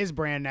sudden he is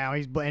Bran now.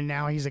 And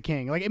now he's a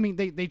king. Like, I mean,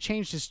 they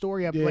changed his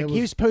story up. Like,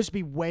 he was supposed to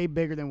be way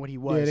bigger than what he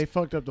was. Yeah, they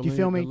fucked up the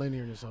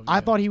linearness of it. I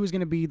thought he was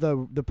going to be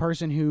the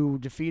person who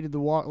defeated the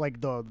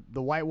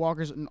White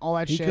Walkers and all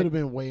that shit. He could have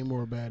been way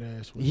more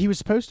badass. He was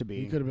supposed to be.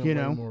 He could have been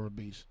way more of a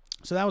beast.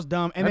 So that was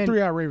dumb. And that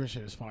 3-eyed raven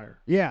shit is fire.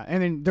 Yeah,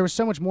 and then there was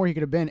so much more he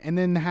could have been. And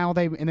then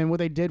what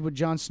they did with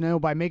Jon Snow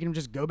by making him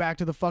just go back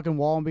to the fucking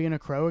wall and being a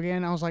crow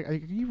again. I was like, are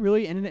you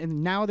really?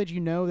 And now that you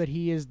know that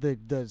he is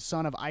the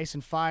son of ice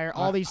and fire,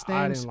 all these things.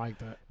 I didn't like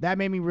that. That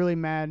made me really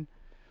mad.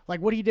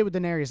 Like what he did with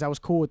Daenerys, I was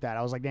cool with that.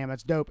 I was like, damn,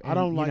 that's dope. And, I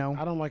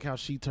don't like how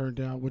she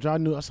turned out, which I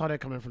saw that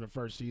coming from the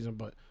first season,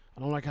 but I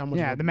don't like how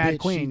much the Mad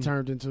Queen she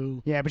turned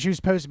into. Yeah, but she was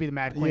supposed to be the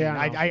Mad Queen. Yeah,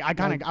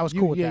 I was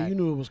cool with that. Yeah, you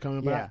knew it was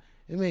coming, but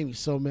it made me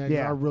so mad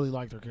because I really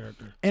liked her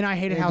character. And I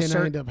hated how I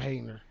ended up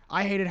hating her.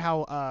 I hated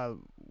how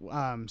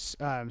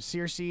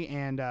Cersei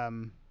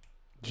and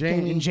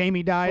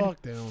Jamie died.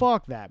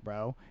 Fuck that,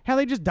 bro. How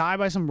they just die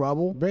by some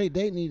rubble. They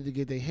needed to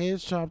get their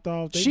heads chopped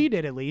off. She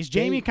did at least.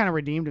 Jamie kind of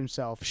redeemed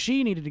himself.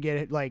 She needed to get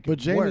it but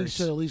Jamie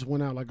should at least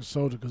went out like a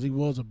soldier because he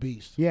was a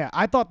beast. Yeah,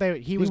 I thought that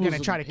he was going to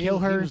try to kill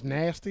her. He was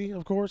nasty,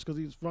 of course, because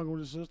he was fucking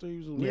with his sister. He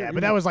was a weird,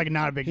 but that was like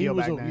not a big deal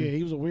back then. Yeah,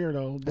 he was a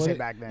weirdo. But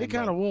back then. It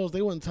kind of was.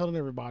 They wasn't telling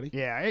everybody.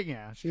 Yeah.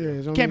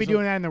 You can't be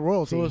doing that in the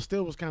royalty. So it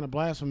still was kind of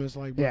blasphemous.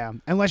 Like,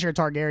 unless you're a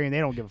Targaryen, they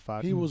don't give a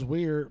fuck. He was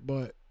weird,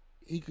 but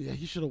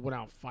he should have went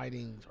out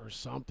fighting or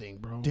something,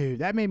 bro. Dude,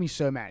 that made me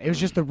so mad. It was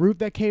just the roof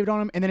that caved on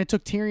him, and then it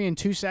took Tyrion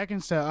 2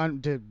 seconds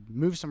to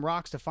move some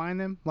rocks to find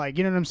them. Like,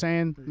 you know what I'm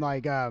saying?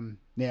 Like,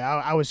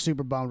 I was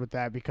super bummed with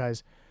that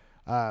because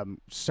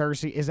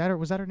Cersei,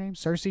 was that her name?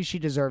 Cersei, she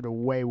deserved a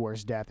way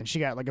worse death, and she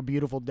got like a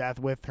beautiful death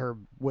with her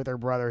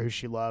brother who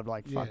she loved.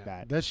 Like, fuck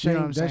that. That's shame. You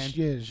know what I'm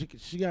saying?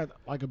 She got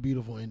like a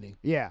beautiful ending.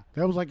 Yeah,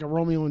 that was like a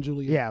Romeo and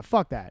Juliet. Yeah,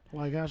 fuck that.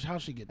 Like how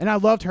she get that? And I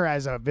loved her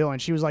as a villain.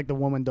 She was like the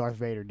woman Darth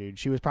Vader, dude.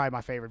 She was probably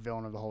my favorite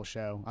villain of the whole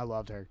show. I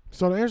loved her.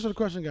 So to answer the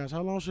question, guys,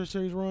 how long should the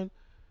series run?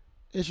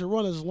 It should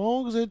run as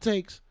long as it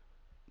takes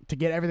to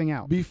get everything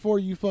out before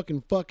you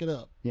fucking fuck it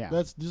up. Yeah,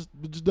 that's just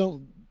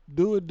don't.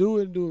 Do it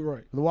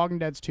right. The Walking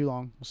Dead's too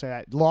long. We'll say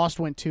that. Lost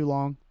went too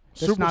long.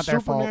 That's not their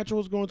fault.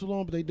 Supernatural's going too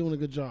long, but they're doing a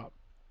good job.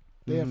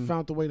 They have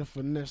found the way to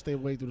finesse their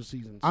way through the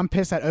seasons. I'm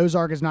pissed that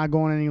Ozark is not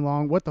going any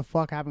long. What the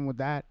fuck happened with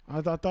that?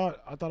 I thought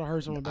I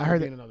heard something about it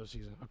being another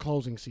season, a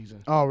closing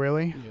season. Oh,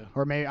 really? Yeah.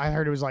 Or maybe I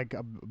heard it was like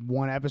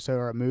one episode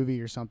or a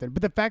movie or something.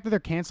 But the fact that they're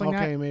canceling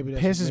maybe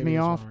pisses me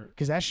off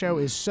because that show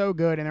is so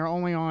good and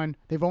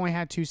they've only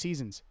had 2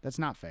 seasons. That's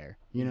not fair.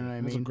 You know what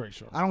I mean? It's a great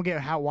show. I don't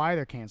get why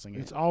they're canceling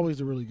it. It's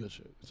always a really good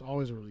shit.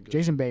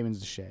 Jason Bateman's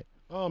the shit.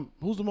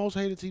 Who's the most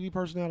hated TV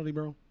personality,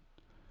 bro?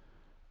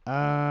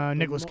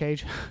 Nicolas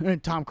Cage.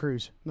 Tom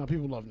Cruise. No,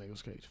 people love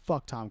Nicolas Cage.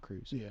 Fuck Tom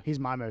Cruise. Yeah. He's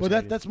my most hated.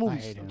 But that's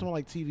movies. I'm talking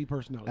like TV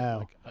personality.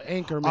 Oh. Like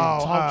an anchorman,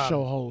 talk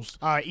show host.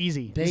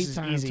 Easy.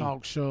 Daytime easy.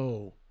 talk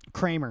show.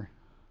 Kramer.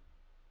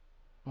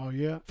 Oh,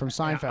 yeah? From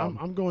Seinfeld.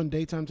 I'm going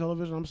daytime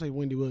television. I'm going to say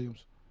Wendy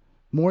Williams.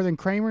 More than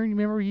Kramer? You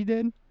remember what he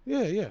did?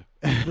 Yeah.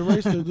 The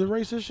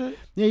racist shit?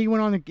 Yeah, he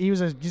went on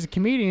he's a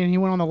comedian. He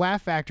went on the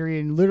Laugh Factory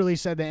and literally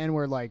said the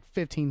N-word like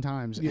 15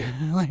 times. Yeah.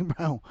 Like,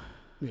 bro.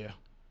 Yeah.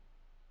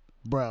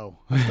 Bro.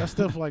 I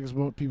still feel like it's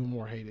what people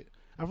more hate it.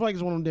 I feel like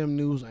it's one of them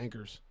news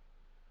anchors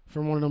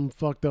from one of them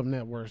fucked up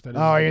networks. The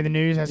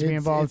news has to be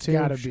involved too?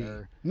 It's gotta be.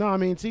 No, I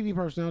mean TV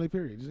personality,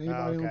 period. Just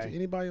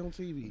anybody on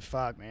TV.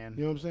 Fuck, man.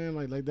 You know what I'm saying?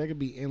 Like that could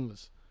be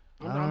endless.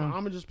 I'm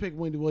going to just pick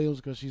Wendy Williams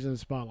because she's in the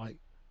spotlight.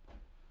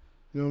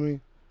 You know what I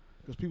mean?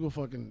 Because people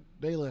fucking,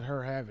 they let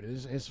her have it.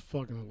 It's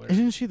fucking hilarious.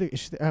 Isn't she the?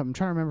 I'm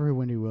trying to remember who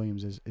Wendy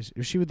Williams is. Is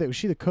she was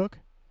she the cook?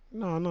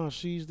 No,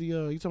 she's the.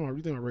 You think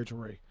about Rachel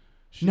Ray?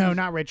 No,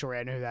 not Rachel Ray.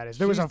 I know who that is.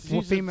 There was a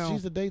female.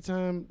 She's the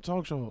daytime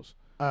talk show host.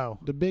 Oh,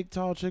 the big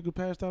tall chick who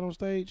passed out on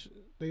stage.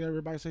 They got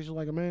everybody say she's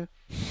like a man.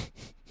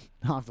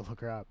 I'll have to look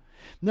her up.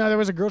 No, there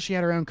was a girl. She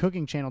had her own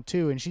cooking channel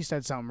too, and she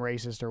said something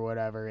racist or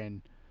whatever.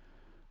 And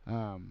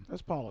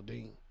that's Paula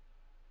Deen.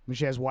 When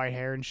she has white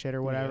hair and shit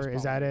or whatever,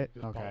 is that it?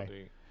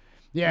 Okay.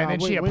 Yeah, Nah,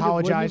 and then she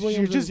apologized.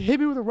 She just hit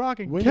me with a rock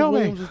and kill me.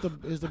 Williams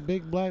is the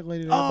big black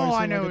lady. That Oh,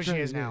 I know like who she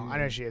is now. I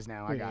know she is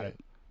now. I got it.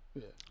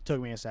 Yeah.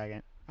 Took me a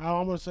second.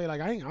 I'm gonna say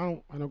like I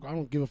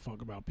don't give a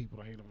fuck about people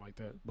that hate them like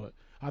that, but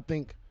I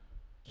think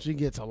she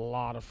gets a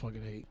lot of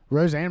fucking hate.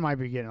 Roseanne might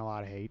be getting a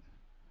lot of hate.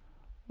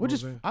 Which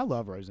is, Roseanne? I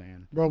love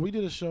Roseanne. Bro, we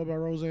did a show about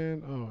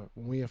Roseanne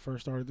when we had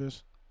first started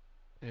this,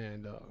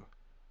 and a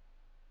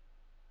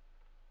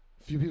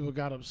few people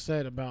got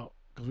upset about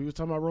because we was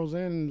talking about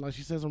Roseanne and like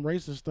she said some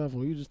racist stuff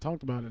and we just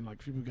talked about it and like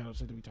a few people got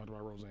upset that we talked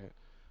about Roseanne.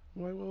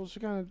 I'm like, well,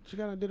 she kind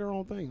of did her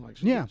own thing. Like,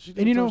 she did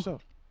and you know,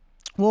 herself.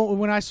 well,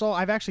 when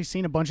I've actually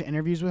seen a bunch of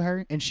interviews with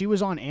her, and she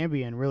was on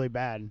Ambien really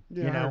bad.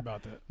 Yeah, you I know? heard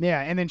about that.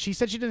 Yeah, and then she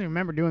said she doesn't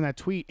remember doing that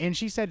tweet, and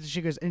she said,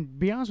 she goes, and to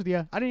be honest with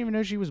you, I didn't even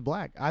know she was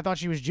black. I thought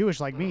she was Jewish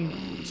like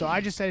me, so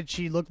I just said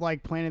she looked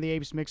like Planet of the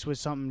Apes mixed with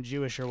something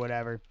Jewish or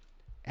whatever.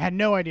 I had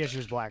no idea she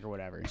was black or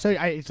whatever. So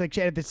it's like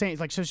she had the same.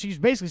 It's like so she's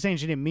basically saying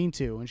she didn't mean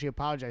to, and she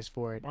apologized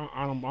for it.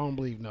 I don't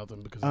believe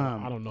nothing because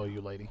I don't know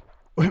you, lady.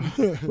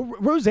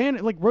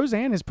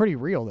 Roseanne is pretty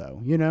real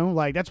though, you know,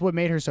 like that's what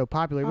made her so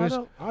popular.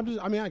 I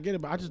mean, I get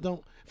it, but I just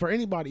don't. For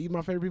anybody, even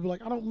my favorite people,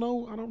 like I don't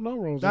know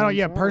Roseanne.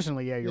 Yeah,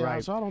 personally, yeah, you're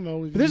right. So I don't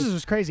know. But this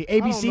is crazy.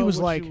 ABC was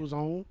like, she was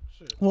on.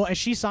 Well, as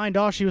she signed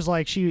off, she was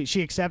like,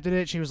 she accepted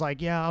it. She was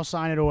like, yeah, I'll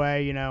sign it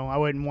away. You know, I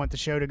wouldn't want the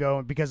show to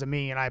go because of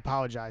me, and I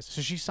apologize.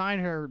 So she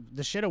signed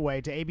the shit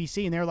away to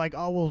ABC, and they're like,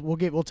 oh,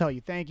 we'll tell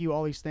you, thank you,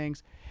 all these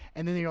things,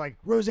 and then they're like,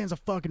 Roseanne's a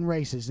fucking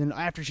racist. And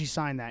after she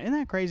signed that, isn't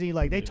that crazy?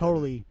 Like they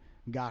totally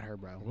got her,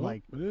 bro. Well,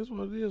 like it is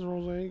what it is,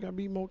 Roseanne. You gotta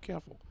be more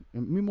careful. Be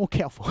more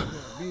careful.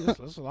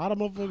 There's a lot of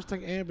motherfuckers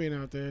take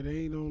Ambien out there. They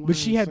ain't no. But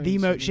she had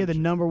she had the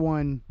number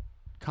one,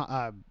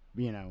 fucking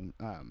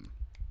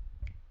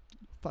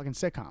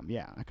sitcom.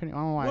 Yeah, I don't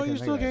know why. Well, you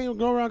still can't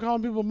go around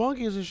calling people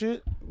monkeys and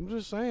shit. I'm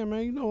just saying,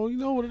 man. You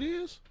know what it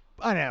is.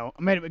 I know.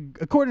 I mean,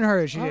 according to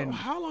her, she didn't.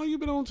 How long you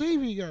been on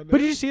TV, goddamn? But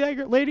did you see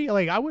that lady?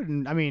 Like, I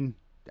wouldn't. I mean,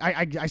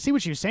 I see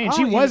what she was saying.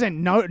 She wasn't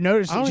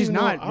noticing. She's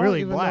not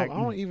really black. I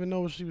don't even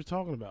know what she was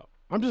talking about.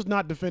 I'm just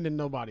not defending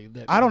nobody.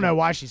 I don't know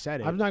why she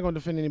said it. I'm not going to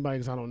defend anybody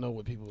because I don't know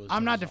what people.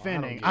 I'm not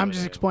defending. I'm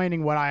just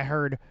explaining what I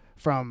heard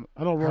from.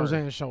 I know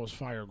Roseanne's show was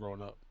fire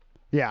growing up.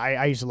 Yeah,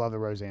 I used to love the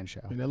Roseanne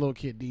show. And that little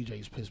kid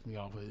DJ's pissed me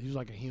off. He was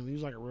like a human. He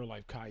was like a real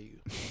life Caillou.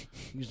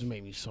 He used to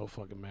make me so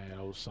fucking mad.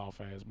 Old soft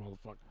ass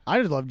motherfucker. I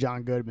just love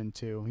John Goodman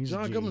too.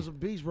 John Goodman's a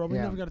beast, bro. We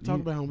never got to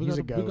talk about him. We got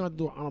to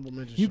do an honorable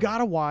mention. You got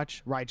to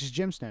watch Righteous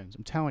Gemstones.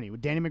 I'm telling you,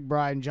 with Danny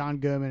McBride and John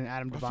Goodman and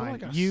Adam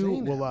Devine, you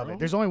will love it.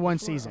 There's only one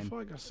season. I feel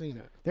like I've seen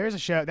it. There's a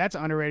show that's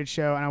an underrated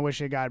show, and I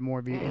wish it got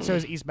more views. And so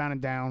is Eastbound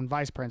and Down,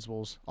 Vice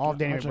Principals, all of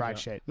Danny McBride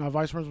shit. No,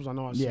 Vice Principals, I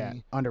know I've seen. Yeah,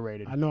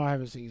 underrated. I know I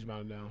haven't seen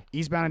Eastbound and Down.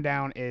 Eastbound and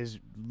Down is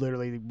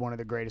literally one of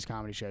the greatest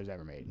comedy shows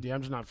ever made. Yeah,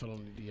 I'm just not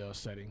feeling the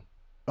setting.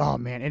 Oh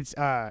man, it's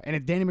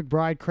Danny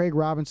McBride, Craig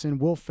Robinson,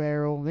 Will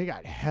Ferrell. They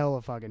got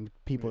hella fucking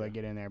people that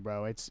get in there,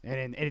 bro. It's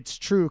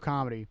true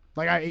comedy.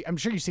 Like I'm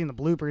sure you've seen the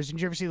bloopers.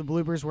 Did you ever see the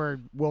bloopers where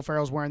Will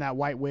Ferrell's wearing that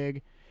white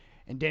wig,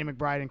 and Danny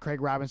McBride and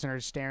Craig Robinson are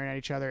staring at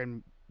each other,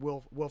 and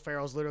Will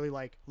Ferrell's literally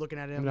like looking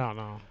at him.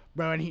 No,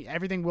 bro. And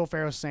everything Will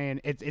Ferrell's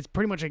saying, it's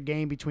pretty much a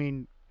game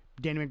between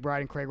Danny McBride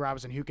and Craig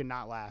Robinson who can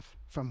not laugh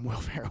from Will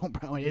Ferrell,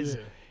 bro. He's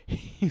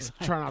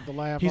like, trying not to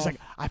laugh. He's like,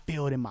 I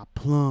feel it in my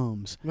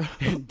plums,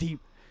 deep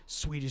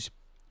Swedish.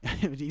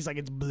 He's like,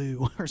 it's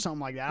blue or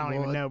something like that. I don't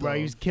even know, bro.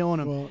 He's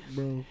killing him. Fuck,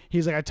 bro.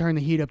 He's like, I turned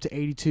the heat up to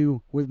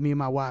 82 with me and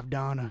my wife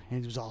Donna,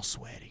 and it was all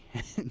sweaty.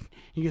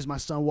 He goes, my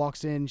son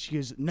walks in. She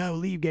goes, no,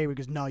 leave Gabriel. He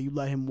goes, no, you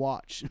let him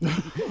watch.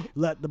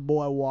 Let the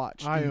boy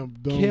watch. I am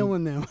done.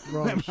 Killing them.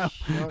 Bro, shut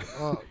up,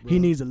 bro. He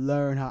needs to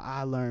learn how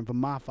I learned from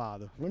my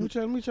father. Let me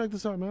check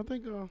this out, man. I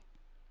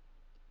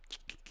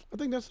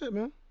think that's it,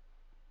 man.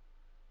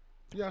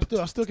 Yeah,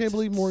 I still can't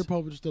believe Maury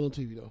Povich is still on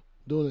TV though,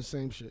 doing the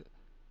same shit.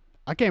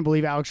 I can't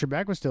believe Alex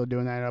Trebek was still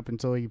doing that up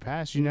until he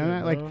passed. You know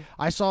that? Bro. Like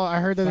I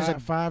heard that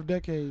there's 5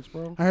 decades,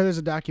 bro. I heard there's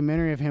a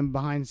documentary of him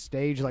behind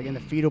stage, like in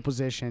the fetal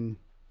position,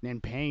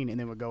 in pain, and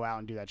then would go out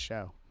and do that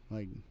show.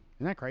 Like, isn't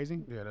that crazy?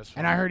 Yeah, that's. Fire.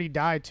 And I heard he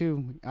died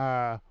too,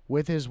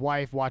 with his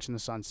wife watching the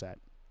sunset.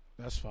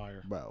 That's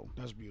fire, bro.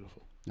 That's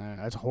beautiful.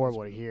 That's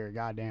horrible to hear.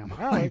 Goddamn.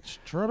 Alex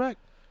Trebek.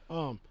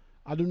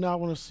 I do not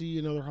want to see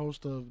another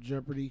host of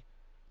Jeopardy,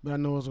 but I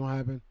know it's gonna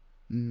happen.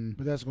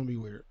 But that's gonna be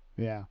weird.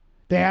 Yeah.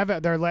 They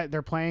have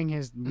they're playing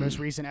his most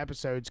recent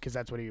episodes because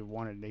that's what he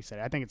wanted. They said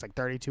I think it's like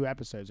 32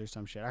 episodes or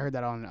some shit. I heard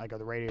that on like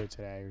the radio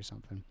today or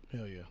something.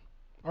 Hell yeah.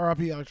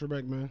 R.I.P. Alex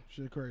Trebek, man.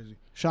 Shit crazy.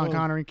 Sean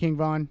Connery, King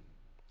Von.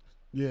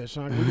 Yeah,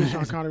 we did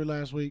Sean Connery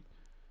last week.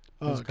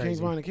 It's King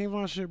crazy. Von and King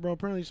Von shit, bro.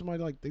 Apparently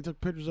somebody like they took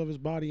pictures of his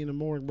body in the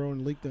morgue, bro,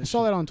 and leaked that. I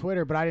saw that on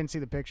Twitter, but I didn't see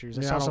the pictures.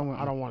 I Yeah, saw I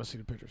someone. don't want to see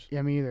the pictures.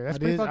 Yeah, me either. That's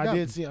pretty fucked up. I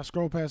did see. I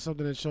scrolled past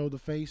something that showed the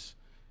face,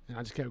 and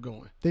I just kept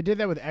going. They did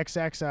that with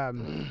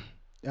XX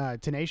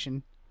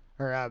Tenation.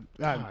 Or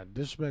God,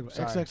 disrespectful.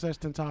 sorry. XXX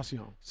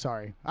Tentacion.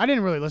 sorry, I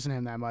didn't really listen to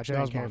him that much. I That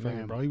didn't was my care for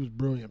nigga, him. bro. He was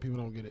brilliant. People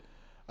don't get it.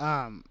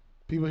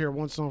 People hear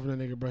one song from that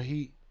nigga, bro.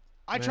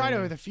 I tried it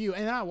Man. with a few,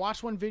 and then I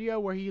watched one video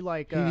where he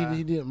like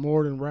He did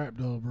more than rap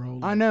though, bro.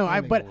 I know,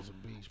 that nigga but was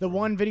a beast, the bro.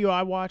 one video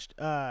I watched,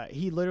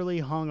 he literally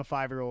hung a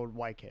 5-year-old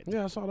white kid.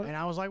 Yeah, I saw that. And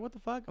I was like, what the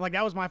fuck? Like,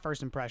 that was my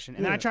first impression.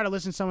 And then Yeah. I tried to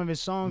listen to some of his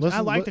songs. Listen-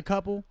 and I liked li- a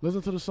couple.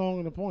 Listen to the song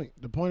and the point.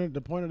 The point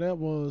of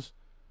that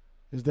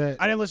is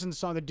that I didn't listen to the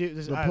song. The dude,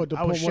 The I, point- the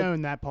I was point-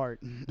 shown that part.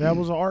 that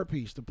was an art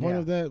piece. The point Yeah.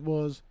 of that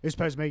was It's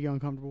supposed to make you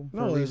uncomfortable. for a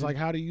no. It's reason. like,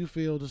 how do you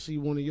feel to see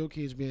one of your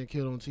kids being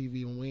killed on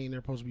TV when we ain't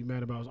there supposed to be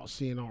mad about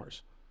seeing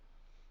ours?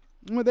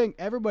 I think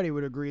everybody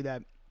would agree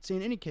that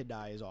seeing any kid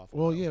die is awful.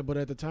 Well, though. yeah, but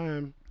at the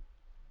time,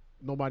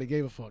 nobody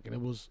gave a fuck, and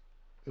it was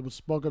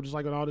spoke up just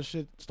like when all this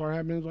shit started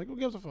happening. It was like, who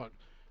gives a fuck?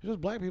 It's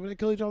just black people. They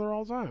kill each other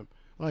all the time.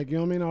 Like, you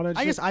know what I mean? All that.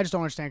 I shit. guess I just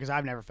don't understand because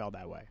I've never felt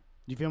that way.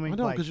 You feel me? I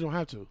know Like, because you don't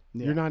have to.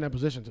 Yeah. You're not in that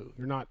position to.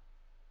 You're not.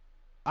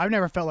 I've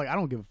never felt like I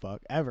don't give a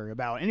fuck ever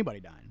about anybody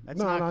dying. That's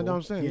no, not no, cool, no.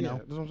 I'm saying, you yeah, know,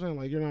 that's what I'm saying.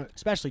 Like, you're not.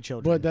 especially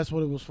children. But that's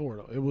what it was for,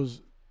 though. It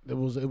was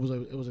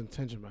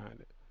intention behind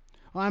it.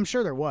 Well, I'm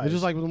sure there was. It's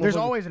just like when there's motherfuckers-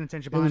 always an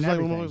intention It was behind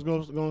like when everything.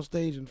 motherfuckers go on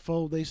stage and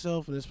fold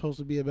themselves, and it's supposed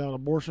to be about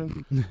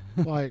abortion.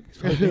 Like,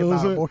 Supposed to be it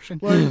was about a- abortion.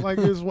 like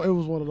it was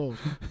one of those.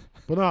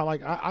 But no,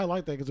 like I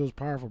like that because it was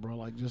powerful, bro.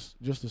 Like just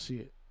to see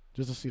it,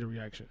 just to see the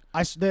reaction.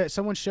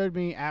 Someone showed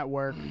me at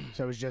work,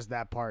 so it was just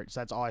that part. So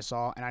that's all I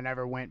saw, and I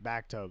never went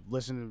back to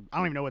listen to. I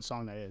don't even know what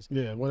song that is.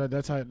 Yeah, well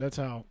that's how.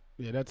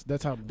 Yeah,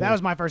 that's how. That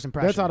was my first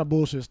impression. That's how the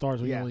bullshit starts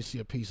when you Yeah. only see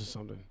a piece of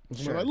something.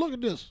 It's Sure. like, look at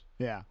this,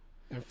 yeah.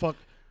 and fuck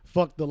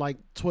the like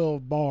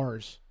 12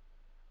 bars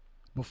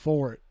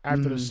before it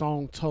after the Mhm.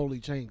 song totally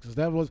changed. Because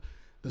that was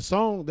the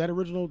song, that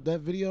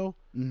video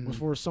Mhm. was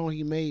for a song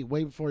he made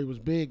way before he was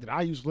big that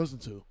I used to listen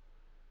to.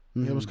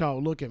 And it was Mhm.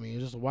 called "Look at Me."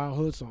 It's just a wild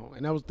hood song,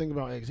 and I was thinking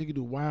about X. He could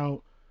do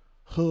wild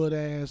hood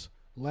ass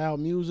loud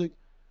music,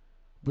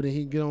 but then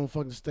he'd get on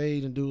fucking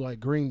stage and do like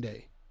Green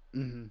Day.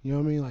 Mhm. You know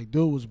what I mean? Like,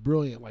 dude was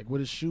brilliant, like with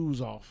his shoes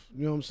off.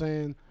 You know what I'm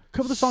saying? A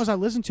couple of the songs I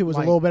listened to was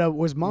Like- a little bit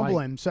of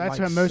mumbling. So that's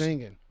like what most.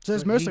 singing. So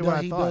that's But mostly what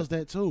I he thought. does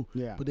that too.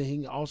 Yeah. But then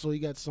he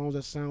got songs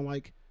that sound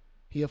like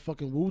he a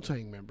fucking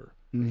Wu-Tang member.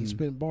 And he Mhm.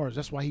 spit bars.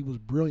 That's why he was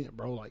brilliant,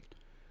 bro. Like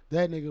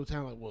that nigga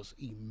talent was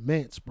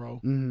immense, bro.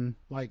 Mhm.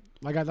 Like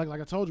I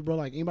told you, bro.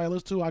 Like anybody I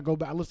listen to, I go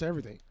back, I listen to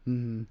everything.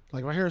 Mhm.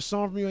 Like if I hear a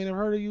song from you I ain't never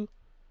heard of you,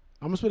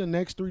 I'm gonna spend the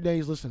next 3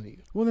 days listening to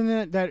you. Well,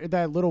 then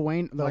that Little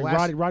Wayne, the Like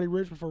last. Roddy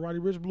Ricch before Roddy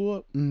Ricch blew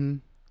up. Mhm.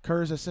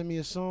 Curtis had sent me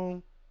a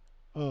song,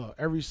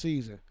 every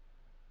season,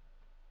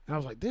 and I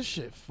was like, this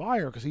shit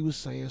fire because he was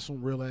saying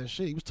some real ass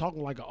shit. He was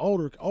talking like an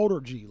older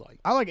G, like.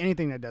 I like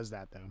anything that does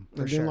that though.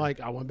 For And sure. then like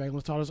I went back and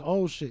listened to all this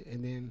old shit,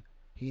 and then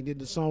he did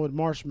the song with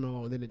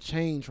Marshmello, and then it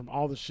changed from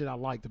all the shit I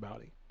liked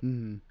about him.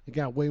 Mhm. It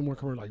got way more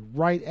commercial. Like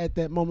right at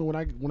that moment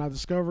when I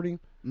discovered him,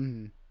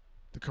 Mhm.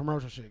 the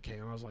commercial shit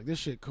came. I was like, this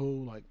shit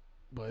cool, like,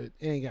 but it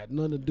ain't got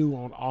nothing to do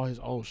on all his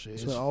old shit.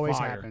 That's It's what always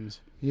fire.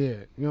 happens. Yeah,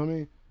 you know what I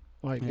mean?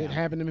 Like Yeah. it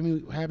happened to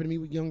me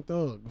with Young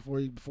Thug before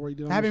he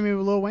did. all Happened this. to me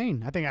with Lil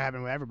Wayne. I think it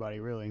happened with everybody,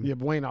 really. Yeah,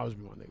 but Wayne always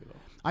be my nigga though.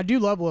 I do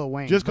love Lil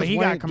Wayne. Just but because he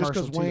got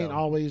commercial Wayne too, though.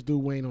 always do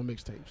Wayne on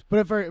mixtapes.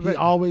 But He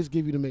always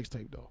give you the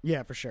mixtape though.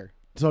 yeah, for sure.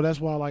 So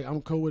that's why like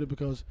I'm cool with it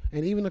because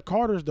and even the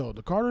Carters though,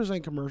 the Carters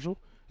ain't commercial.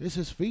 It's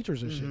his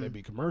features and shit that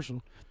be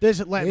commercial.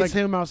 This like, It's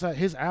him outside.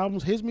 His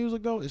albums, his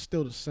music though, is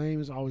still the same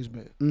as always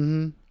been.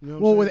 mm-hmm. You know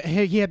Well, what with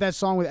he had that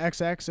song with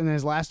XX and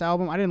his last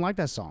album. I didn't like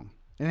that song,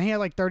 and he had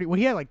like 30. Well,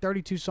 he had like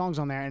 32 songs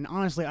on there, and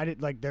honestly, I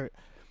did like there.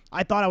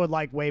 I thought I would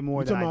like way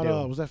more you than talking I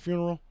about do. was that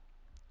Funeral?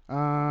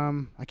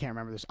 I can't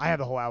remember this. I have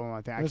the whole album.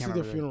 I think I Let's can't see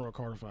the remember. Funeral or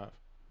Carter 5.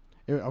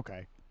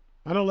 Okay.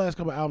 I know the last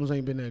couple albums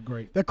ain't been that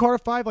great. The Carter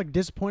 5 like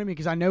disappointed me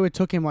because I know it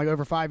took him like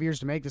over 5 years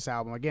to make this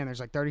album. Again,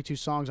 there's like 32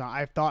 songs on.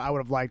 I thought I would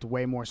have liked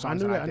way more I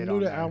songs. knew than that I I did knew on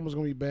that there. album was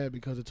gonna be bad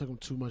because it took him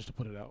too much to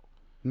put it out.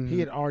 Mhm. He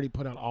had already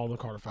put out all the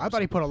Carter 5. I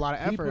thought he put a lot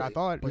of He effort. put- I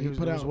thought but he was,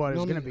 put was out what it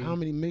was you know going to be. how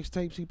many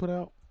mixtapes he put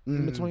out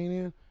in Mhm. between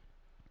in?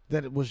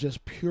 That it was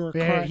just pure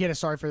Yeah, crack. he had a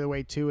Sorry for the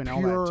Wait too and all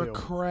pure that too.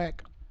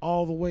 crack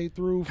all the way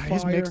through. God,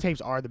 his fire.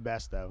 mixtapes are the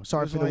best though.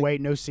 Sorry It's for the like-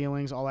 Wait, No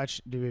Ceilings, all that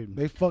dude.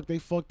 They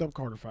fucked up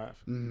Carter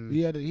 5. Mhm.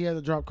 He had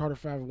to drop Carter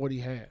 5 of what he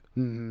had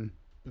Mm-hmm.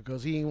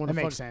 because he ain't want to.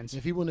 That makes sense.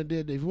 If he wouldn't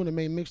have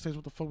made mixtapes,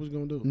 what the fuck was he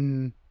gonna do?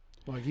 Mm-hmm.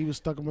 Like he was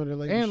stuck up under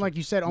like And like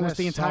you said, almost That's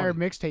the entire solid.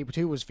 mixtape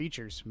too was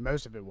features.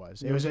 Most of it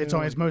was. You It know was. what I'm It's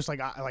saying? it's most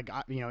like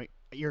you know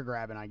ear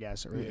grabbing, I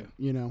guess. Or, Yeah.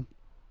 You know.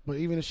 But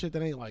even the shit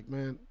that ain't like,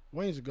 man,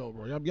 Wayne's a go,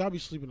 bro. Y'all be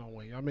sleeping on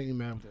Wayne. Y'all make me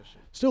mad with that shit.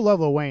 Still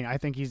love Lil Wayne. I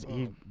think he's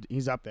Um,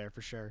 he's up there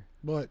for sure.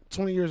 But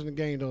 20 years in the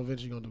game, though,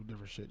 eventually gonna do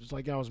different shit. Just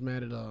like y'all was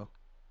mad at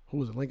who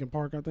was it, Lincoln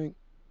Park, I think.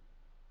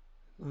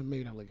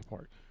 Maybe not Lincoln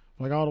Park,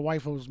 Like all the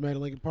white folks mad at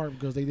Linkin Park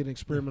because they did an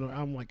experimental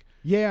album. Like,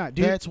 yeah,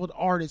 dude. that's what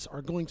artists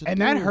are going to do. And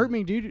that hurt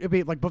me, dude.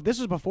 But this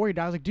was before he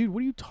died. I was like, dude,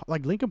 what are you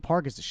like? Linkin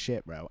Park is the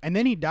shit, bro. And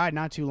then he died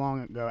not too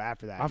long ago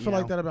after that. I feel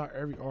like that about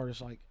every artist.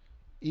 Like,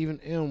 even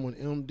when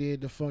M did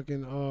the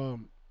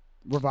fucking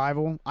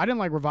Revival. I didn't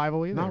like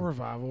Revival either. Not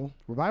Revival.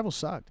 Revival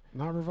sucked.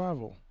 Not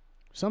Revival.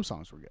 Some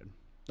songs were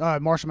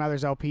good. Marshall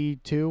Mathers LP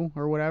 2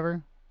 or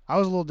whatever. I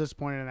was a little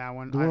disappointed in that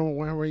one. The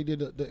one where he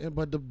did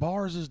but the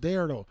bars is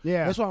there though.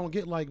 Yeah, that's why I don't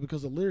get like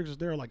because the lyrics is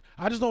there. Like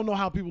I just don't know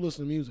how people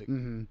listen to music.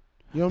 Mm-hmm.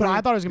 You know but I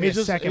mean? thought it was gonna be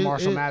a second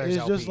Marshall Mathers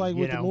It's LP. just like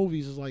with the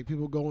movies. It's like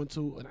people go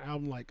into an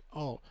album like,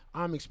 oh,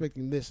 I'm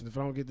expecting this, and if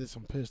I don't get this,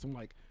 I'm pissed. I'm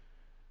like,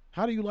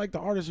 how do you like the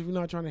artist if you're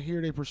not trying to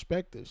hear their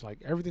perspectives? Like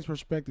everything's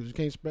perspectives. You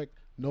can't expect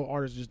no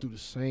artist just do the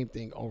same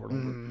thing over and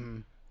over. Mm-hmm.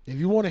 If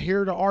you want to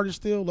hear the artist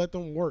still, let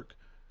them work.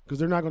 Because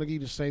they're not going to give you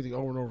the same thing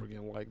over and over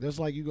again. Like that's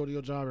like you go to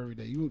your job every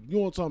day. You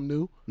want something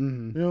new.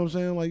 Mm-hmm. You know what I'm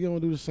saying? Like you don't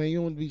want to do the same. You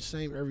don't want to be the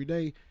same every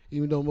day,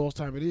 even though most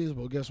time it is.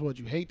 But guess what?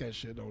 You hate that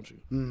shit, don't you?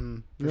 Mm-hmm.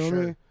 You know what I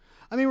mean?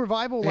 I mean,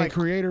 Revival, and like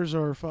creators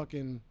are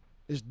fucking.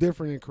 It's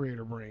different in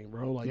creator brain,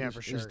 bro. Like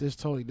for sure. It's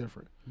totally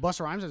different.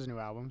 Busta Rhymes has a new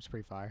album. It's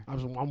pretty fire.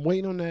 I'm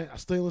waiting on that. I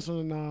still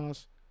listen to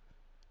Nas.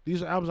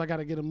 These are albums I got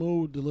to get a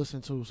mood to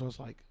listen to. So it's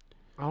like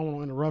I don't want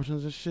no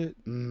interruptions and shit.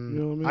 Mm-hmm. You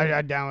know what I mean?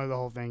 I downloaded the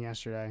whole thing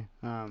yesterday.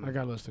 I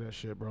gotta listen to that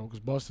shit, bro. Because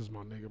Busta's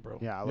my nigga, bro.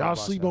 Yeah, I love y'all Busta.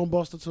 sleep on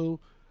Busta too.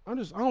 I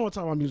don't want to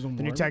talk about music no more.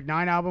 The new Tech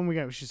 9 album,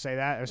 we should say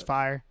that. It was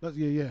fire.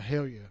 Yeah,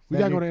 hell yeah. We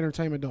gotta go to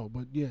entertainment though.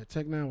 But yeah,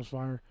 Tech 9 was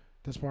fire.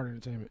 That's part of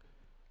entertainment.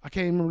 I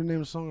can't even remember the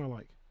name of the song I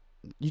like.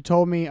 You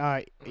told me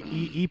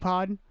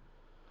E-Pod?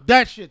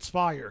 That shit's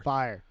fire.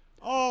 Fire.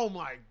 Oh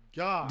my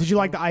god. Did you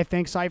like the I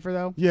Think cypher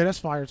though? Yeah, that's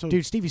fire too.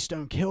 Dude, Stevie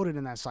Stone killed it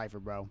in that cypher,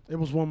 bro. It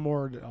was one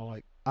more that I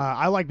like.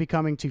 I like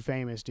Becoming Too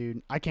Famous,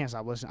 dude. I can't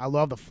stop listening. I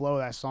love the flow of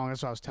that song.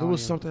 That's what I was telling you. It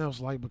was something else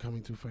like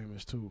Becoming Too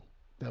Famous too.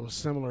 That was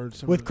similar.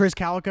 With Chris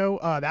Calico,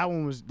 that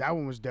one was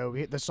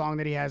dope. The song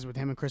that he has with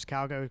him and Chris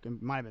Calico,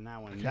 it might have been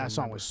that one. That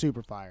song was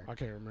super fire. I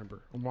can't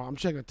remember. I'm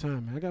checking the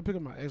time, man. I gotta pick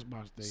up my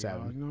Xbox day,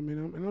 7. y'all. You know what I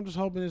mean? And I'm just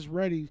hoping it's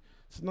ready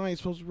tonight.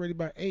 It's supposed to be ready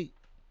by 8.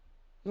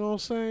 You know what I'm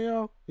saying,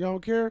 y'all? Y'all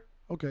don't care?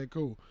 Okay,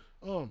 cool.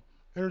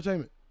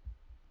 Entertainment.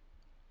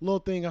 Little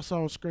thing I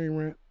saw on Screen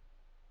Rant.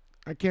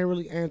 I can't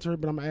really answer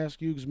it, but I'm gonna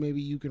ask you because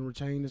maybe you can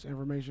retain this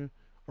information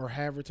or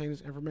have retained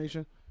this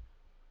information.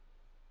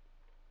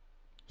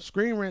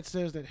 Screen Rant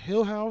says that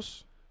Hill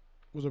House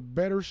was a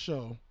better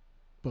show,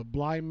 but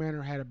Bly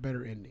Manor had a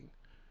better ending.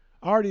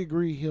 I already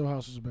agree Hill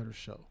House is a better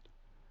show.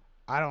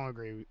 I don't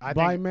agree.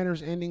 Bly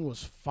Manor's ending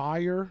was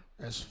fire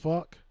as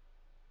fuck,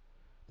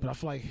 but I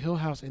feel like Hill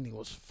House ending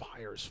was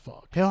fire as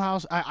fuck. Hill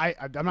House,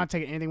 I'm not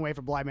taking anything away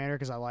from Bly Manor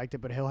because I liked it,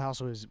 but Hill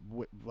House was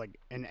like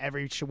in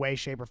every way,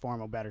 shape, or form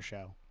a better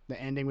show. The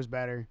ending was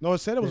better. No, it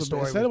said it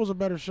was a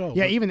better show.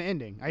 Yeah, even the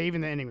ending.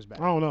 Even the ending was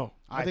better. I don't know.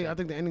 I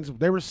think the endings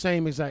they were the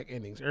same exact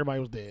endings.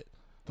 Everybody was dead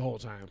the whole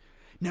time.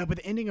 No, but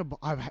the ending of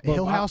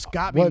Hill House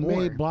got me more. What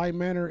made Bly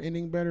Manor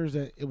ending better is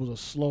that it was a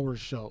slower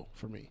show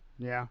for me.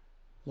 Yeah.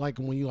 Like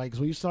when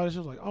you saw this, it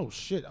was like, oh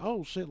shit.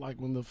 Like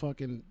when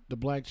the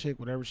black chick,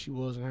 whatever she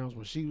was in the house,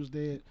 when she was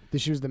dead.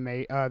 She was the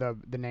maid,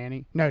 the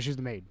nanny. No, she was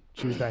the maid.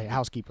 She was the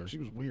housekeeper. She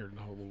was weird in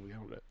the whole movie. I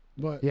know that.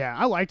 But yeah,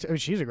 I liked.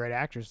 She's a great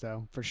actress,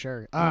 though, for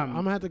sure. I'm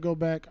gonna have to go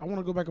back. I want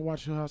to go back and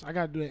watch Hill House. I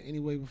gotta do that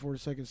anyway before the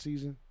second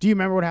season. Do you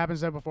remember what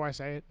happens though before I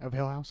say it of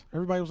Hill House?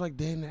 Everybody was like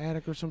dead in the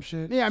attic or some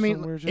shit. Yeah, I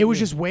mean, it was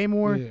just way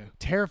more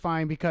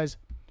terrifying because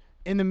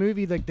in the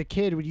movie, like the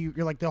kid,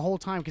 you're like the whole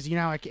time because you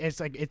know how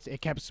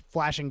it kept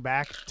flashing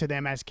back to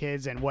them as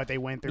kids and what they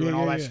went through and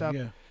all that stuff.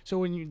 Yeah. So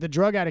when the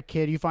drug addict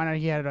kid, you find out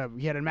he had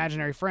an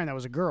imaginary friend that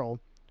was a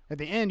girl. At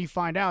the end, you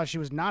find out she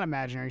was not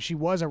imaginary. She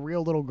was a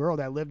real little girl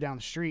that lived down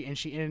the street, and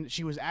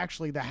she was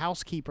actually the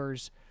housekeeper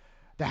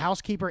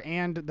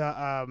and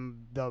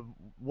the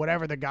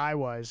whatever the guy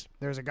was.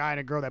 There's a guy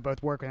and a girl that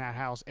both work in that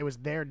house. It was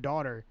their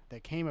daughter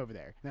that came over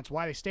there, and that's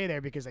why they stay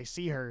there because they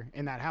see her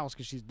in that house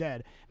because she's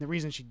dead. And the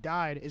reason she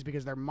died is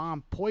because their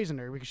mom poisoned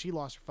her because she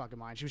lost her fucking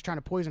mind. She was trying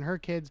to poison her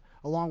kids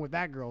along with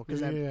that girl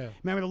because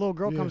remember the little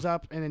girl comes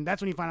up, and then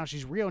that's when you find out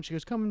she's real, and she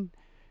goes, "Come and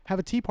have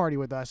a tea party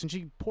with us," and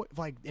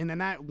and then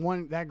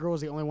that girl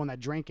was the only one that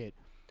drank it,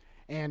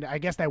 and I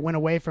guess that went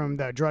away from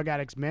the drug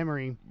addict's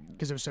memory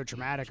because it was so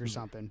traumatic or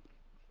something.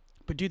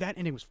 But dude, that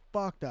ending was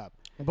fucked up.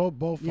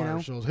 Both fire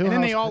shows. And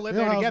then they all live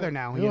there together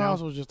now. Hill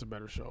House was just a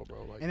better show,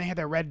 bro. And they had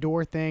that red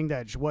door thing.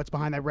 That what's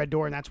behind that red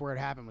door, and that's where it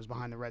happened was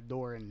behind the red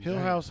door. And Hill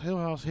House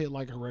hit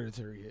like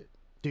Hereditary hit.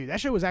 Dude, that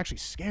shit was actually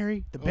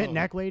scary. The bent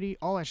neck lady,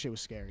 all that shit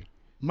was scary.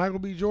 Michael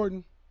B.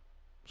 Jordan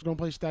was gonna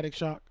play Static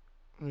Shock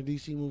in a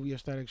DC movie,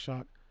 Static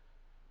Shock.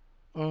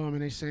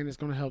 And they saying it's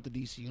gonna help the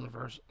DC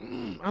universe.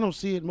 I don't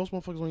see it. Most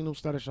motherfuckers don't even know what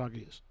Static Shock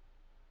is.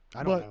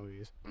 I don't know who he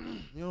is.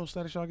 You know what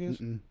Static Shock is?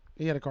 Mm-mm.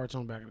 He had a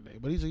cartoon back in the day,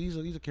 but he's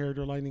a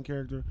character, a lightning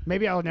character.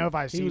 Maybe I'll know if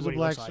I see. He was what a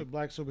black he looks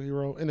like.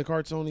 superhero in the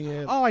cartoon. He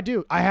had. Oh, I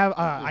do. I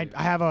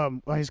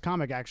have his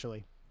comic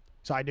actually.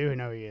 So I do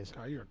know who he is.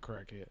 God, you're a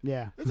crackhead.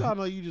 Yeah. That's how I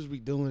know you just be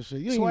doing shit.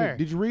 You ain't Swear. even-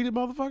 did you read it,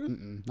 motherfucker?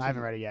 Mm-mm. I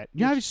haven't read it yet.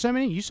 You have so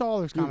many. You saw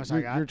all those comments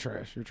I got. You're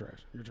trash. You're trash.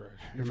 You're trash.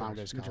 Your You're mom trash.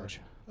 goes to You're college.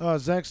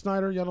 trash. Zack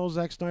Snyder. Y'all know who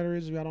Zack Snyder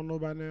is. If y'all don't know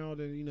by now,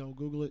 then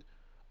Google it.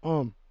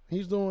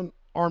 He's doing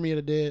Army of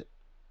the Dead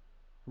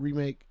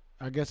remake.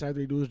 I guess after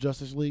he do his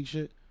Justice League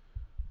shit.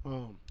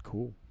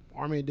 Cool.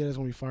 Army of the Dead is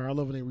gonna be fire. I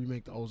love when they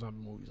remake the old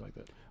zombie movies like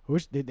that.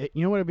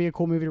 You know what would be a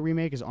cool movie to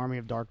remake is Army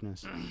of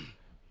Darkness.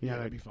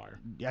 That'd be fire.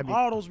 Yeah,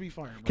 all those be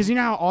fire. Because you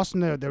know how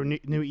awesome the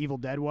new Evil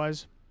Dead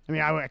was. I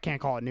mean, I can't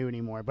call it new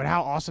anymore, but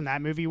how awesome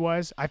that movie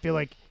was. I feel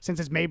like since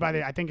it's made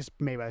by I think it's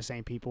made by the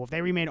same people. If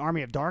they remade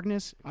Army of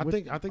Darkness, I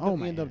think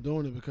they'll end up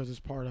doing it because it's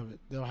part of it.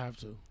 They'll have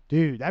to.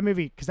 Dude, that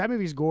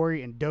movie's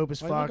gory and dope as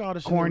fuck,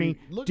 corny.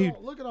 Look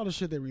at all the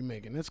shit they're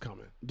remaking. It's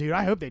coming. Dude,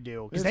 I hope they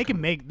do because they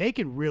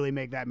can really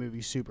make that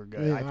movie super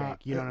good. Yeah, I think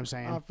you know what I'm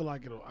saying. I feel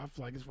like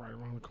it's right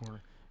around the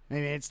corner. I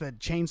mean, it's the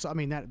chainsaw. I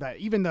mean, that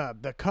even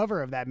the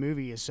cover of that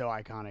movie is so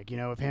iconic. You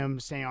know, of him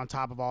staying on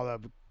top of all the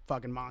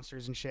fucking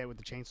monsters and shit with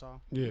the chainsaw.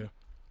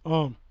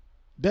 Yeah.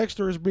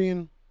 Dexter is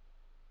being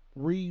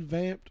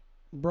revamped,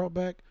 brought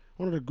back.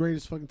 One of the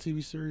greatest fucking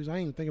TV series. I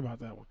didn't even think about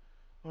that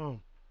one.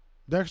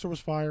 Dexter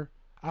was fire.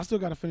 I still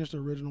got to finish the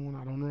original one.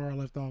 I don't know where I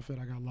left off at.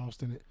 I got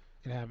lost in it.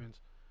 It happens.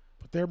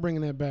 But they're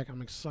bringing that back.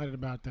 I'm excited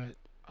about that.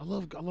 I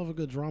love a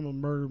good drama,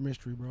 murder,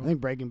 mystery, bro. I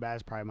think Breaking Bad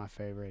is probably my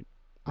favorite.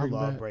 I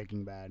love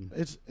Breaking Bad.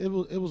 It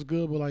was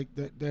good, but like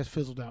that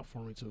fizzled out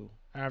for me too.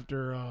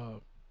 After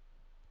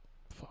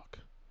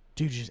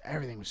dude, just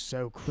everything was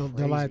so crazy.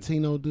 The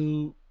Latino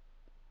dude.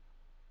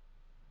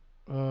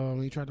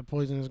 He tried to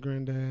poison his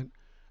granddad.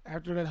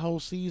 After that whole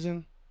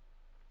season,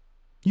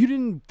 you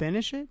didn't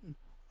finish it?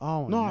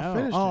 Oh no, I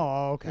finished it.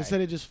 Oh, okay. They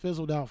said it just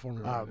fizzled out for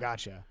me. Oh,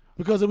 gotcha.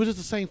 Because it was just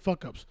the same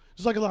fuck ups,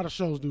 just like a lot of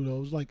shows do. Though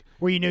it was like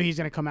where you knew he's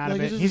gonna come out of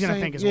it. He's gonna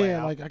think his way out.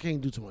 Yeah, like I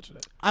can't do too much of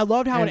that. I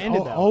loved how it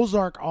ended though.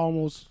 Ozark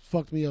almost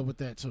fucked me up with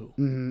that too.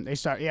 Mm-hmm.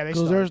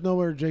 Because there's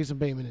nowhere Jason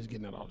Bateman is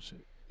getting that all the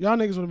shit. Y'all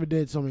niggas would have been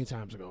dead so many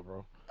times ago,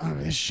 bro.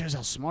 This shows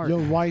how smart. Your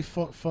wife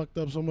fucked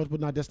up so much,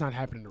 but that's not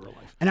happening in real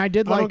life. And I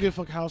don't give a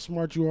fuck how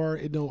smart you are.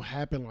 It don't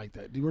happen like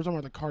that. Dude, we're talking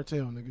about the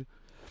cartel, nigga.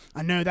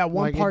 I know that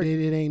one part.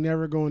 It ain't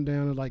never going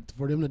down. And like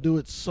for them to do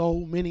it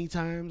so many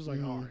times,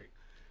 like all right,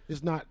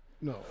 it's not.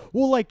 No.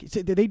 Well, like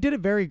they did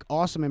it very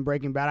awesome in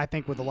Breaking Bad. I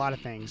think with a lot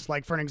of things.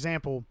 Like for an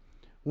example,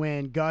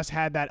 when Gus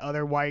had that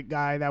other white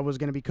guy that was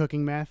going to be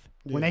cooking meth.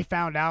 Yeah. When they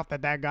found out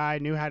that guy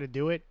knew how to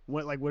do it,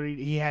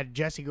 he had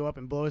Jesse go up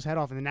and blow his head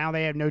off, and then now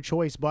they have no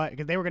choice but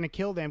because they were going to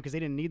kill them because they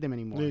didn't need them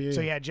anymore. Yeah.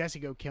 So he had Jesse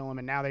go kill him,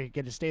 and now they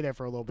get to stay there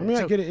for a little bit. I mean,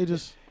 so I get it. It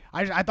just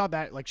I thought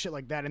that like shit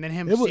like that, and then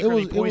him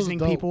secretly poisoning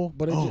people.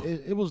 But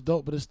it was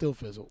dope, but it still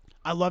fizzled.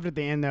 I loved at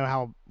the end though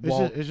how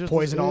Walt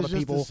poisoned all the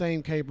people. The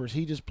same capers.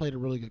 He just played a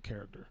really good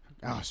character.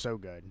 Oh, so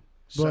good,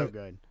 so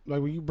good.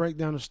 Like when you break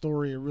down the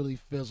story, it really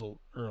fizzled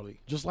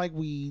early, just like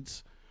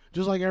Weeds,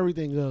 just like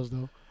everything does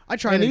though. I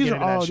tried to get into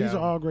that show. These are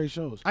all great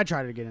shows. I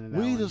tried to get into that.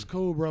 Weeds is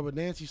cool, bro, but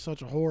Nancy's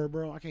such a whore,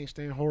 bro. I can't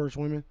stand whorish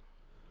women.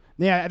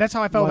 Yeah, that's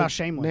how I felt about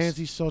Shameless.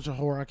 Nancy's such a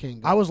whore. I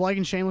can't. I was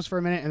liking Shameless for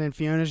a minute, and then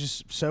Fiona's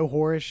just so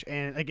whorish,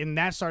 and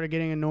that started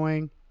getting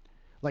annoying,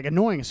 like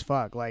annoying as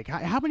fuck. Like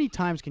how many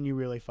times can you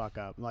really fuck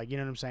up? Like you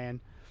know what I'm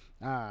saying?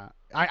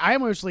 I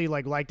mostly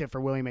liked it for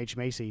William H.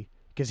 Macy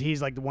because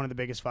he's like one of the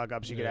biggest fuck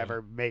ups you could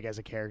ever make as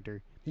a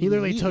character. He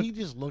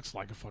just looks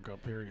like a fuck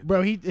up. Period.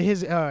 Bro,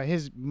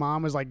 his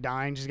mom was like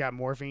dying. She's got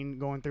morphine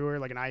going through her,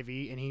 like an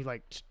IV, and he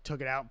like took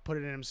it out, put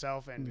it in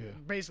himself,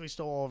 and basically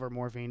stole all of her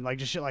morphine, like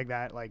just shit like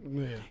that. Like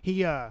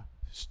he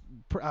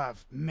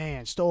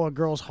stole a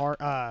girl's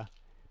heart.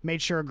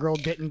 Made sure a girl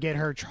didn't get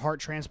her heart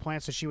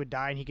transplant so she would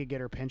die and he could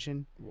get her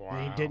pension. Wow.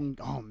 And he didn't.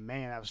 Oh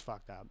man, that was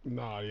fucked up.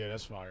 Nah, yeah,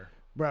 that's fire.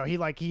 Bro, the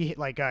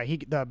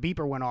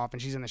beeper went off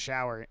and she's in the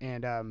shower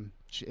and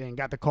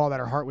got the call that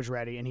her heart was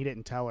ready and he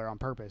didn't tell her on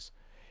purpose.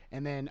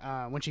 And then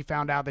when she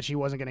found out that she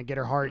wasn't gonna get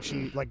her heart,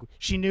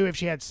 she knew if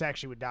she had sex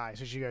she would die.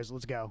 So she goes,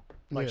 "Let's go."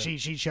 Like she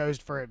chose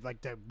for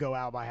to go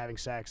out by having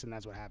sex, and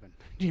that's what happened.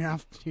 You know,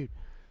 dude,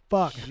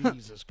 fuck,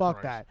 Jesus,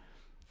 fuck that.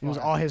 It was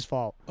all his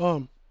fault.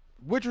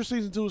 Witcher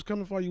season 2 is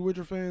coming for you,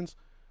 Witcher fans.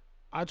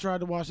 I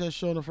tried to watch that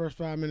show in the first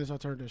 5 minutes. I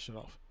turned that shit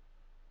off.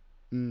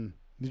 Did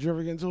you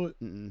ever get into it?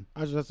 Mm-mm.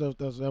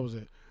 That was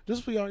it.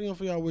 Just for y'all,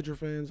 for y'all Witcher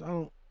fans,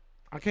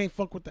 I can't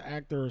fuck with the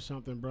actor or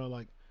something, bro.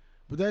 Like.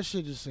 But that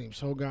shit just seems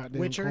so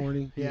goddamn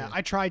corny. Yeah,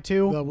 I tried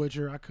to. The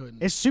Witcher, I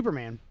couldn't. It's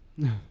Superman.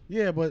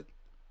 Yeah, but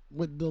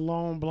with the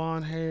long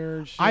blonde hair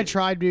and shit. I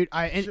tried, dude.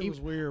 Shit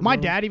was weird, my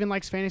bro. dad even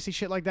likes fantasy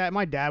shit like that.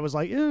 My dad was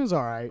like, it was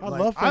all right. I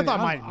love fantasy.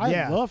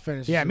 I love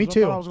fantasy. Yeah, me too.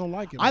 too. I thought I was going to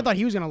like it. I thought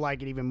he was going to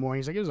like it even more.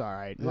 He's like, it was all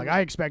right. Like,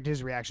 I expect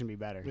his reaction to be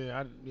better.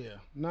 Yeah,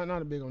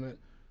 not a big on that.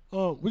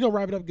 We're going to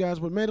wrap it up, guys,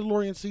 with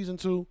Mandalorian Season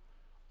 2.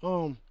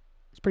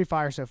 It's pretty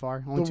fire so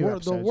far. Only 2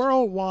 episodes. The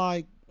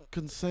worldwide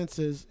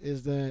consensus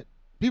is that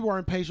people are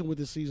impatient with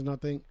this season, I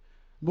think.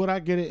 But I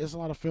get it. It's a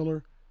lot of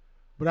filler.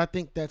 But I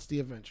think that's the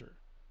adventure.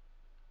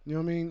 You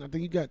know what I mean? I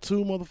think you got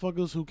 2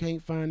 motherfuckers who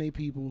can't find their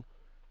people,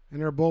 and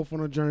they're both on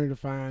a journey to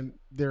find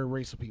their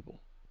race of people.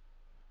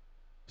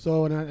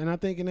 So and I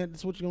think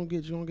that's what you're gonna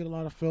get. You're gonna get a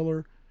lot of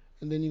filler,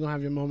 and then you're gonna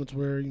have your moments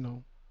where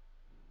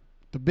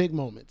the big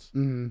moments.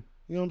 Mm-hmm.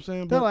 You know what I'm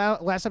saying? The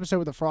But last episode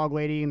with the frog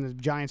lady and the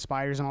giant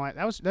spiders and all that.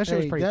 That shit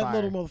was pretty that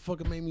fire. little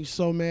motherfucker made me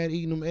so mad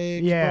eating them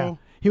eggs, Yeah. bro.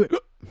 He went.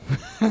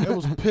 It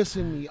was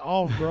pissing me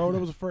off, bro. That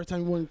was the first time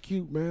he wasn't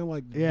cute, man.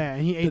 Like, Yeah,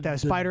 and he ate that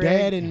spider the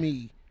dad egg. in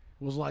me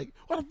was like,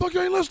 "Why the fuck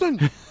you ain't listening?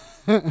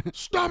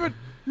 Stop it!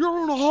 You're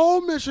on a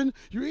whole mission.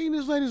 You're eating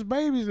this lady's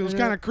babies." It was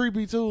kind of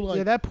creepy too. Like,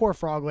 Yeah, that poor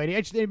frog lady.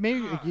 It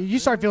made you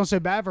start feeling so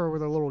bad for her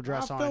with her little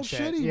dress I on felt and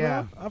shit. shitty,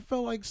 Yeah. bro. I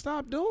felt like,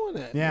 stop doing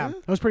that. Yeah, man.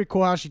 it was pretty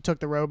cool how she took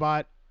the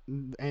robot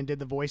and did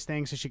the voice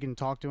thing so she can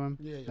talk to him.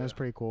 Yeah, That was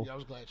pretty cool. Yeah, I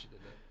was glad she did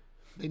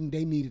that.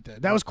 They needed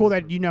that. That was cool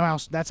that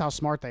that's how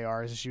smart they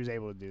are, is that she was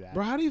able to do that.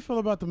 Bro, how do you feel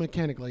about the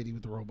mechanic lady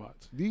with the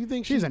robots? Do you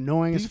think She's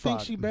annoying Do as you think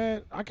fuck. she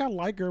bad? I kind of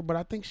like her, but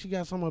I think she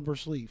got some up her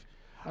sleeve.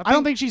 I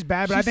don't think she's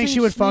bad, but she I think she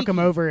seems would fuck him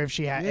sneaky. over if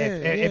she had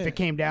if Yeah. it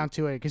came down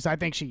to it, because I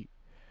think she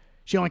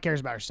only cares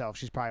about herself.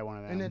 She's probably one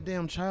of them. And that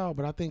damn child,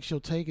 but I think she'll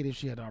take it if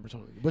she had the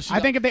opportunity. But I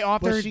think if they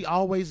offered, but she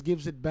always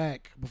gives it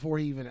back before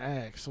he even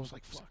asks. So it's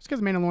like, fuck. it's because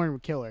Mandalorian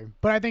would kill her.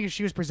 But I think if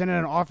she was presented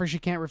an offer she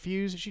can't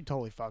refuse, she'd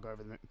totally fuck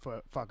over him.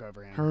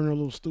 Her and her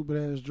little stupid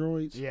ass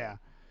droids. Yeah,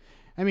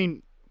 I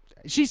mean,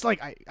 she's like,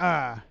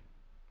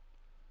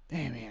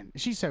 damn man,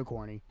 she's so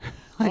corny.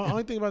 The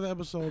only thing about the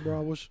episode, bro,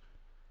 I wish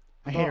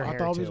I hate her I hair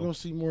thought too. we was gonna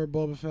see more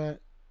Boba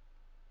Fett.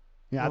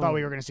 Yeah, I thought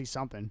we were gonna see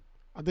something.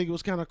 I think it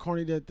was kind of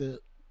corny that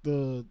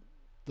the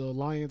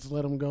Alliance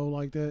let him go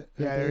like that.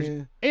 Yeah, at the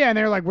end. and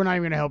they're like, we're not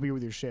even gonna help you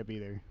with your ship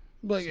either.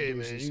 Like, So hey it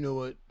was man, just- you know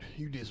what?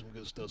 You did some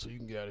good stuff, so you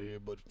can get out of here.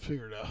 But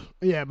figure it out.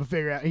 Yeah, but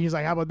figure out. He's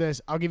like, how about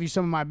this? I'll give you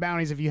some of my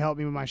bounties if you help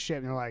me with my ship.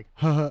 And they're like,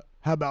 how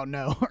about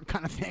no?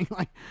 kind of thing.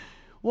 Like,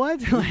 what?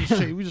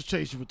 We just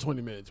chased you for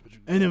 20 minutes, but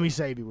And then we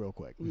save you real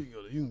quick. you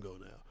can go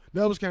now.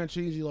 That was kind of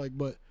cheesy, like,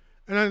 but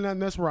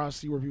and that's where I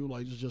see where people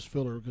like just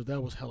filler, because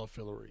that was hella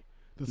fillery.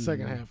 The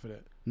second half of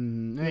that.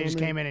 And they what just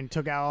I mean? came in and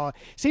took out all.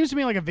 Seems to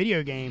me like a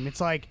video game.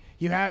 It's like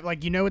you have what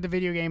the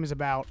video game is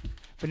about,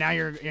 but now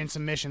you're in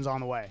some missions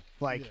on the way.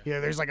 Like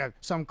there's like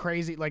some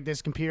crazy like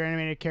this computer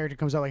animated character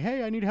comes out like,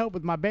 hey, I need help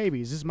with my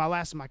babies. This is my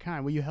last of my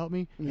kind. Will you help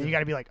me? And you got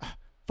to be like,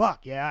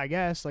 fuck yeah, I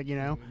guess. Like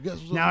now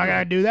I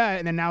gotta do that.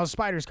 And then now the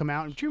spiders come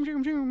out and choom,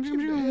 choom, choom, choom,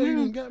 choom, You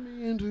choom. got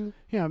me into.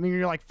 Yeah, I mean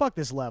you're like, fuck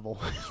this level.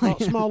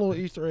 Small little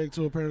Easter egg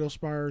too. Apparently those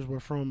spiders were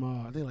from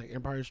I think like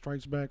Empire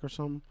Strikes Back or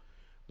something.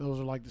 Those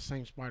are like the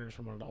same spiders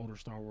from one of the older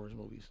Star Wars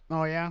movies.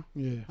 Oh yeah,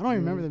 Yeah, I don't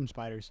even remember them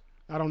spiders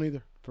I don't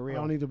either. for I real.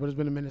 don't either. But it's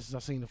been a minute since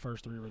I've seen the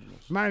first 3 originals.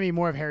 Reminded me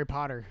more of Harry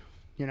Potter,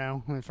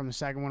 from the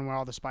second one where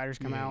all the spiders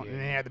come Yeah, out, yeah, and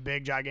they had the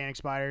big gigantic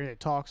spider that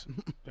talks.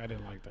 I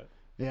didn't like that.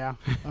 Yeah,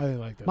 I didn't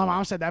like that. my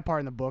mom said that part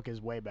in the book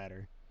is way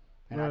better,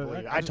 and I Bro, believe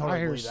it. I totally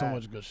hear believe so that.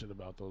 much good shit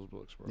about those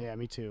books, bro. Yeah,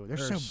 me too. They're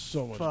There's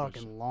so much good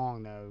shit. fucking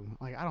long though.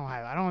 Like I don't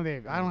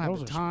have Those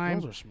the are time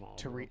Those are small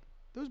to bro. read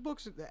those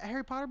books. The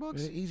Harry Potter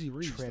books. They're easy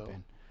reads though.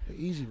 Tripping. They're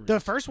easy reads. The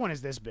first one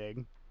is this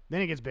big.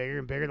 Then it gets bigger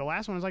and bigger. The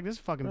last one is like this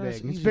fucking Bro, big.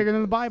 that's It's easy. bigger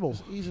than the Bible.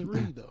 It's easy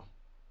read though.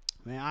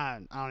 Man,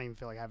 I don't even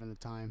feel like having the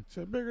time. It's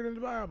bigger than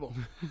the Bible.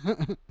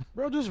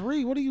 Bro, just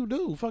read. What do you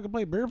do? Fucking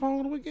play beer pong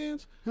on the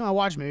weekends? No, I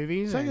watch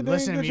movies Take a and day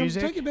listen and to get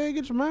music. take a day and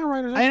get your mind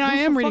right. And I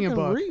am reading a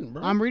book.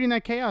 Bro. I'm reading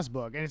that Chaos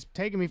book, and it's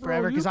taking me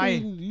forever because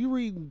you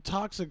reading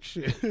toxic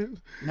shit.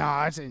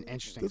 No, it's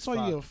interesting. That's as why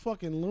fuck. you're a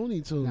fucking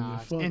Looney Tune. Nah, you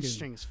it's fucking,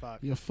 interesting as fuck.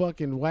 You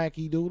fucking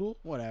wacky doodle.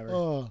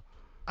 Whatever.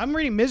 I'm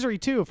reading Misery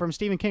too from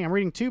Stephen King. I'm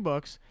reading 2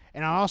 books,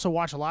 and I also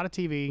watch a lot of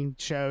TV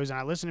shows, and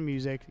I listen to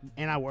music,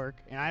 and I work,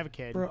 and I have a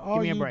kid. Bro, Give all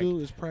me a you break. do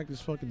is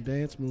practice fucking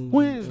dance moves.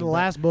 When is the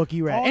last book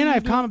you read? all And I you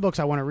have do- comic books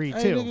I want to read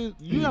Hey, too. nigga,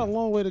 you got a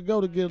long way to go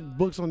to get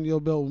books on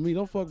your belt with me.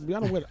 Don't fuck me. I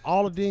done read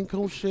all the Dean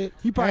Koontz shit.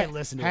 You probably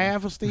listen to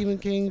half of Stephen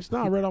King's. No,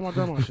 I read all my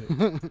grandma shit.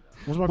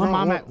 Once my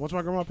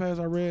grandma passed,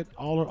 I read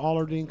all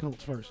her Dean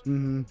Koontz first.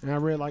 Mm-hmm. And I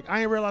read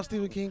I ain't read a lot of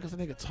Stephen King because I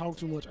nigga talk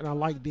too much, and I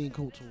like Dean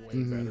Koontz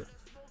way better.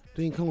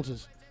 Dean Koontz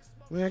is,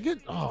 man, that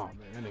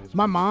nigga's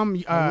My mom,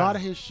 a lot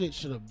of his shit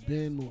should have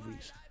been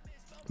movies.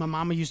 my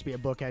mama used to be a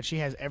bookhead. She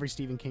has every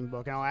Stephen King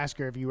book, and I'll ask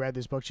her if you read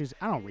this book. She's,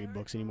 I don't read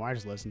books anymore. I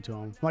just listen to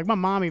them. Like my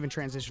mom even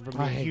transitioned from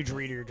I being a hate huge that.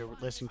 reader to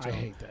listening to I them.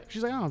 hate that.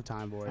 She's like, I don't have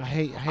time for it. I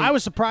hate. I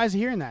was surprised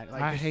hearing that.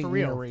 Like, I hate for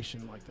real.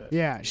 narration like that.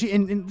 Yeah,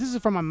 and this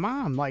is from my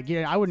mom. Like,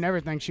 yeah, I would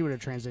never think she would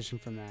have transitioned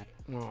from that.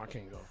 No, I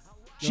can't go.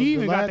 She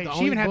even got the she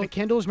only even had the book-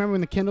 Kindles. Remember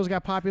when the Kindles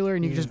got popular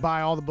and you could just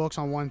buy all the books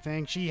on one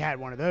thing? She had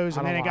one of those,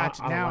 and I then it don't- got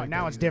I don't like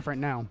now that it's either.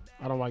 different now.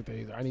 I don't like that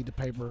either. I need the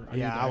paper. I need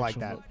Yeah, the I like actual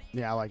that. book.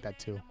 Yeah, I like that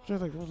too. I'm trying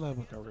to think, what was the last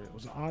book I read?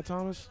 Was it Odd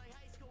Thomas?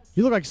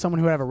 You look like someone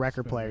who would have a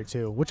record player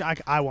too, which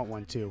I want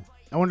one too.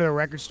 I went to a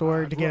record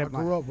store to get I it.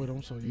 grew up with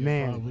them, so yeah.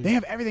 Man, probably. they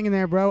have everything in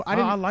there, bro.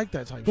 I like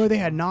that type. Bro, shit, they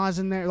had Nas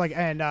in there, like,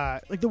 and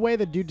like the way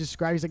the dude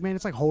described, he's like, man,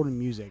 it's like holding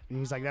music, and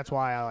he's like, that's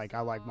why I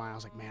like mine. I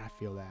was like, man, I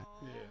feel that.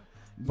 Yeah,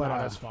 But nah,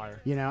 that's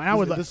fire. You know, and I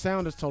would The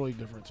sound is totally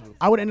different too.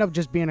 I would end up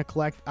just being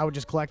I would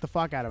just collect the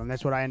fuck out of them.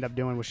 That's what I end up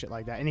doing with shit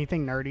like that.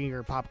 Anything nerdy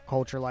or pop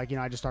culture, like,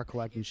 I just start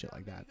collecting shit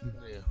like that.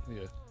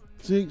 Yeah.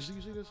 See, you see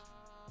this?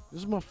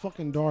 This is my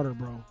fucking daughter,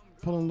 bro.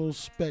 Pulling a little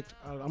speck.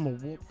 I'm gonna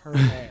whoop her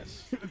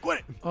ass.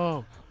 Quit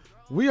it.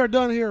 We are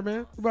done here,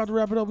 man. We're about to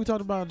wrap it up. We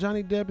talked about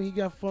Johnny Depp and he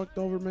got fucked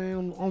over,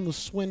 man, on the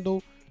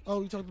swindle.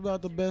 Oh, we talked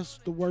about the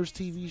best, the worst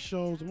TV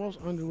shows, the most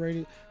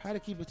underrated, how to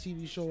keep a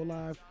TV show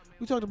alive.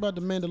 We talked about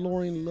the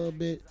Mandolorian a little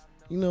bit.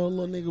 You know, a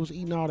little nigga was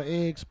eating all the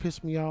eggs,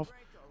 pissed me off.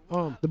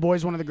 The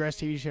Boys, one of the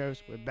best TV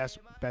shows. Best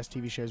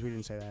TV shows. We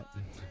didn't say that.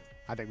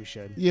 I think we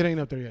should. Yeah, it ain't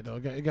up there yet though.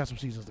 It got some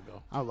seasons to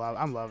go.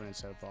 I'm loving it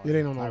so far. It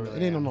ain't on no, really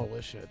it ain't on no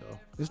list yet though.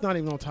 It's not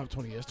even on top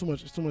 20 yet. It's too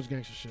much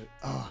gangster shit.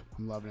 Oh,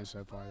 I'm loving it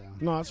so far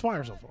though. No, it's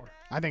fire so far.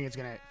 I think it's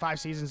gonna 5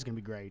 seasons is gonna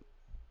be great.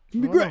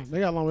 It'll be great.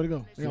 They got a long way to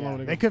go.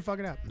 They could fuck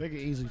it up. They could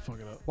easily fuck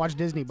it up. Watch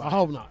Disney. I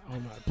hope not.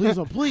 Please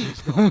don't.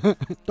 Please don't.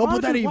 Don't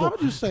put that evil. Why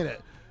would you say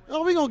that?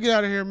 Oh, we gonna get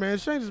out of here, man.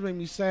 Shane just made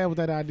me sad with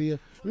that idea.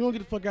 We gonna get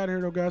the fuck out of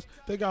here, though, guys.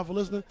 Thank God for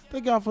listening.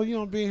 Thank God for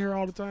being here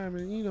all the time,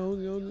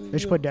 and They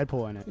should put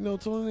Deadpool in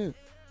it. Tuning in.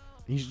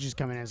 He should just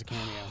come in as a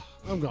cameo.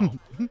 I'm gone.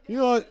 You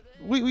know what?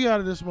 We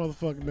out of this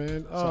motherfucker,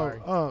 man.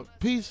 Sorry.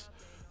 Peace,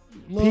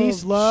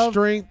 love,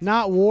 strength,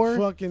 not war.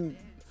 Fucking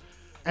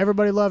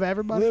everybody love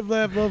everybody. Live,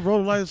 laugh, love, roll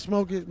the light,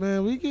 smoke it,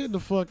 man. We getting the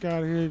fuck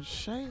out of here.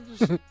 Shane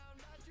just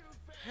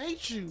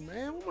hate you,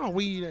 man. Where my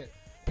weed at?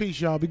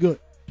 Peace, y'all. Be good.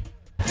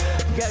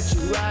 Got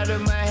you out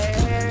of my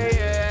hair,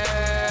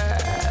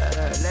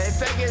 yeah. They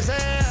fake as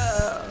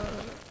hell,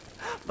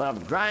 but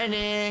I'm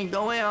grinding,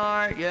 going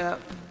hard, yeah.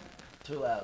 2 hours.